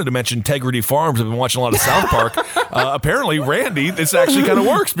this. I wanted to mention Integrity Farms. I've been watching a lot of South Park. Apparently, Randy, this actually kind of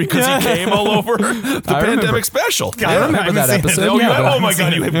works because he came all over the pandemic special. I remember that episode. Oh my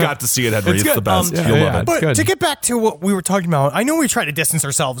God, you have got to see it, Henry. It's the best. You'll love it. But to get back to what we were talking about, I know we try to distance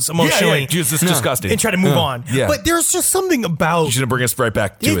ourselves emotionally. It's disgusting. And try to move on. Yeah. But there's just something about... You should bring us right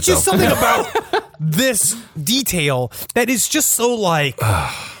back to it, It's just something about this detail that is just so wacky.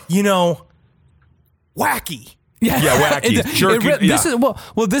 Yeah, wacky.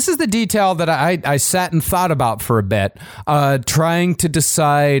 This is the detail that I sat and thought about for a bit, trying to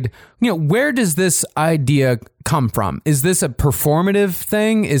decide, where does this idea come from? Is this a performative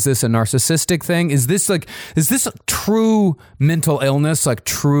thing? Is this a narcissistic thing? Is this a true mental illness, like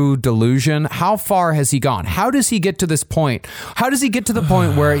true delusion? How far has he gone? How does he get to this point? How does he get to the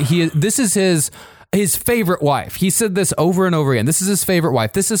point where this is his favorite wife? He said this over and over again. This is his favorite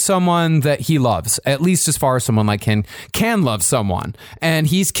wife. This is someone that he loves, at least as far as someone like him can love someone. And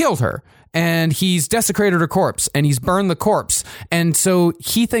he's killed her. and he's desecrated her corpse and he's burned the corpse. And so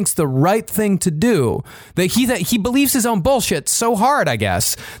he thinks the right thing to do, that he believes his own bullshit so hard, I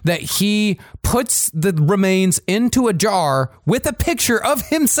guess, that he puts the remains into a jar with a picture of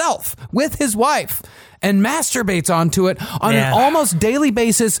himself with his wife and masturbates onto it on an almost daily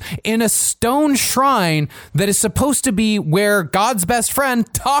basis in a stone shrine that is supposed to be where God's best friend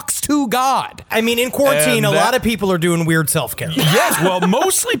talks to God. I mean, in quarantine, a lot of people are doing weird self-care. Yes, well,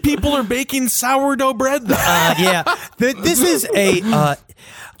 mostly people are baking sourdough bread, though. This is a...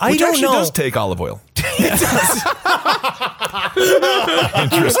 Which actually does take olive oil. It does.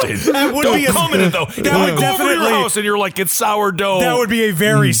 Interesting. That would be come in it, though. That would go over to your house and you're like, it's sourdough. That would be a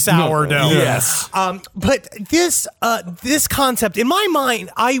very sourdough. Yes. But this concept, in my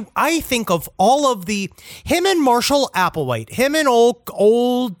mind, I think of all of him and Marshall Applewhite, him and old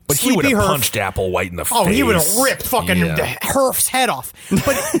but Sleepy he would have Herf. punched Applewhite in the face. Oh, he would have ripped fucking Herf's head off.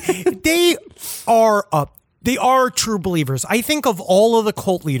 But they are true believers. I think of all of the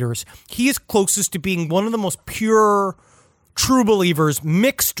cult leaders, he is closest to being one of the most pure, true believers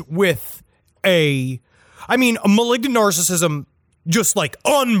mixed with a malignant narcissism, just like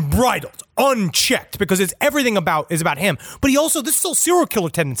unbridled, unchecked, because it's everything is about him. But there's still serial killer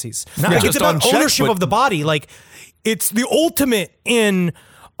tendencies. Not just it's about unchecked, ownership of the body. Like, it's the ultimate in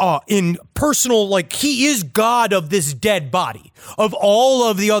personal, like, he is God of this dead body. Of all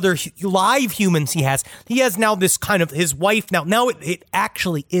of the other live humans he has now this kind of his wife. Now it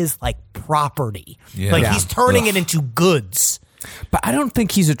actually is like property. Yeah. Like he's turning it into goods. But I don't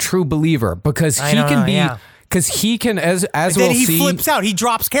think he's a true believer because he can be... Because he can, as we'll see, he flips out. He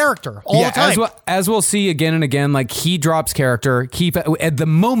drops character all the time. As we'll see again and again, like he drops character. At the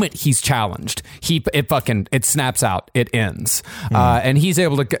moment he's challenged, it snaps out. It ends, and he's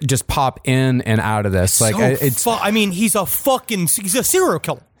able to just pop in and out of this. Like he's a serial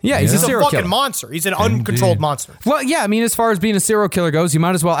killer. Yeah, he's a serial killer. Monster. He's an uncontrolled monster. Well, yeah, I mean, as far as being a serial killer goes, you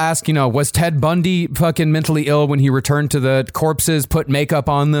might as well ask, was Ted Bundy fucking mentally ill when he returned to the corpses, put makeup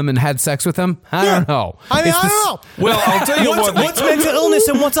on them, and had sex with them? I don't know. I don't know. Well, I'll tell you what's mental illness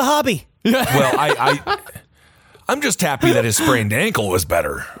and what's a hobby? Well, I'm just happy that his sprained ankle was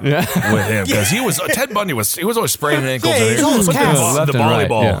better with him because Ted Bundy was always spraining ankles. Yeah, he's always the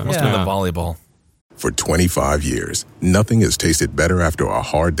volleyball. Must have been the volleyball. For 25 years, nothing has tasted better after a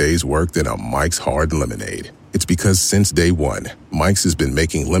hard day's work than a Mike's Hard Lemonade. It's because since day one, Mike's has been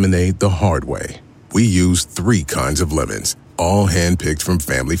making lemonade the hard way. We use 3 kinds of lemons, all hand-picked from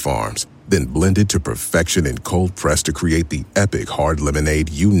family farms, then blended to perfection and cold pressed to create the epic hard lemonade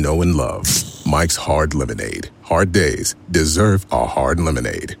you know and love. Mike's Hard Lemonade. Hard days deserve a hard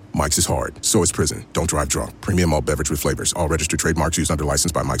lemonade. Mike's is hard, so is prison. Don't drive drunk. Premium all beverage with flavors. All registered trademarks used under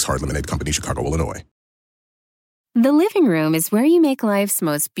license by Mike's Hard Lemonade Company, Chicago, Illinois. The living room is where you make life's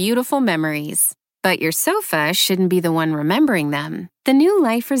most beautiful memories. But your sofa shouldn't be the one remembering them. The new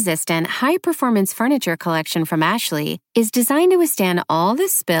life-resistant, high-performance furniture collection from Ashley is designed to withstand all the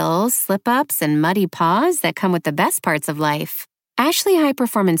spills, slip-ups, and muddy paws that come with the best parts of life. Ashley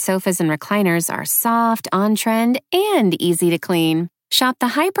high-performance sofas and recliners are soft, on-trend, and easy to clean. Shop the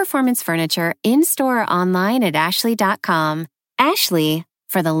high-performance furniture in-store or online at ashley.com. Ashley,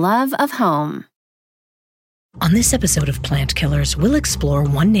 for the love of home. On this episode of Plant Killers, we'll explore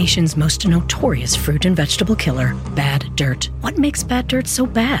one nation's most notorious fruit and vegetable killer, bad dirt. What makes bad dirt so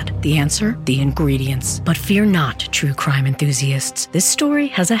bad? The answer? The ingredients. But fear not, true crime enthusiasts. This story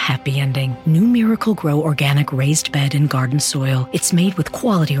has a happy ending. New Miracle Grow organic raised bed and garden soil. It's made with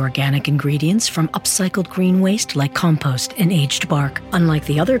quality organic ingredients from upcycled green waste like compost and aged bark. Unlike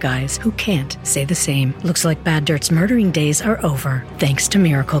the other guys who can't say the same. Looks like bad dirt's murdering days are over, thanks to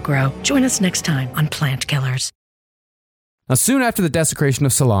Miracle Grow. Join us next time on Plant Killers. Now, soon after the desecration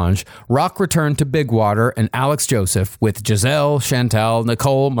of Solange, Roch returned to Bigwater and Alex Joseph with Giselle, Chantal,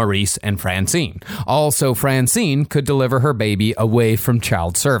 Nicole, Maurice, and Francine. Also, Francine could deliver her baby away from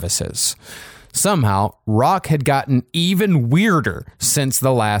child services. Somehow, Roch had gotten even weirder since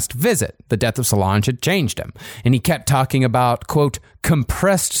the last visit. The death of Solange had changed him, and he kept talking about, quote,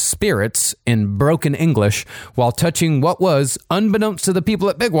 compressed spirits in broken English while touching what was, unbeknownst to the people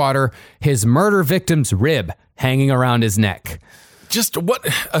at Bigwater, his murder victim's rib hanging around his neck. Just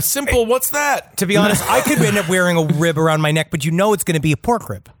what's that? To be honest, I could end up wearing a rib around my neck, but it's going to be a pork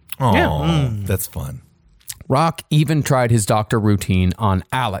rib. Oh, that's fun. Roch even tried his doctor routine on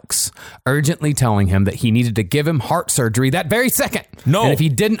Alex, urgently telling him that he needed to give him heart surgery that very second. No. And if he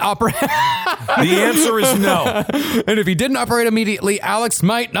didn't operate... The answer is no. And if he didn't operate immediately, Alex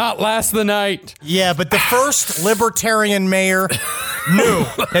might not last the night. Yeah, but the first libertarian mayor knew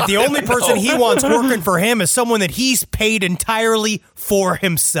that the only person he wants working for him is someone that he's paid entirely for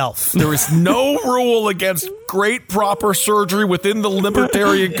himself. There is no rule against great proper surgery within the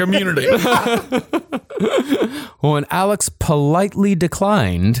libertarian community. When Alex politely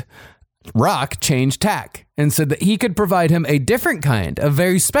declined, Roch changed tack and said that he could provide him a different kind of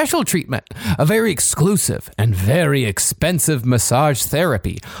very special treatment, a very exclusive and very expensive massage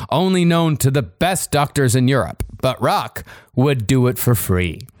therapy, only known to the best doctors in Europe. But Roch would do it for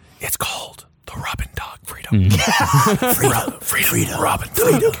free. It's called the Robin Dog Freedom. Freedom. Robin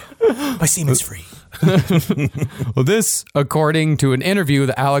Freedom. My semen's free. Well, this, according to an interview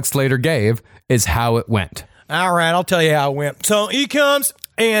that Alex later gave, is how it went. All right, I'll tell you how it went. So he comes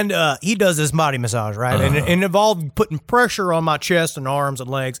and he does this body massage, right? And it involved putting pressure on my chest and arms and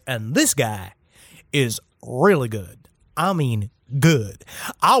legs. And this guy is really good. I mean, good.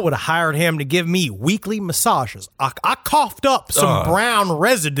 I would have hired him to give me weekly massages. I coughed up some brown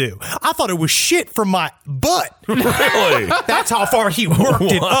residue. I thought it was shit from my butt. Really? That's how far he worked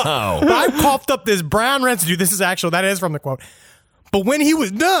it up. But I coughed up this brown residue. That is from the quote. But when he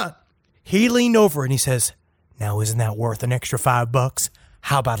was done, he leaned over and he says, "Now, isn't that worth an extra $5?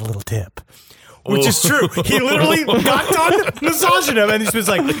 How about a little tip?" Which is true. He literally got done massaging him, and he was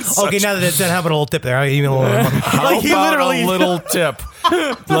like, "Okay, now that it's done, how about a little tip there? I'll give you a little money." How about a little tip?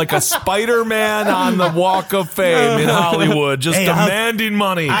 Like a Spider-Man on the Walk of Fame in Hollywood, just demanding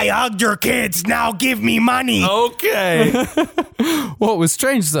money. I hugged your kids. Now give me money. Okay. What was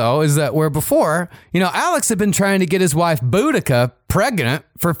strange, though, is that where before, Alex had been trying to get his wife Boudica pregnant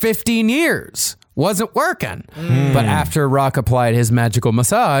for 15 years. Wasn't working. But after Roch applied his magical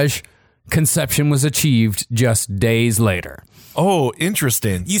massage, conception was achieved just days later. Oh,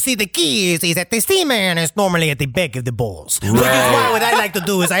 interesting. You see, the key is that the semen is normally at the back of the balls. Right. Which is why what I like to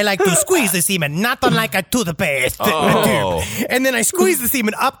do is I like to squeeze the semen, not unlike a toothpaste. And then I squeeze the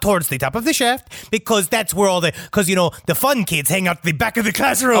semen up towards the top of the shaft because that's where the fun kids hang out at the back of the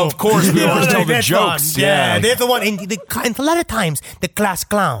classroom. Of course, we always tell the jokes. Fun. Yeah, they're the one. And a lot of times, the class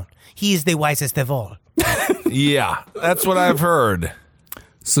clown, he is the wisest of all. Yeah, that's what I've heard.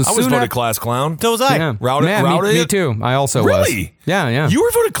 So I was voted class clown. So was I. Yeah. Routed Me too. I also was. Really? Yeah. You were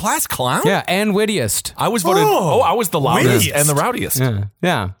voted class clown? Yeah, and wittiest. I was voted. I was the loudest and the rowdiest.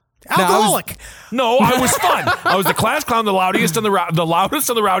 Yeah. Alcoholic. I was fun. I was the class clown, the loudest and the loudest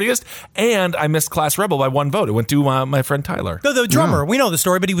and the rowdiest, and I missed class rebel by 1 vote. It went to my friend Tyler. The drummer. We know the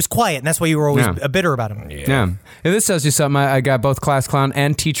story, but he was quiet, and that's why you were always bitter about him. Yeah. If this tells you something, I got both class clown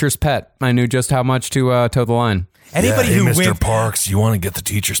and teacher's pet. I knew just how much to toe the line. Anybody hey, who Mr. Parks, you want to get the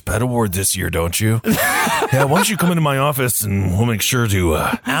Teacher's Pet Award this year, don't you? Yeah, why don't you come into my office and we'll make sure to...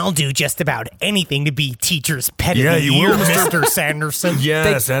 I'll do just about anything to be Teacher's Pet of the you Year, will, Mr. Sanderson.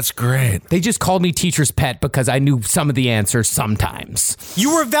 Yes, that's great. They just called me Teacher's Pet because I knew some of the answers sometimes.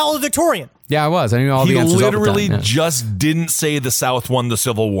 You were valedictorian. Yeah, I was. I knew all the answers. He literally all the time. just didn't say the South won the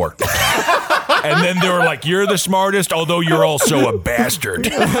Civil War. And then they were like, "You're the smartest, although you're also a bastard."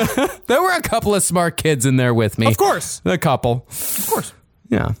 There were a couple of smart kids in there with me. Of course. A couple. Of course.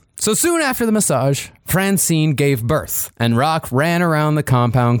 Yeah. So soon after the massage, Francine gave birth, and Roch ran around the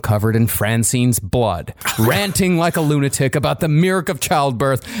compound covered in Francine's blood, ranting like a lunatic about the miracle of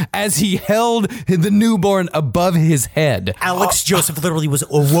childbirth as he held the newborn above his head. Alex Joseph literally was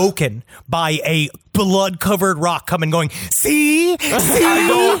awoken by a blood-covered Roch coming going, see?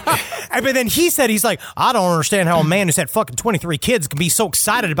 But then he's like, I don't understand how a man who's had fucking 23 kids can be so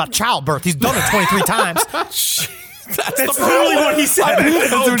excited about childbirth. He's done it 23 times. That's literally what he said.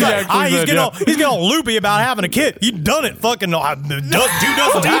 He's getting loopy about having a kid. He done it fucking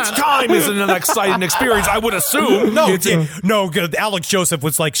each time is an exciting experience, I would assume. No, Alex Joseph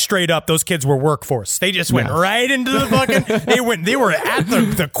was like straight up, those kids were workforce. They just went right into the fucking, they were at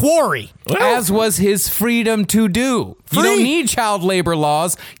the quarry. As was his freedom to do. You don't need child labor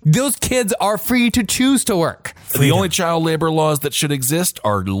laws. Those kids are free to choose to work. The only child labor laws that should exist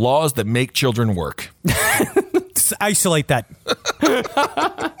are laws that make children work. Isolate that.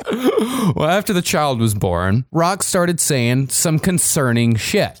 Well, after the child was born, Roch started saying some concerning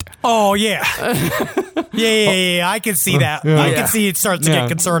shit. Oh, yeah. Yeah. I can see that. I can see it starts to get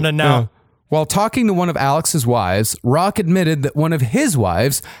concerning now. Yeah. While talking to one of Alex's wives, Roch admitted that one of his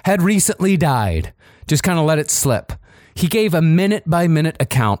wives had recently died. Just kind of let it slip. He gave a minute-by-minute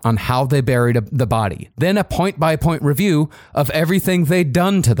account on how they buried the body, then a point-by-point review of everything they'd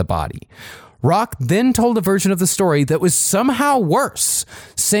done to the body. Roch then told a version of the story that was somehow worse,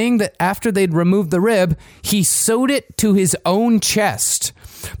 saying that after they'd removed the rib, he sewed it to his own chest.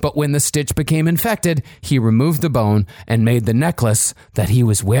 But when the stitch became infected, he removed the bone and made the necklace that he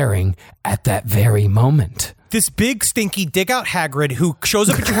was wearing at that very moment. this big stinky dig out Hagrid who shows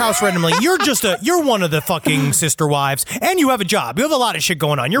up at your house randomly. You're one of the fucking sister wives, and you have a job. You have a lot of shit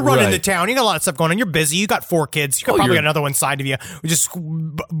going on. You're running the town. You got a lot of stuff going on. You're busy. You got 4 kids. You probably got another one side of you, just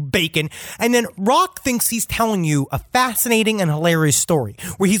bacon. And then Roch thinks he's telling you a fascinating and hilarious story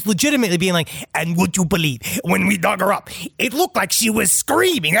where he's legitimately being like, and would you believe when we dug her up, it looked like she was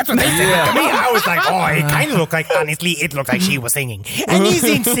screaming. That's what they said to me. I was like, oh, it kind of looked like, honestly, it looked like she was singing. And he's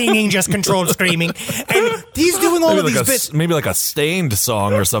in singing, just controlled screaming. And he's doing all of these bits. Maybe like a Stained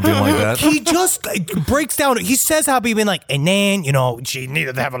song or something like that. He just breaks down. He says how being like, and then, she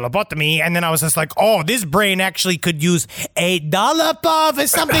needed to have a lobotomy. And then I was just like, oh, this brain actually could use a dollop of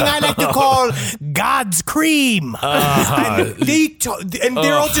something I like to call God's cream. And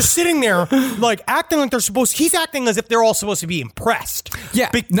they're all just sitting there like acting like they're supposed. He's acting as if they're all supposed to be impressed. Yeah.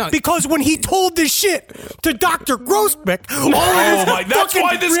 Because when he told this shit to Dr. Grossbeck, that's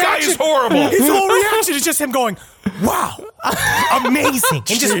why this guy is horrible. His whole reaction is just him going, wow, amazing,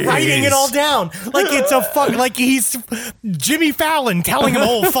 and just writing it all down like it's like he's Jimmy Fallon telling him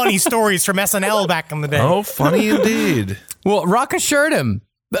old funny stories from SNL back in the day. Oh, funny indeed. Well, Roch assured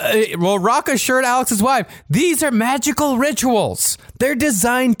Alex's wife, these are magical rituals. They're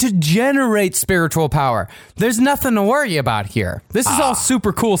designed to generate spiritual power. There's nothing to worry about here. This is all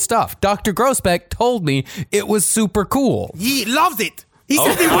super cool stuff. Dr. Grossbeck told me it was super cool. He loved it. He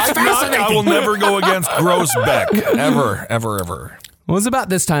said it was fascinating. I will never go against Grossbeck. Ever, ever, ever. Well, it was about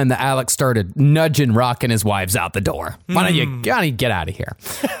this time that Alex started nudging Roch and his wives out the door. Why don't you get out of here?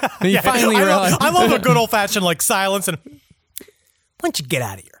 And he finally realized. I love a good old-fashioned silence and... Why don't you get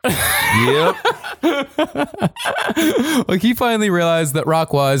out of here? Yep. He finally realized that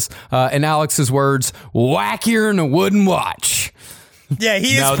Roch was, in Alex's words, wackier than a wooden watch. Yeah,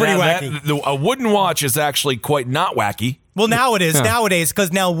 he is pretty wacky. A wooden watch is actually quite not wacky. Well, now it is. Nowadays,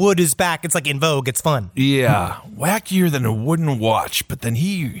 because now wood is back. It's like in vogue. It's fun. Yeah. Wackier than a wooden watch. But then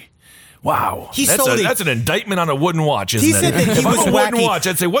that's an indictment on a wooden watch, isn't it? He said that he was a wacky. Wooden watch,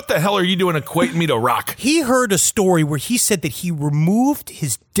 I'd say, what the hell are you doing equating me to Roch? He heard a story where he said that he removed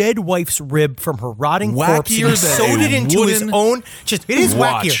his dead wife's rib from her rotting corpse and he sewed it into his own. It is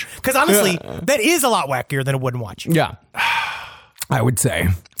wackier. Because honestly, that is a lot wackier than a wooden watch. Yeah. I would say.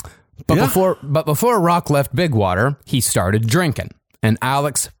 But before Roch left Bigwater, he started drinking. And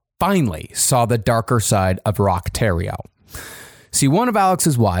Alex finally saw the darker side of Roch Thériault. See, one of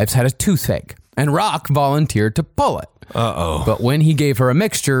Alex's wives had a toothache, and Roch volunteered to pull it. Uh-oh. But when he gave her a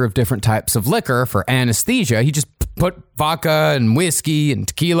mixture of different types of liquor for anesthesia, he just put vodka and whiskey and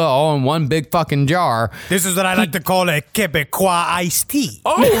tequila all in one big fucking jar. This is what I like to call a Quebecois iced tea.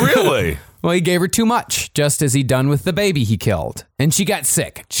 Oh, really? Well, he gave her too much, just as he'd done with the baby he killed. And she got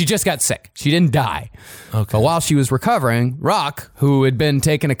sick. She just got sick. She didn't die. Okay. But while she was recovering, Roch, who had been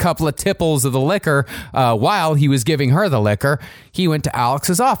taking a couple of tipples of the liquor while he was giving her the liquor, he went to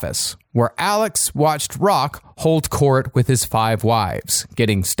Alex's office, where Alex watched Roch hold court with his 5 wives,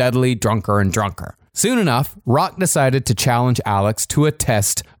 getting steadily drunker and drunker. Soon enough, Roch decided to challenge Alex to a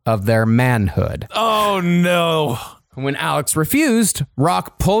test of their manhood. Oh, no. When Alex refused,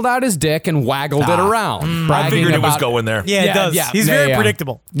 Roch pulled out his dick and waggled it around. I figured it was going there. Yeah, it does. He's very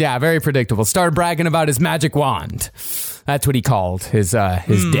predictable. Yeah, very predictable. Started bragging about his magic wand. That's what he called his dick.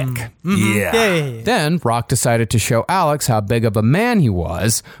 Mm-hmm. Yeah. Then Roch decided to show Alex how big of a man he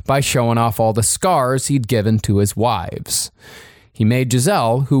was by showing off all the scars he'd given to his wives. He made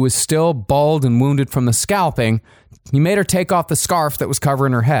Giselle, who was still bald and wounded from the scalping, he made her take off the scarf that was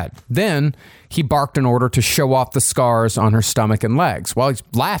covering her head. Then he barked in order to show off the scars on her stomach and legs while he's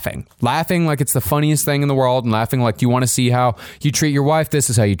laughing like it's the funniest thing in the world and laughing like, you want to see how you treat your wife? This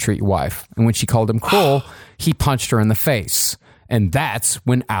is how you treat your wife. And when she called him cruel, he punched her in the face. And that's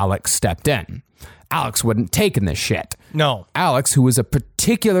when Alex stepped in. Alex wouldn't take in this shit. No. Alex, who was a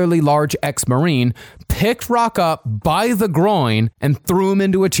particularly large ex-Marine, picked Roch up by the groin and threw him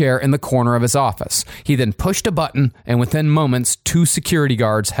into a chair in the corner of his office. He then pushed a button, and within moments, 2 security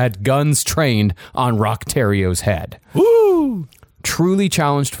guards had guns trained on Roch Thériault's head. Woo! Truly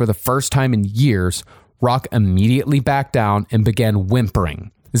challenged for the first time in years, Roch immediately backed down and began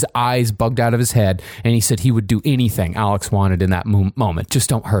whimpering. His eyes bugged out of his head, and he said he would do anything Alex wanted in that moment. Just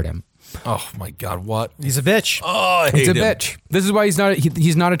don't hurt him. Oh my God! What? He's a bitch. Oh, I hate him. He's a bitch. This is why he's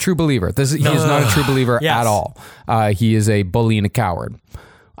not a true believer. He is not a true believer at all. He is a bully and a coward.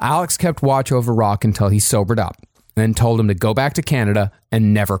 Alex kept watch over Roch until he sobered up, then told him to go back to Canada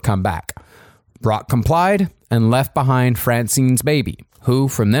and never come back. Roch complied and left behind Francine's baby, who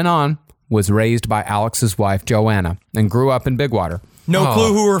from then on was raised by Alex's wife Joanna and grew up in Bigwater. No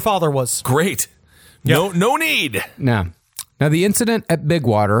clue who her father was. Great. Yep. No need. Nah. Now, the incident at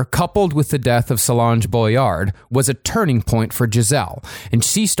Bigwater, coupled with the death of Solange Boyard, was a turning point for Giselle, and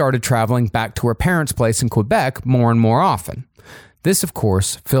she started traveling back to her parents' place in Quebec more and more often. This, of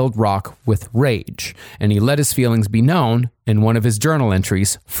course, filled Roch with rage, and he let his feelings be known in one of his journal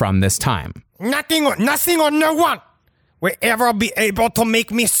entries from this time. Nothing or no one will ever be able to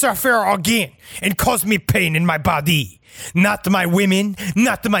make me suffer again and cause me pain in my body. Not my women,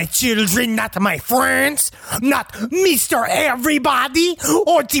 not my children, not my friends, not Mr. Everybody,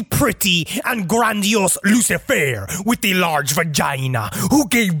 or the pretty and grandiose Lucifer with the large vagina who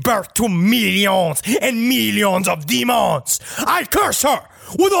gave birth to millions and millions of demons. I curse her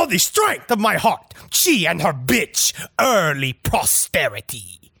with all the strength of my heart, she and her bitch early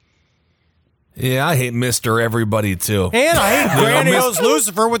posterity. Yeah, I hate Mr. Everybody, too. And I hate grandiose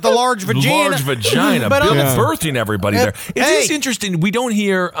Lucifer with the large vagina. Large vagina. But birthing everybody there. It is interesting. We don't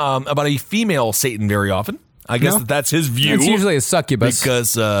hear about a female Satan very often. I guess that's his view. It's usually a succubus.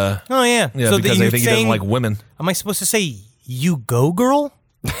 Because, so because I think he doesn't like women. Am I supposed to say, you go, girl?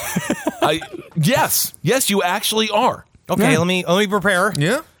 Yes, you actually are. Okay, let me prepare.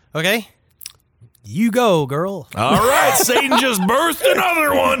 Yeah. Okay. You go, girl. All right, Satan just birthed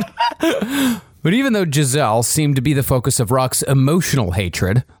another one. But even though Giselle seemed to be the focus of Roch's emotional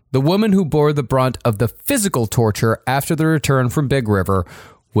hatred, the woman who bore the brunt of the physical torture after the return from Big River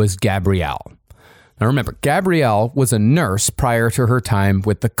was Gabrielle. Now remember, Gabrielle was a nurse prior to her time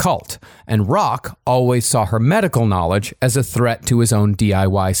with the cult, and Roch always saw her medical knowledge as a threat to his own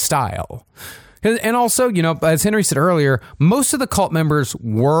DIY style. And also, as Henry said earlier, most of the cult members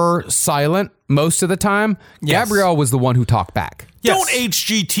were silent most of the time. Yes. Gabrielle was the one who talked back. Yes. Don't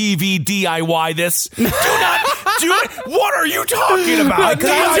HGTV DIY this. Do not do it. What are you talking about?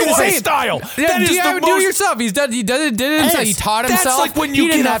 DIY style. Yeah, that is the most... Do it yourself. He did it. He taught himself. That's like when you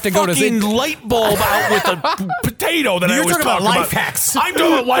didn't get have to a go to fucking light bulb out with a potato that I was talking about. Life hacks. I'm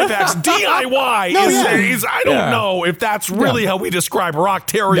talking about life hacks. DIY is I don't know if that's really how we describe Roch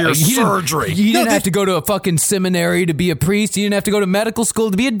Terrier surgery. You didn't have to go to a fucking seminary to be a priest. You didn't have to go to medical school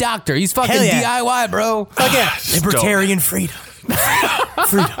to be a doctor. He's fucking DIY, bro. Again, libertarian freedom.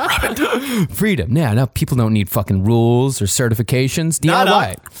 Freedom. Yeah, no, people don't need fucking rules or certifications.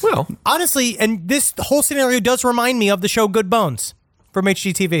 DIY. Well, honestly, and this whole scenario does remind me of the show Good Bones from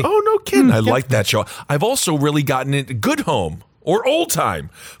HGTV. Oh, no kidding. I like that show. I've also really gotten into Good Home. Or Old Time.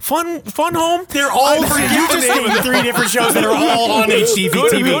 Fun Home? They're all you just named 3 different shows that are all on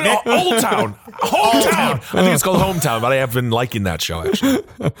HGTV. Old Town. Hometown. I think it's called Hometown, but I have been liking that show, actually.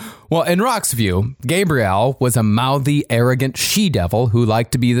 Well, in Roch's view, Gabrielle was a mouthy, arrogant she-devil who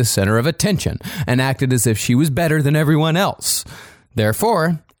liked to be the center of attention and acted as if she was better than everyone else.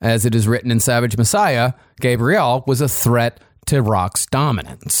 Therefore, as it is written in Savage Messiah, Gabrielle was a threat to Roch's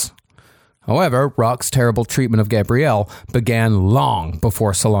dominance. However, Roch's terrible treatment of Gabrielle began long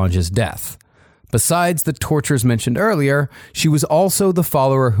before Solange's death. Besides the tortures mentioned earlier, she was also the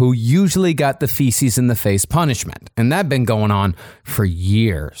follower who usually got the feces in the face punishment, and that'd been going on for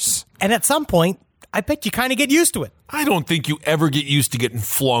years. And at some point, I bet you kind of get used to it. I don't think you ever get used to getting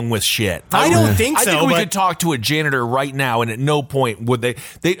flung with shit. I don't think so. I think we could talk to a janitor right now, and at no point would they.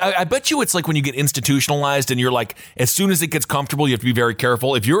 I bet you it's like when you get institutionalized, and you're like, as soon as it gets comfortable, you have to be very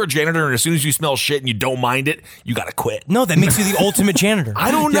careful. If you're a janitor, and as soon as you smell shit and you don't mind it, you got to quit. No, that makes you the ultimate janitor.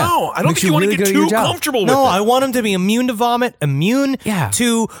 I don't know. I don't think you want to get too comfortable with it. No, I want him to be immune to vomit, immune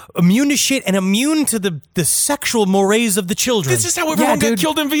to shit, and immune to the sexual mores of the children. This is how everyone got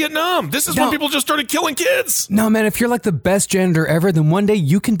killed in Vietnam. This is when people just started killing kids. No, man, if you're like the best janitor ever, then one day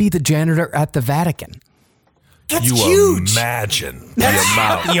you can be the janitor at the Vatican. That's you huge. Imagine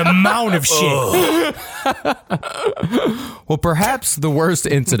the amount of shit. Well, perhaps the worst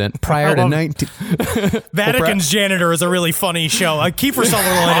incident prior to 19... Vatican's janitor is a really funny show. Kiefer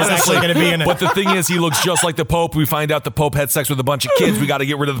Sutherland is actually going to be in it. But the thing is, he looks just like the Pope. We find out the Pope had sex with a bunch of kids. We got to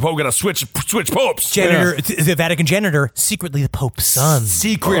get rid of the Pope. We got to switch popes. Janitor, the Vatican janitor, secretly the Pope's son.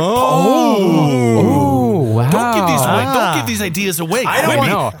 Secret Pope. Oh, wow. Don't give these ideas away. I don't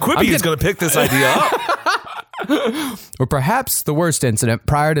know. Quippy is going to pick this idea up. Or perhaps the worst incident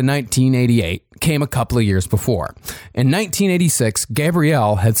prior to 1988 came a couple of years before. In 1986,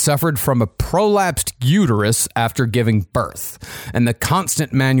 Gabrielle had suffered from a prolapsed uterus after giving birth, and the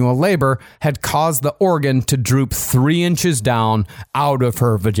constant manual labor had caused the organ to droop 3 inches down out of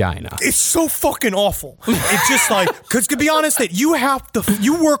her vagina. It's so fucking awful. It's just like, because to be honest, that you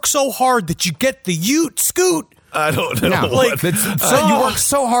work so hard that you get the scoot. I don't know. You work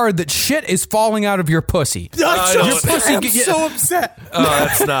so hard that shit is falling out of your pussy. I'm so upset.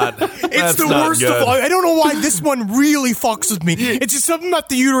 That's not. It's the worst of all. I don't know why this one really fucks with me. It's just something about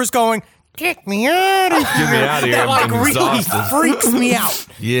the uterus going, Get me out of here. Get me out of here. That I'm really exhausted. freaks me out.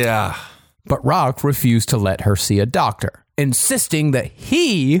 Yeah. But Roch refused to let her see a doctor, insisting that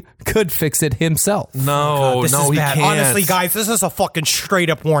he could fix it himself. No, This is he bad. can't. Honestly, guys, this is a fucking straight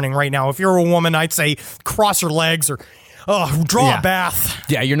up warning right now. If you're a woman, I'd say cross your legs or draw a bath.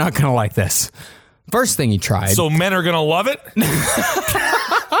 Yeah, you're not going to like this. First thing he tried. So men are going to love it?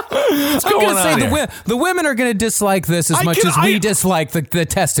 What's I'm going going to say on the women are going to dislike this as much as we dislike the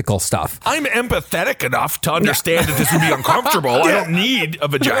testicle stuff. I'm empathetic enough to understand that this would be uncomfortable. I don't need a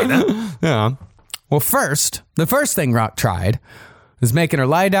vagina. Yeah. Well, the first thing Roch tried was making her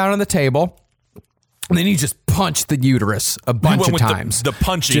lie down on the table. And then he just punched the uterus a bunch of times. The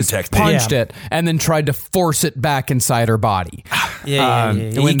punching just technique. punched it and then tried to force it back inside her body. Yeah.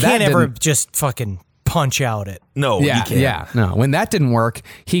 When You that can't ever didn't- just fucking punch out it. No, you can't. Yeah, no. When that didn't work,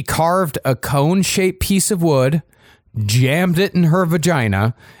 he carved a cone-shaped piece of wood, jammed it in her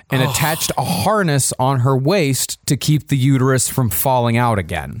vagina, and attached a harness on her waist to keep the uterus from falling out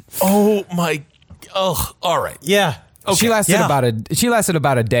again. Oh, my. Oh, all right. Yeah. Okay. She lasted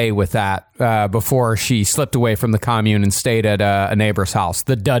about a day with that before she slipped away from the commune and stayed at a neighbor's house,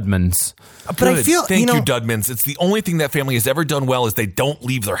 the Dudmans. But I feel Thank you, Dudmans. It's the only thing that family has ever done well is they don't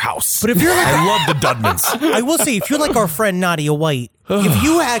leave their house. But if you're like, I love the Dudmans. I will say, if you're like our friend Nadia White, if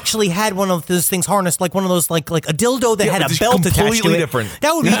you actually had one of those things harnessed, like one of those, like a dildo that had a belt attached to completely it, different.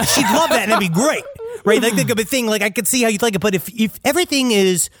 that would be, she'd love that, and that'd be great, right? Like think of a thing, like I could see how you'd like it, but if everything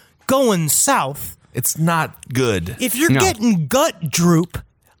is going south, it's not good. if you're getting gut droop,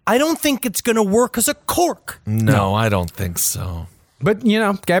 I don't think it's going to work as a cork. No, I don't think so. But,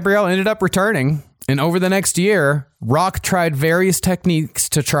 Gabrielle ended up returning. And over the next year, Roch tried various techniques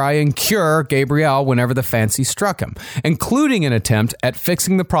to try and cure Gabrielle whenever the fancy struck him, including an attempt at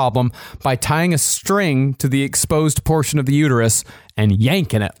fixing the problem by tying a string to the exposed portion of the uterus and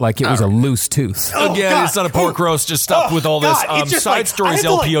yanking it like it was a loose tooth. Again, it's not a pork roast. Just stop with all this. It's Side stories,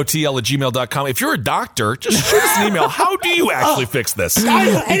 lpotl@gmail.com. If you're a doctor, just shoot us an email. How do you actually fix this?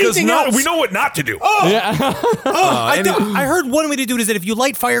 Because we know what not to do. I heard one way to do it is that if you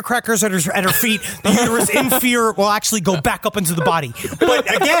light firecrackers at her feet, the uterus in fear will actually go back up into the body.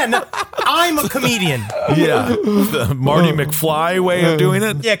 But again, I'm a comedian. Yeah, the Marty McFly way of doing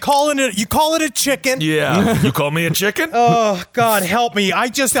it. Yeah, you call it a chicken. Yeah, you call me a chicken? Oh God, help me!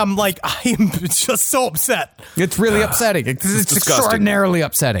 I'm just so upset. It's really upsetting. It's disgusting. extraordinarily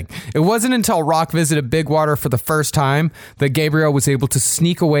upsetting. It wasn't until Roch visited Bigwater for the first time that Gabrielle was able to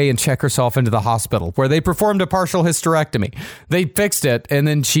sneak away and check herself into the hospital, where they performed a partial hysterectomy. They fixed it, and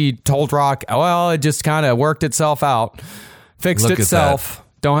then she told Roch, well, it just kind of worked itself out. Fixed Look at itself.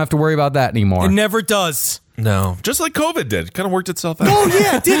 Don't have to worry about that anymore. It never does. No, just like COVID did. Kind of worked itself out. Oh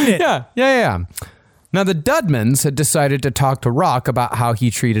yeah, didn't it? Yeah. Now, the Dudmans had decided to talk to Roch about how he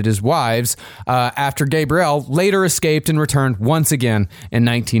treated his wives after Gabrielle later escaped and returned once again in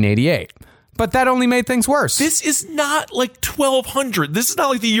 1988. But that only made things worse. This is not like 1200. This is not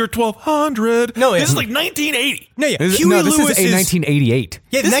like the year 1200. No, this is like 1980. No, yeah. This is 1988.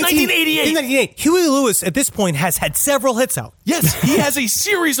 Yeah, This is 1988. In 1988. Huey Lewis at this point has had several hits out. Yes, he has a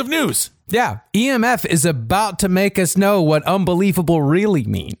series of news. Yeah, EMF is about to make us know what unbelievable really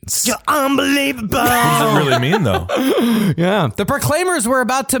means. You're unbelievable. What does it really mean, though? Yeah, the Proclaimers were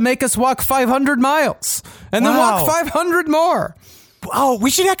about to make us walk 500 miles and then walk 500 more. Oh, we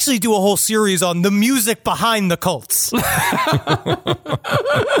should actually do a whole series on the music behind the cults. Because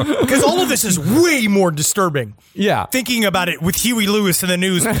all of this is way more disturbing. Yeah. Thinking about it with Huey Lewis and the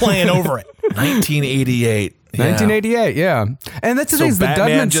news playing over it. 1988. Yeah. 1988, yeah. And that's the thing is the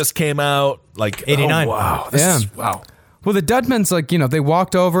Batman Dudmans just came out like 89. Oh, wow. Wow. Well, the Dudmans, they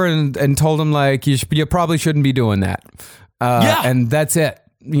walked over and told him, you probably shouldn't be doing that. And that's it.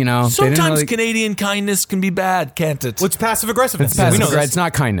 Sometimes Canadian kindness can be bad, can't it? What's passive aggressiveness? It's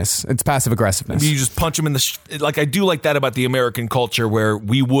not kindness. It's passive aggressiveness. You just punch him in the like. I do like that about the American culture, where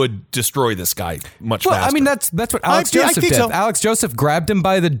we would destroy this guy much faster. I mean, that's what Alex Joseph did. So. Alex Joseph grabbed him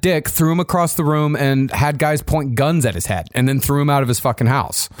by the dick, threw him across the room, and had guys point guns at his head, and then threw him out of his fucking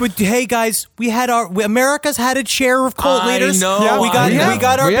house. But hey, guys, America's had its share of cult leaders. Know. Yeah, we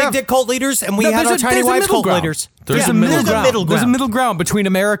got our big big dick cult leaders, and we had our tiny wives cult leaders. There's a middle ground. There's a middle ground between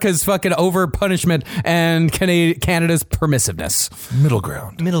America's fucking over punishment and Canada's permissiveness. Middle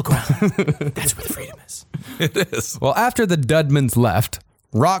ground. That's where the freedom is. It is. Well, after the Dudmans left,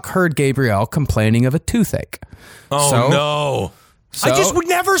 Roch heard Gabrielle complaining of a toothache. No. I just would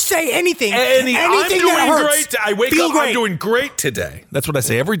never say anything. Anything I'm doing that hurts. great. I wake up, I'm doing great today. That's what I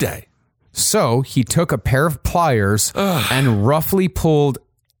say every day. So he took a pair of pliers and roughly pulled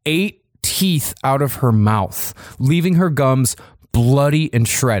 8 teeth out of her mouth, leaving her gums bloody and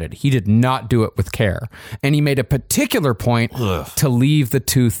shredded. He did not do it with care. And he made a particular point to leave the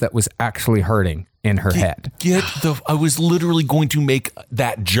tooth that was actually hurting in her head. I was literally going to make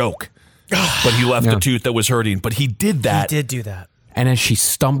that joke. But he left the tooth that was hurting. But he did that. He did do that. And as she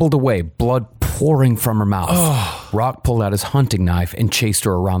stumbled away, blood pouring from her mouth, Roch pulled out his hunting knife and chased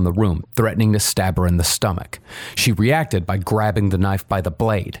her around the room, threatening to stab her in the stomach. She reacted by grabbing the knife by the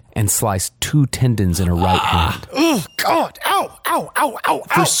blade and sliced 2 tendons in her right hand. Oh, God. Ow, ow, ow, ow,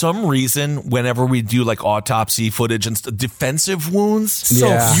 For some reason, whenever we do like autopsy footage and defensive wounds,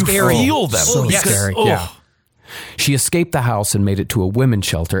 you feel them. So scary. Yeah. She escaped the house and made it to a women's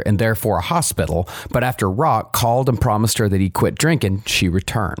shelter and therefore a hospital, but after Roch called and promised her that he quit drinking, she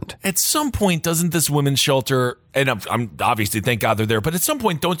returned. At some point, doesn't this women's shelter, and I'm obviously, thank God they're there, but at some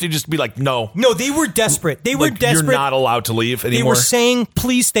point, don't they just be like, no? No, they were desperate. They were desperate. You're not allowed to leave anymore. They were saying,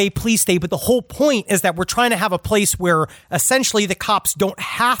 please stay, but the whole point is that we're trying to have a place where essentially the cops don't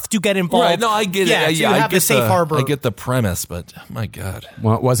have to get involved. Right, no, I get it. So you have the safe harbor. I get the premise, but my God.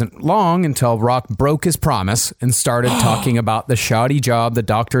 Well, it wasn't long until Roch broke his promise and started talking about the shoddy job the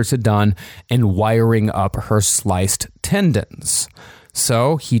doctors had done in wiring up her sliced tendons.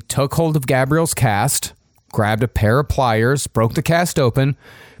 So he took hold of Gabrielle's cast, grabbed a pair of pliers, broke the cast open,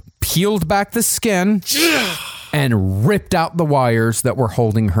 peeled back the skin, and ripped out the wires that were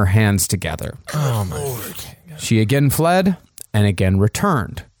holding her hands together. Oh, my Lord. She again fled and again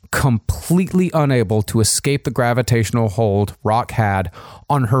returned, completely unable to escape the gravitational hold Roch had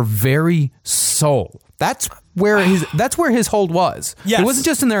on her very soul. That's where his hold was. Yes. It wasn't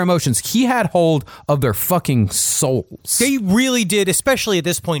just in their emotions. He had hold of their fucking souls. They really did, especially at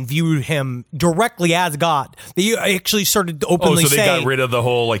this point, view him directly as God. They actually started to openly say... got rid of the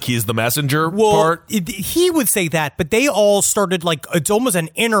whole, like, he's the messenger part? He would say that, but they all started, like, it's almost an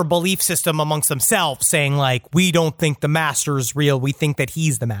inner belief system amongst themselves, saying, like, we don't think the master is real. We think that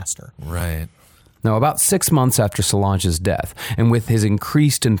he's the master. Right. Now, about 6 months after Solange's death, and with his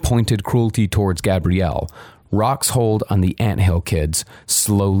increased and pointed cruelty towards Gabrielle, Roch's hold on the Anthill kids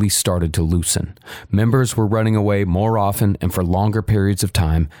slowly started to loosen. Members were running away more often and for longer periods of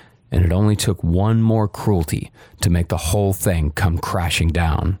time, and it only took one more cruelty to make the whole thing come crashing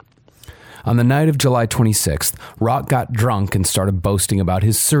down. On the night of July 26th, Roch got drunk and started boasting about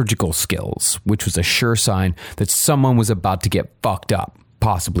his surgical skills, which was a sure sign that someone was about to get fucked up,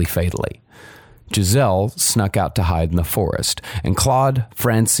 possibly fatally. Giselle snuck out to hide in the forest, and Claude,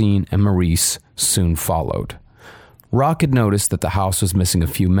 Francine, and Maurice soon followed. Roch had noticed that the house was missing a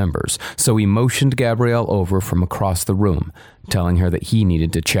few members, so he motioned Gabrielle over from across the room, telling her that he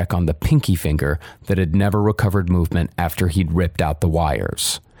needed to check on the pinky finger that had never recovered movement after he'd ripped out the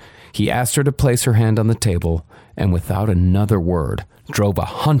wires. He asked her to place her hand on the table, and without another word, drove a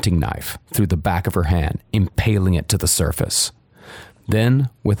hunting knife through the back of her hand, impaling it to the surface. Then,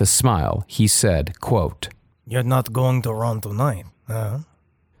 with a smile, he said, quote, "You're not going to run tonight, huh?"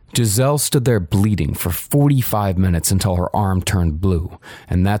 Giselle stood there bleeding for 45 minutes until her arm turned blue,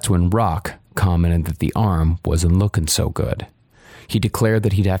 and that's when Roch commented that the arm wasn't looking so good. He declared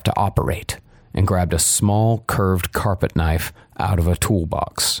that he'd have to operate, and grabbed a small, curved carpet knife out of a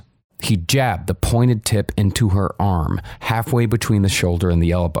toolbox. He jabbed the pointed tip into her arm, halfway between the shoulder and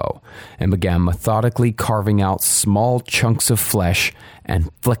the elbow, and began methodically carving out small chunks of flesh and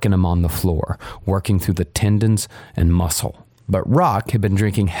flicking them on the floor, working through the tendons and muscle. But Roch had been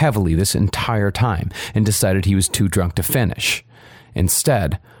drinking heavily this entire time and decided he was too drunk to finish.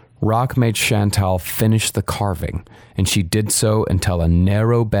 Instead, Roch made Chantal finish the carving, and she did so until a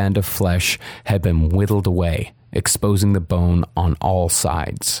narrow band of flesh had been whittled away, exposing the bone on all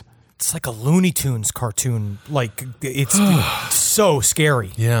sides. It's like a Looney Tunes cartoon. Like, it's so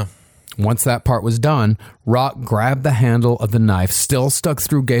scary. Yeah. Once that part was done, Roch grabbed the handle of the knife still stuck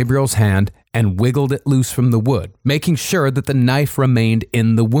through Gabriel's hand and wiggled it loose from the wood, making sure that the knife remained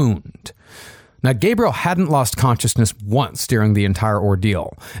in the wound. Now, Gabrielle hadn't lost consciousness once during the entire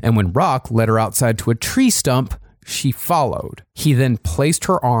ordeal, and when Roch led her outside to a tree stump, she followed. He then placed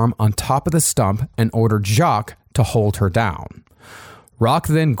her arm on top of the stump and ordered Jacques to hold her down. Roch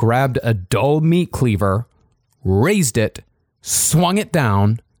then grabbed a dull meat cleaver, raised it, swung it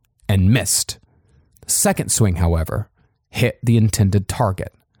down, and missed. The second swing, however, hit the intended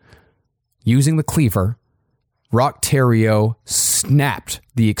target. Using the cleaver, Roch Thériault snapped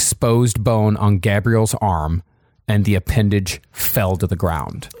the exposed bone on Gabrielle's arm, and the appendage fell to the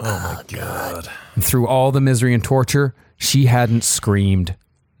ground. Oh my God. And through all the misery and torture, she hadn't screamed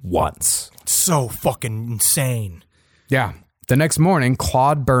once. So fucking insane. Yeah. The next morning,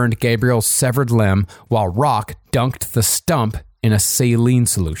 Claude burned Gabriel's severed limb while Roch dunked the stump in a saline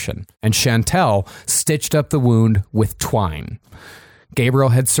solution, and Chantel stitched up the wound with twine. Gabriel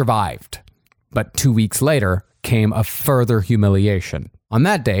had survived, but 2 weeks later came a further humiliation. On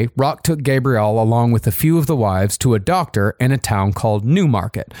that day, Roch took Gabrielle along with a few of the wives to a doctor in a town called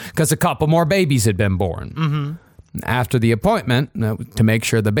Newmarket because a couple more babies had been born. Mm-hmm. After the appointment, to make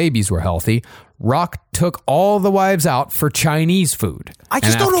sure the babies were healthy, Roch took all the wives out for Chinese food. I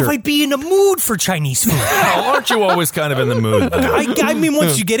just don't know if I'd be in the mood for Chinese food. Aren't you always kind of in the mood? I mean,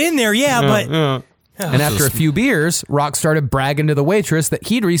 once you get in there, but... And after a few beers, Roch started bragging to the waitress that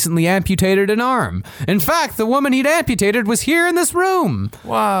he'd recently amputated an arm. In fact, the woman he'd amputated was here in this room.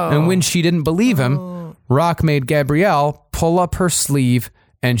 Wow. And when she didn't believe him, Roch made Gabrielle pull up her sleeve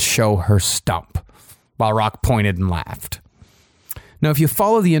and show her stump, while Roch pointed and laughed. Now, if you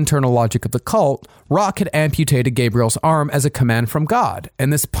follow the internal logic of the cult, Roch had amputated Gabriel's arm as a command from God,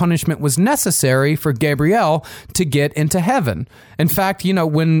 and this punishment was necessary for Gabrielle to get into heaven. In fact,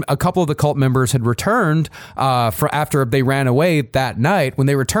 when a couple of the cult members had returned after they ran away that night, when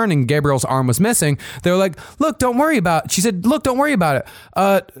they returned and Gabriel's arm was missing, they were like, "Look, don't worry about it." She said, "Look, don't worry about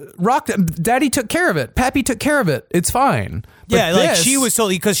it. Roch, Daddy took care of it. Pappy took care of it. It's fine." But she was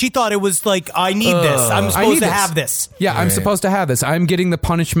totally, because she thought it was like, I need this. I'm supposed to have this. Yeah, I'm supposed to have this. I'm getting the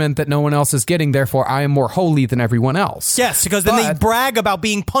punishment that no one else is getting. Therefore, I am more holy than everyone else. Yes, because then they brag about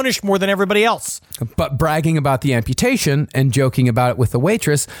being punished more than everybody else. But bragging about the amputation and joking about it with the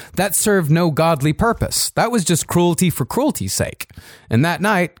waitress, that served no godly purpose. That was just cruelty for cruelty's sake. And that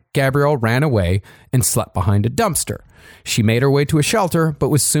night, Gabrielle ran away and slept behind a dumpster. She made her way to a shelter, but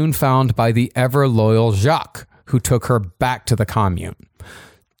was soon found by the ever-loyal Jacques, who took her back to the commune.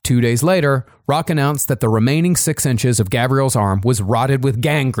 2 days later, Roch announced that the remaining 6 inches of Gabrielle's arm was rotted with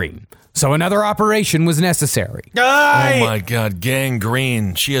gangrene, so another operation was necessary. Oh my God,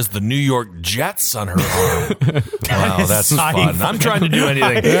 gangrene. She has the New York Jets on her arm. Wow, that's fun. I'm trying to do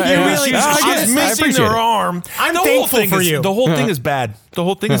anything. She's missing her arm. I'm thankful for you. The whole thing is bad. The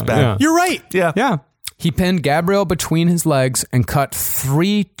whole thing is bad. Yeah. You're right. Yeah. He pinned Gabrielle between his legs and cut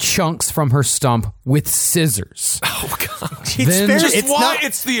 3 chunks from her stump with scissors. Oh, God.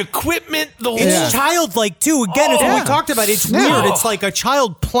 It's the equipment. It's childlike, too. Again, it's what we talked about. It's weird. It's like a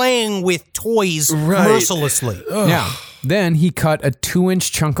child playing with toys mercilessly. Yeah. Then he cut a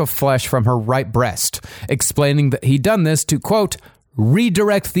 2-inch chunk of flesh from her right breast, explaining that he'd done this to, quote,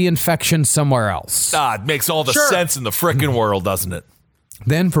 redirect the infection somewhere else. It makes all the sense in the frickin' world, doesn't it?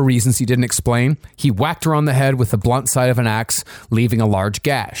 Then, for reasons he didn't explain, he whacked her on the head with the blunt side of an axe, leaving a large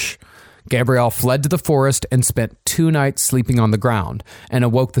gash. Gabrielle fled to the forest and spent 2 nights sleeping on the ground, and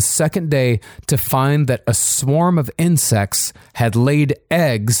awoke the second day to find that a swarm of insects had laid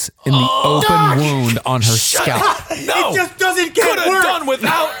eggs in the open wound on her scalp. No, it just doesn't get worse. Done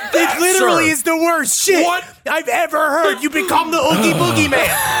without that, it literally is the worst shit I've ever heard. You become the Oogie Boogie Man.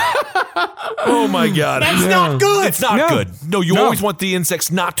 Oh my God. That's not good. It's not good. No, you always want the insects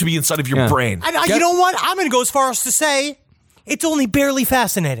not to be inside of your brain. You know what? I'm going to go as far as to say it's only barely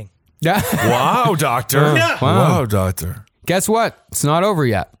fascinating. Yeah. Wow, doctor. Wow, doctor. Guess what? It's not over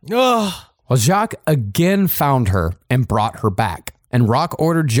yet. Well, Jacques again found her and brought her back. And Roch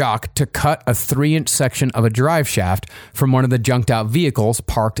ordered Jacques to cut a 3-inch section of a drive shaft from one of the junked out vehicles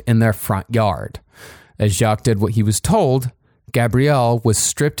parked in their front yard. As Jacques did what he was told, Gabrielle was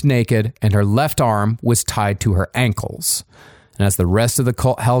stripped naked and her left arm was tied to her ankles. And as the rest of the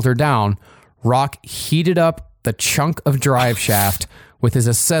cult held her down, Roch heated up the chunk of drive shaft with his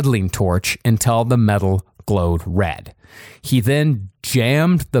acetylene torch until the metal glowed red. He then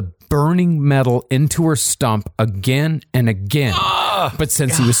jammed the burning metal into her stump again and again. But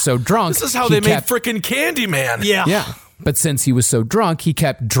since he was so drunk... This is how they made frickin' Candyman. Yeah. But since he was so drunk, he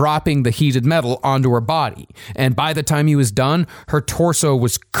kept dropping the heated metal onto her body. And by the time he was done, her torso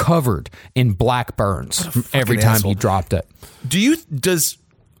was covered in black burns from every time he dropped it.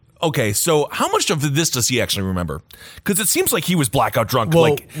 Okay, so how much of this does he actually remember? Because it seems like he was blackout drunk.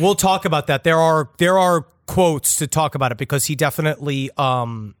 Well, we'll talk about that. There are quotes to talk about it because he definitely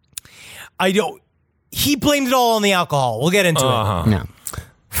he blamed it all on the alcohol. We'll get into it. Yeah.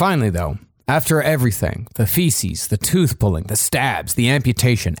 Finally, though, after everything, the feces, the tooth pulling, the stabs, the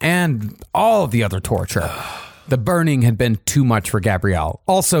amputation, and all of the other torture, the burning had been too much for Gabrielle.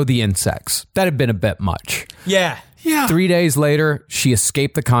 Also, the insects. That had been a bit much. Yeah. 3 days later, she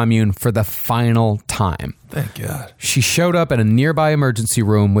escaped the commune for the final time. Thank God. She showed up in a nearby emergency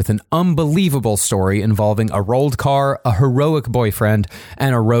room with an unbelievable story involving a rolled car, a heroic boyfriend,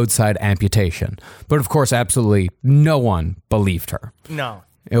 and a roadside amputation. But of course, absolutely no one believed her. No.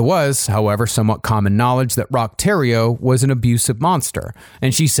 It was, however, somewhat common knowledge that Roch Thériault was an abusive monster.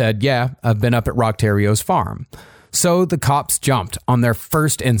 And she said, yeah, I've been up at Roch Thériault's farm. So the cops jumped on their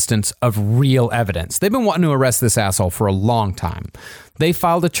first instance of real evidence. They've been wanting to arrest this asshole for a long time. They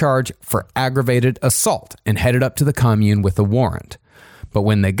filed a charge for aggravated assault and headed up to the commune with a warrant. But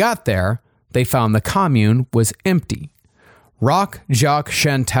when they got there, they found the commune was empty. Roch, Jacques,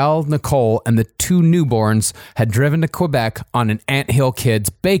 Chantal, Nicole, and the two newborns had driven to Quebec on an Anthill Kids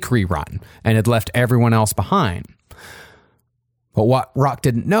bakery run and had left everyone else behind. But what Roch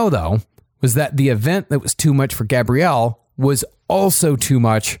didn't know, though, was that the event that was too much for Gabrielle was also too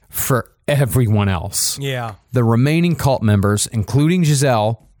much for everyone else. Yeah. The remaining cult members, including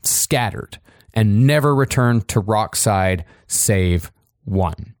Giselle, scattered and never returned to Roch's side, save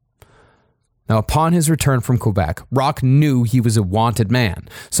one. Now, upon his return from Quebec, Roch knew he was a wanted man.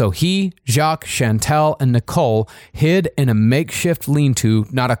 So he, Jacques, Chantal, and Nicole hid in a makeshift lean-to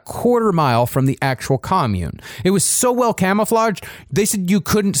not a quarter mile from the actual commune. It was so well camouflaged, they said you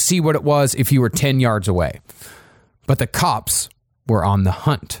couldn't see what it was if you were 10 yards away. But the cops were on the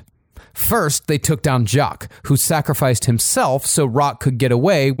hunt. First, they took down Jacques, who sacrificed himself so Roch could get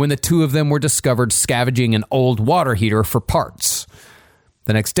away when the two of them were discovered scavenging an old water heater for parts.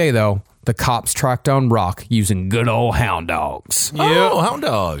 The next day, though, the cops tracked down Roch using good old hound dogs. Yeah. Oh, hound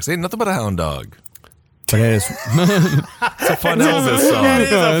dogs. Ain't nothing but a hound dog. But it is. It's a fun Elvis song.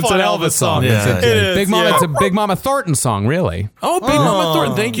 It's an Elvis song. Yeah. It's a Big Mama Thornton song, really. Oh, Big Mama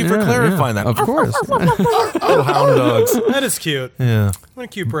Thornton. Thank you for clarifying that. Of course. Oh, hound dogs. That is cute. Yeah. What a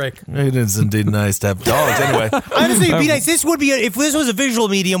cute break. It is indeed nice to have dogs. Anyway. Honestly, it'd be nice. This would be, if this was a visual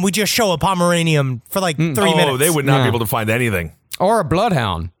medium, we'd just show a Pomeranian for like 3 minutes. Oh, they would not be able to find anything. Or a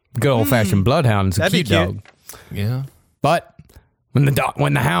bloodhound. Good old-fashioned bloodhound. It's a cute dog. Yeah. But when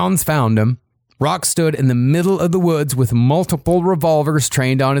the hounds found him, Roch stood in the middle of the woods with multiple revolvers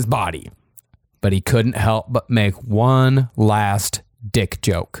trained on his body. But he couldn't help but make one last dick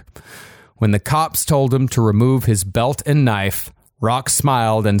joke. When the cops told him to remove his belt and knife, Roch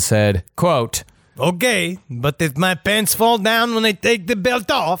smiled and said, quote, "Okay, but if my pants fall down when I take the belt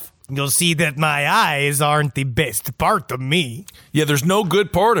off, you'll see that my eyes aren't the best part of me." Yeah, there's no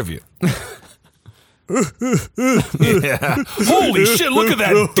good part of you. Yeah. Holy shit, look at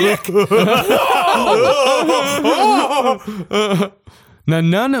that dick. Now,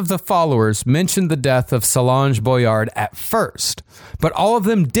 none of the followers mentioned the death of Solange Boyard at first, but all of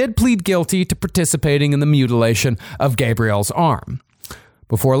them did plead guilty to participating in the mutilation of Gabrielle's arm.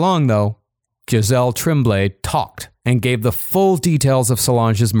 Before long, though, Giselle Tremblay talked and gave the full details of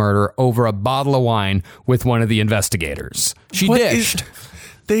Solange's murder over a bottle of wine with one of the investigators. She dished.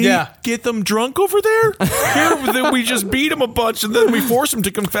 They get them drunk over there? Here, then we just beat them a bunch and then we force them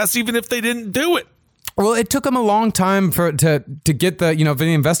to confess even if they didn't do it. Well, it took them a long time to get the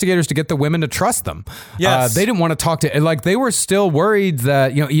investigators to get the women to trust them. Yes. They didn't want to talk to, they were still worried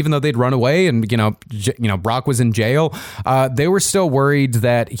that, even though they'd run away and, Brock was in jail, they were still worried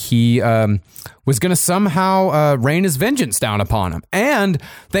that he was going to somehow rain his vengeance down upon him. And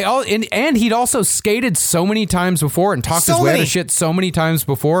and he'd also skated so many times before and talked his way out of shit so many times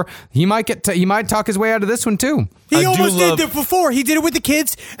before. He might talk his way out of this one too. He almost did it before. He did it with the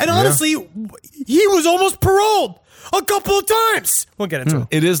kids. And honestly, he was almost paroled a couple of times. We'll get into it.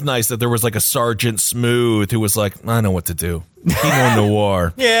 It is nice that there was like a Sergeant Smooth who was like, I know what to do. Pinot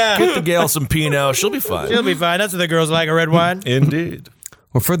Noir. Yeah. Get the gal some Pinot. She'll be fine. She'll be fine. That's what the girls like, a red wine. Indeed.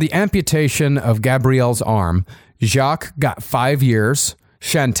 Well, for the amputation of Gabrielle's arm, Jacques got 5 years,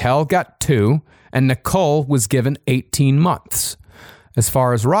 Chantal got 2, and Nicole was given 18 months. As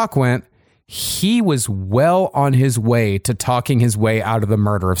far as Roch went, he was well on his way to talking his way out of the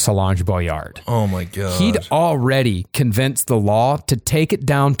murder of Solange Boyard. Oh, my God. He'd already convinced the law to take it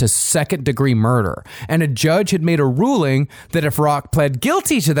down to second-degree murder, and a judge had made a ruling that if Roch pled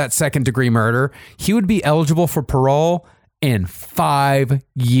guilty to that second-degree murder, he would be eligible for parole in 5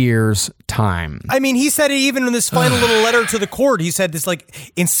 years' time. I mean, he said it even in this final little letter to the court. He said this,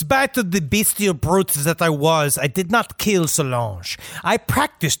 in spite of the bestial brutes that I was, I did not kill Solange. I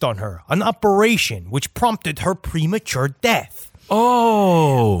practiced on her, an operation which prompted her premature death.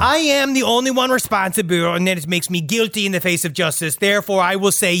 Oh. I am the only one responsible, and that makes me guilty in the face of justice. Therefore, I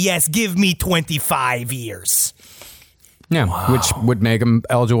will say, yes, give me 25 years. Yeah, wow. Which would make him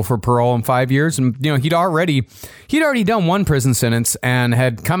eligible for parole in 5 years. And, he'd already done one prison sentence and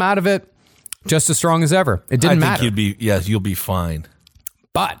had come out of it just as strong as ever. It didn't matter. You'll be fine.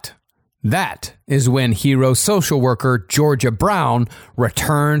 But That is when hero social worker Georgia Brown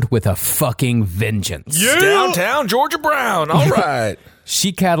returned with a fucking vengeance. Yeah. Downtown Georgia Brown. All right.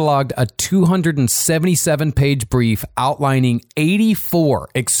 She cataloged a 277-page brief outlining 84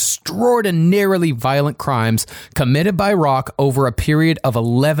 extraordinarily violent crimes committed by Roch over a period of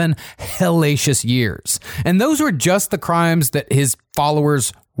 11 hellacious years. And those were just the crimes that his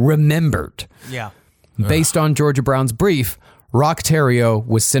followers remembered. Yeah. Based on Georgia Brown's brief, Roch Thériault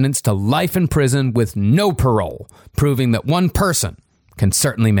was sentenced to life in prison with no parole, proving that one person can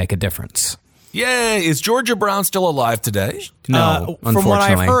certainly make a difference. Yay! Is Georgia Brown still alive today? No, from what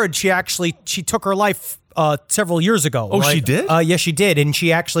I've unfortunately. heard, she took her life several years ago. Oh, she did? Yes, she did, and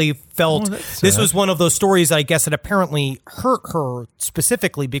she actually felt this was one of those stories. I guess that apparently hurt her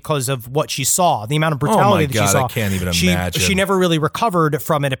specifically because of what she saw, the amount of brutality that she saw. I can't even imagine. She never really recovered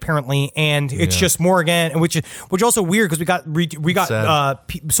from it apparently, and it's just more again, which also weird because we got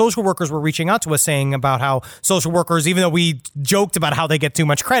social workers were reaching out to us saying about how social workers, even though we joked about how they get too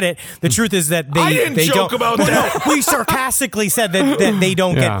much credit, the truth is that I didn't joke about that. No, we sarcastically said that they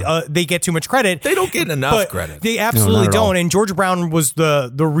don't get they get too much credit. They don't get enough credit. They absolutely don't. And Georgia Brown was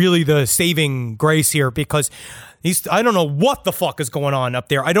the really the saving grace here because I don't know what the fuck is going on up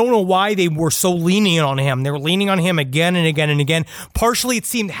there. I don't know why they were so lenient on him. They were leaning on him again and again and again. Partially, it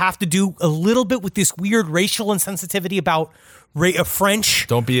seemed to have to do a little bit with this weird racial insensitivity about French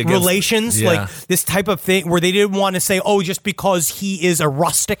relations, like this type of thing where they didn't want to say, oh, just because he is a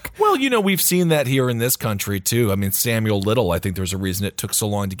rustic. Well, we've seen that here in this country, too. I mean, Samuel Little, I think there's a reason it took so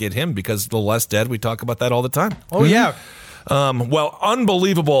long to get him because the less dead, we talk about that all the time. Oh, yeah. Well,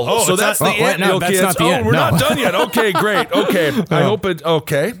 unbelievable. Oh, so that's the Anthill kids. Not the end. We're not done yet. Okay, great. Okay. I hope it.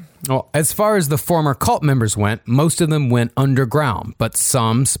 Okay. Well, as far as the former cult members went, most of them went underground, but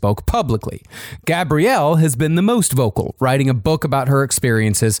some spoke publicly. Gabrielle has been the most vocal, writing a book about her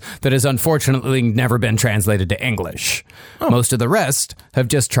experiences that has unfortunately never been translated to English. Most of the rest have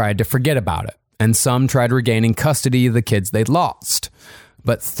just tried to forget about it, and some tried regaining custody of the kids they'd lost.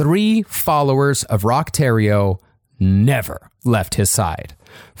 But 3 followers of Roch Thériault never left his side.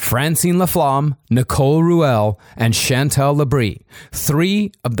 Francine Laflamme, Nicole Ruel, and Chantal Labrie, 3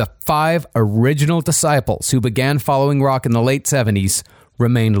 of the 5 original disciples who began following Roch in the late 70s,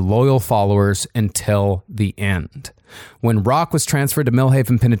 remained loyal followers until the end. When Roch was transferred to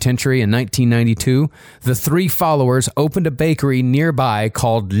Millhaven Penitentiary in 1992, the 3 followers opened a bakery nearby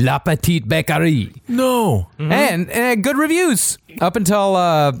called La Petite Bécarie. No. Mm-hmm. And had good reviews up until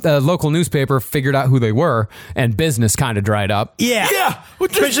a local newspaper figured out who they were and business kind of dried up. Yeah.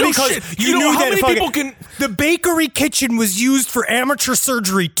 Especially because you knew how that many people can... The bakery kitchen was used for amateur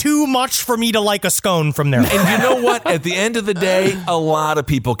surgery too much for me to like a scone from there. And you know what? At the end of the day, a lot of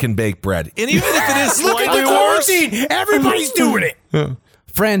people can bake bread. And even if it is slightly worse... Everybody's doing it. Yeah.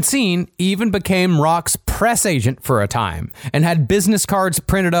 Francine even became Roch's press agent for a time and had business cards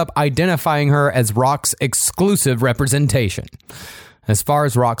printed up identifying her as Roch's exclusive representation. As far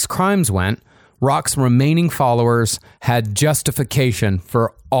as Roch's crimes went, Roch's remaining followers had justification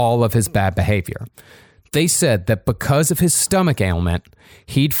for all of his bad behavior. They said that because of his stomach ailment,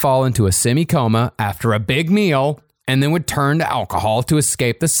 he'd fall into a semi-coma after a big meal and then would turn to alcohol to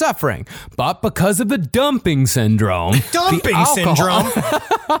escape the suffering. But because of the dumping syndrome...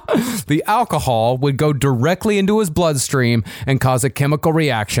 the alcohol would go directly into his bloodstream and cause a chemical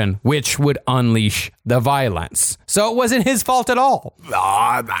reaction, which would unleash the violence. So it wasn't his fault at all.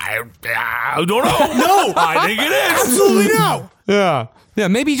 I don't know. No, I think it is. Absolutely no. Yeah,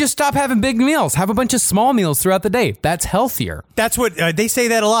 maybe just stop having big meals. Have a bunch of small meals throughout the day. That's healthier. That's what they say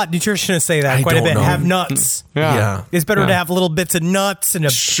that a lot. Nutritionists say that quite a bit. Know. Have nuts. Yeah. It's better to have little bits of nuts and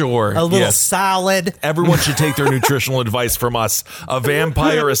a little salad. Everyone should take their nutritional advice from us. A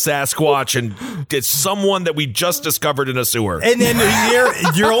vampire, a Sasquatch, and it's someone that we just discovered in a sewer. And then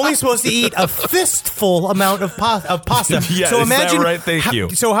you're only supposed to eat a fistful amount of pasta. Yeah, so is imagine that right? Thank you.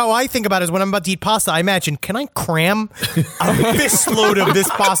 So how I think about it is when I'm about to eat pasta, I imagine, can I cram a fistload of this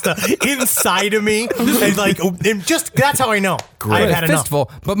pasta inside of me? And just that's how I know. Great. I've had enough. Fistful,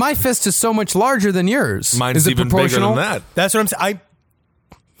 but my fist is so much larger than yours. Mine's is it even proportional? bigger than that. That's what I'm saying.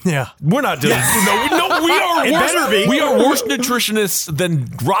 Yeah. We're not doing No, we are It worse. better be. We are worse nutritionists than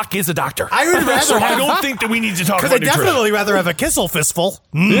Roch is a doctor. I would rather so I have- don't think that we need to talk Because about I'd nutrition. definitely rather have a kissel fistful.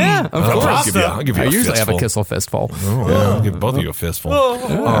 Yeah, of course. I'll give you I a usually have a fistful. kissel fistful. Oh, yeah, I'll give both of you a fistful. All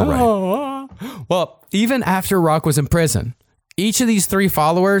right. Well, even after Roch was in prison, each of these 3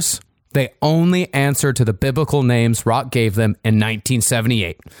 followers, they only answered to the biblical names Roch gave them in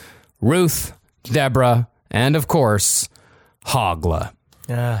 1978. Ruth, Deborah, and of course, Hogla.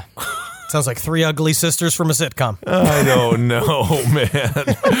 Sounds like three ugly sisters from a sitcom. I don't know, man.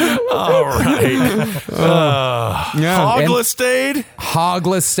 All right.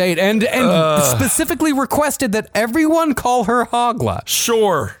 Hogla stayed. And specifically requested that everyone call her Hogla.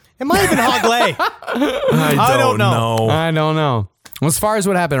 Sure. It might have been Hogley. I don't know. I don't know. Well, as far as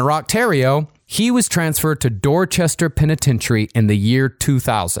what happened to Roch Thériault, he was transferred to Dorchester Penitentiary in the year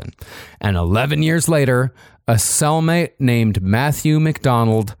 2000. And 11 years later, a cellmate named Matthew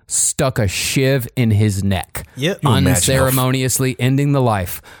McDonald stuck a shiv in his neck, unceremoniously ending the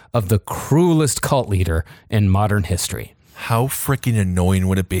life of the cruelest cult leader in modern history. How freaking annoying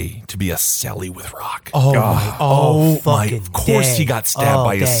would it be to be a cellie with Roch? Oh my! Of course, he got stabbed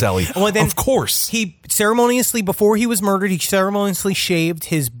by a cellie. Well, then of course, he ceremoniously, before he was murdered, he ceremoniously shaved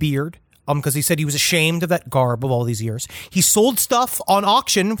his beard. Because he said he was ashamed of that garb of all these years. He sold stuff on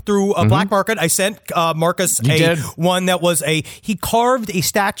auction through a black market. I sent Marcus one that was he carved a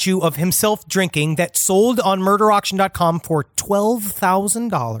statue of himself drinking that sold on murderauction.com for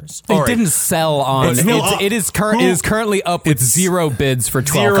 $12,000. It didn't sell on. It is currently up with zero bids for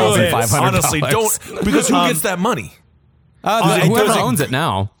 $12,500. Honestly, don't, because who gets that money? Whoever owns it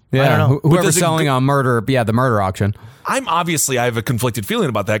now. Yeah, I don't know. Whoever's selling on murder. Yeah, the murder auction. I have a conflicted feeling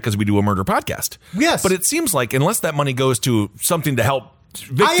about that because we do a murder podcast. Yes. But it seems like unless that money goes to something to help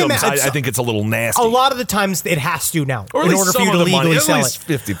victims, I think it's a little nasty. A lot of the times it has to now or in order for you to legally sell it. At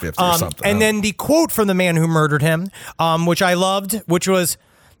least 50-50 or something. And then the quote from the man who murdered him, which I loved, which was,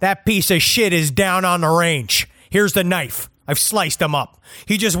 "That piece of shit is down on the range. Here's the knife. I've sliced him up."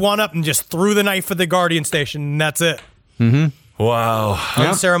 He just went up and just threw the knife at the Guardian station, and that's it. Mm-hmm. Wow.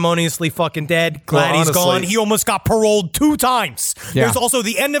 Unceremoniously fucking dead. Glad he's gone. He almost got paroled 2 times. Yeah. There's also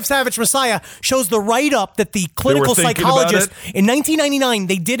the end of Savage Messiah shows the write-up that the clinical psychologist in 1999,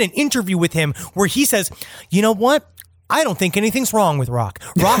 they did an interview with him where he says, "You know what? I don't think anything's wrong with Roch.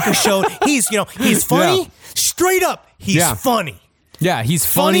 Roch has showed he's funny. Straight up, he's funny." Yeah, he's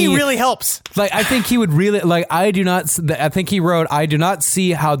funny. Funny really helps. Like, I think he would really, I think he wrote, "I do not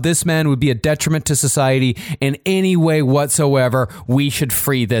see how this man would be a detriment to society in any way whatsoever. We should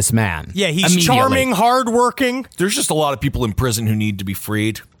free this man." Yeah, he's charming, hardworking. There's just a lot of people in prison who need to be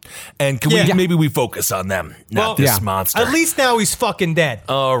freed. And maybe we focus on them, not this monster. At least now he's fucking dead.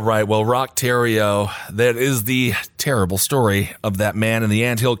 All right. Well, Roch Thériault, that is the terrible story of that man and the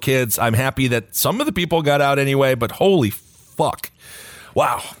Anthill Kids. I'm happy that some of the people got out anyway, but holy fuck.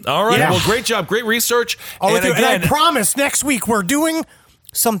 Wow. All right. Yeah. Well, great job. Great research. And I promise next week we're doing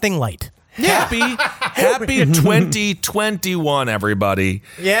something light. Yeah. Happy 2021, everybody.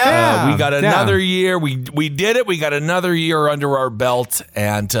 Yeah. We got another year. We did it. We got another year under our belt,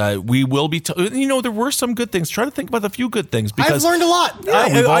 and we will be. There were some good things. Try to think about a few good things because I've learned a lot.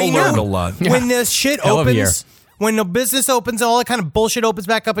 Yeah, we've all learned a lot. When this shit opens. When the business opens, all that kind of bullshit opens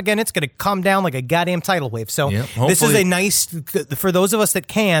back up again, it's going to come down like a goddamn tidal wave. So this is a nice, for those of us that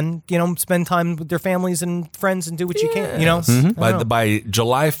can, spend time with their families and friends and do what you can, Mm-hmm. By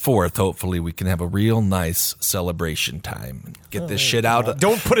July 4th, hopefully we can have a real nice celebration time. Get this shit out.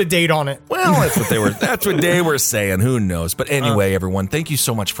 Don't put a date on it. Well, that's what they were saying. Who knows? But anyway, everyone, thank you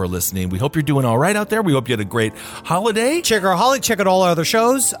so much for listening. We hope you're doing all right out there. We hope you had a great holiday. Check out all our other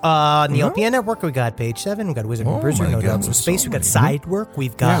shows on the LPN Network. We got Page 7. We got Wizard and Bruiser, No Doubt Some Space. We got Side Work.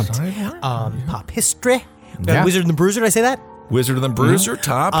 We've got Pop History. We got Wizard and the Bruiser. Did I say that? Wizard and the Bruiser,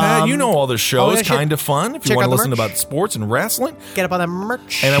 Top Hat. You know all the shows. Kind of fun. If you want to listen about sports and wrestling. Get up on that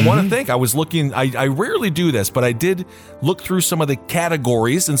merch. And I want to thank, I was looking, I rarely do this, but I did look through some of the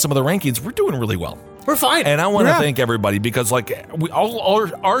categories and some of the rankings. We're doing really well. We're fine. And I want to thank everybody because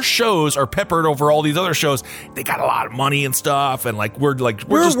our shows are peppered over all these other shows. They got a lot of money and stuff, and we're just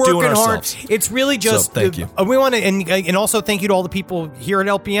working doing ourselves. Hard. It's really just thank you. We want to and also thank you to all the people here at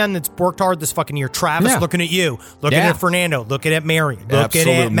LPN that's worked hard this fucking year. Travis, looking at you, looking at Fernando, looking at Mary, looking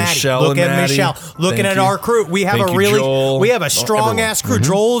at Maddie, looking at Michelle, looking at our crew. We have we have a strong ass crew.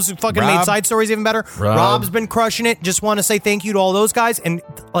 Joel's fucking made Side Stories even better. Rob's been crushing it. Just want to say thank you to all those guys, and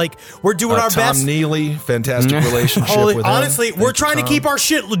we're doing our best. Tom Neely, fantastic relationship with him. Honestly, we're trying to keep our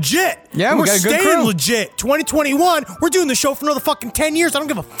shit legit. Yeah, we're staying legit. 2021, we're doing the show for another fucking 10 years. I don't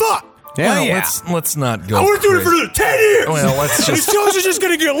give a fuck. Yeah, let's not go. I want to do it for another 10 years. Well, let's just. These shows are just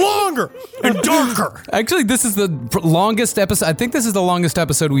going to get longer and darker. Actually, this is the longest episode. I think this is the longest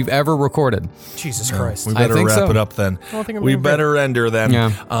episode we've ever recorded. Jesus Christ. We better wrap it up then. We better end her then.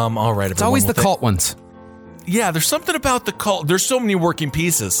 Yeah. All right. It's always the cult ones. Yeah, there's something about the cult. There's so many working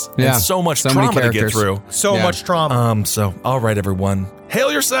pieces. And so much trauma to get through. So much trauma. All right, everyone.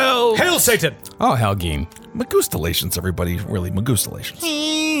 Hail yourselves. Hail Satan. Oh, Helgeen. Magustalations, everybody. Really, Magustalations.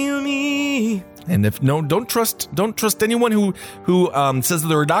 Hail me. And don't trust anyone who says that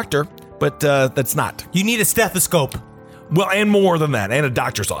they're a doctor, but that's not. You need a stethoscope. Well, and more than that, and a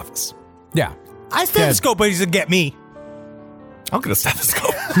doctor's office. Yeah. I stethoscope, but he's going to get me. I'll get a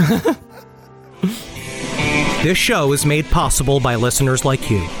stethoscope. This show is made possible by listeners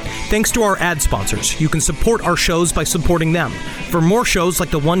like you. Thanks to our ad sponsors, you can support our shows by supporting them. For more shows like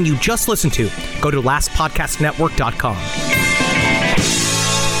the one you just listened to, go to lastpodcastnetwork.com.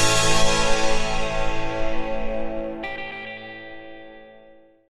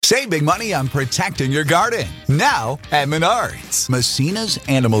 Save big money on protecting your garden. Now at Menards. Messina's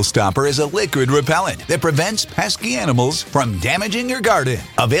Animal Stopper is a liquid repellent that prevents pesky animals from damaging your garden.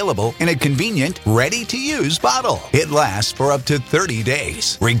 Available in a convenient, ready-to-use bottle. It lasts for up to 30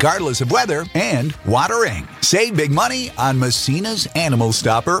 days, regardless of weather and watering. Save big money on Messina's Animal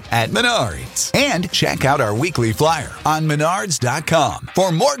Stopper at Menards. And check out our weekly flyer on Menards.com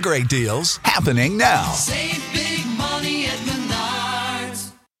for more great deals happening now. Save big money at Menards.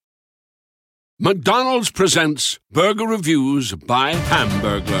 McDonald's presents Burger Reviews by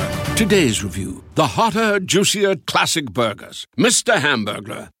Hamburglar. Today's review, the hotter, juicier classic burgers. Mr.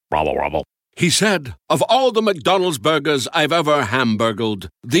 Hamburglar. Rubble, rubble. He said, of all the McDonald's burgers I've ever hamburgled,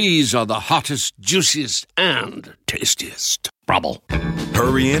 these are the hottest, juiciest, and tastiest. Rubble.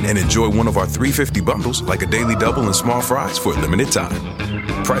 Hurry in and enjoy one of our $3.50 bundles, like a daily double and small fries for a limited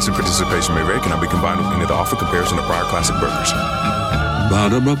time. Price and participation may vary, cannot be combined with any other offer, comparison to prior classic burgers.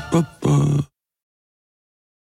 Ba-da-ba-ba-ba.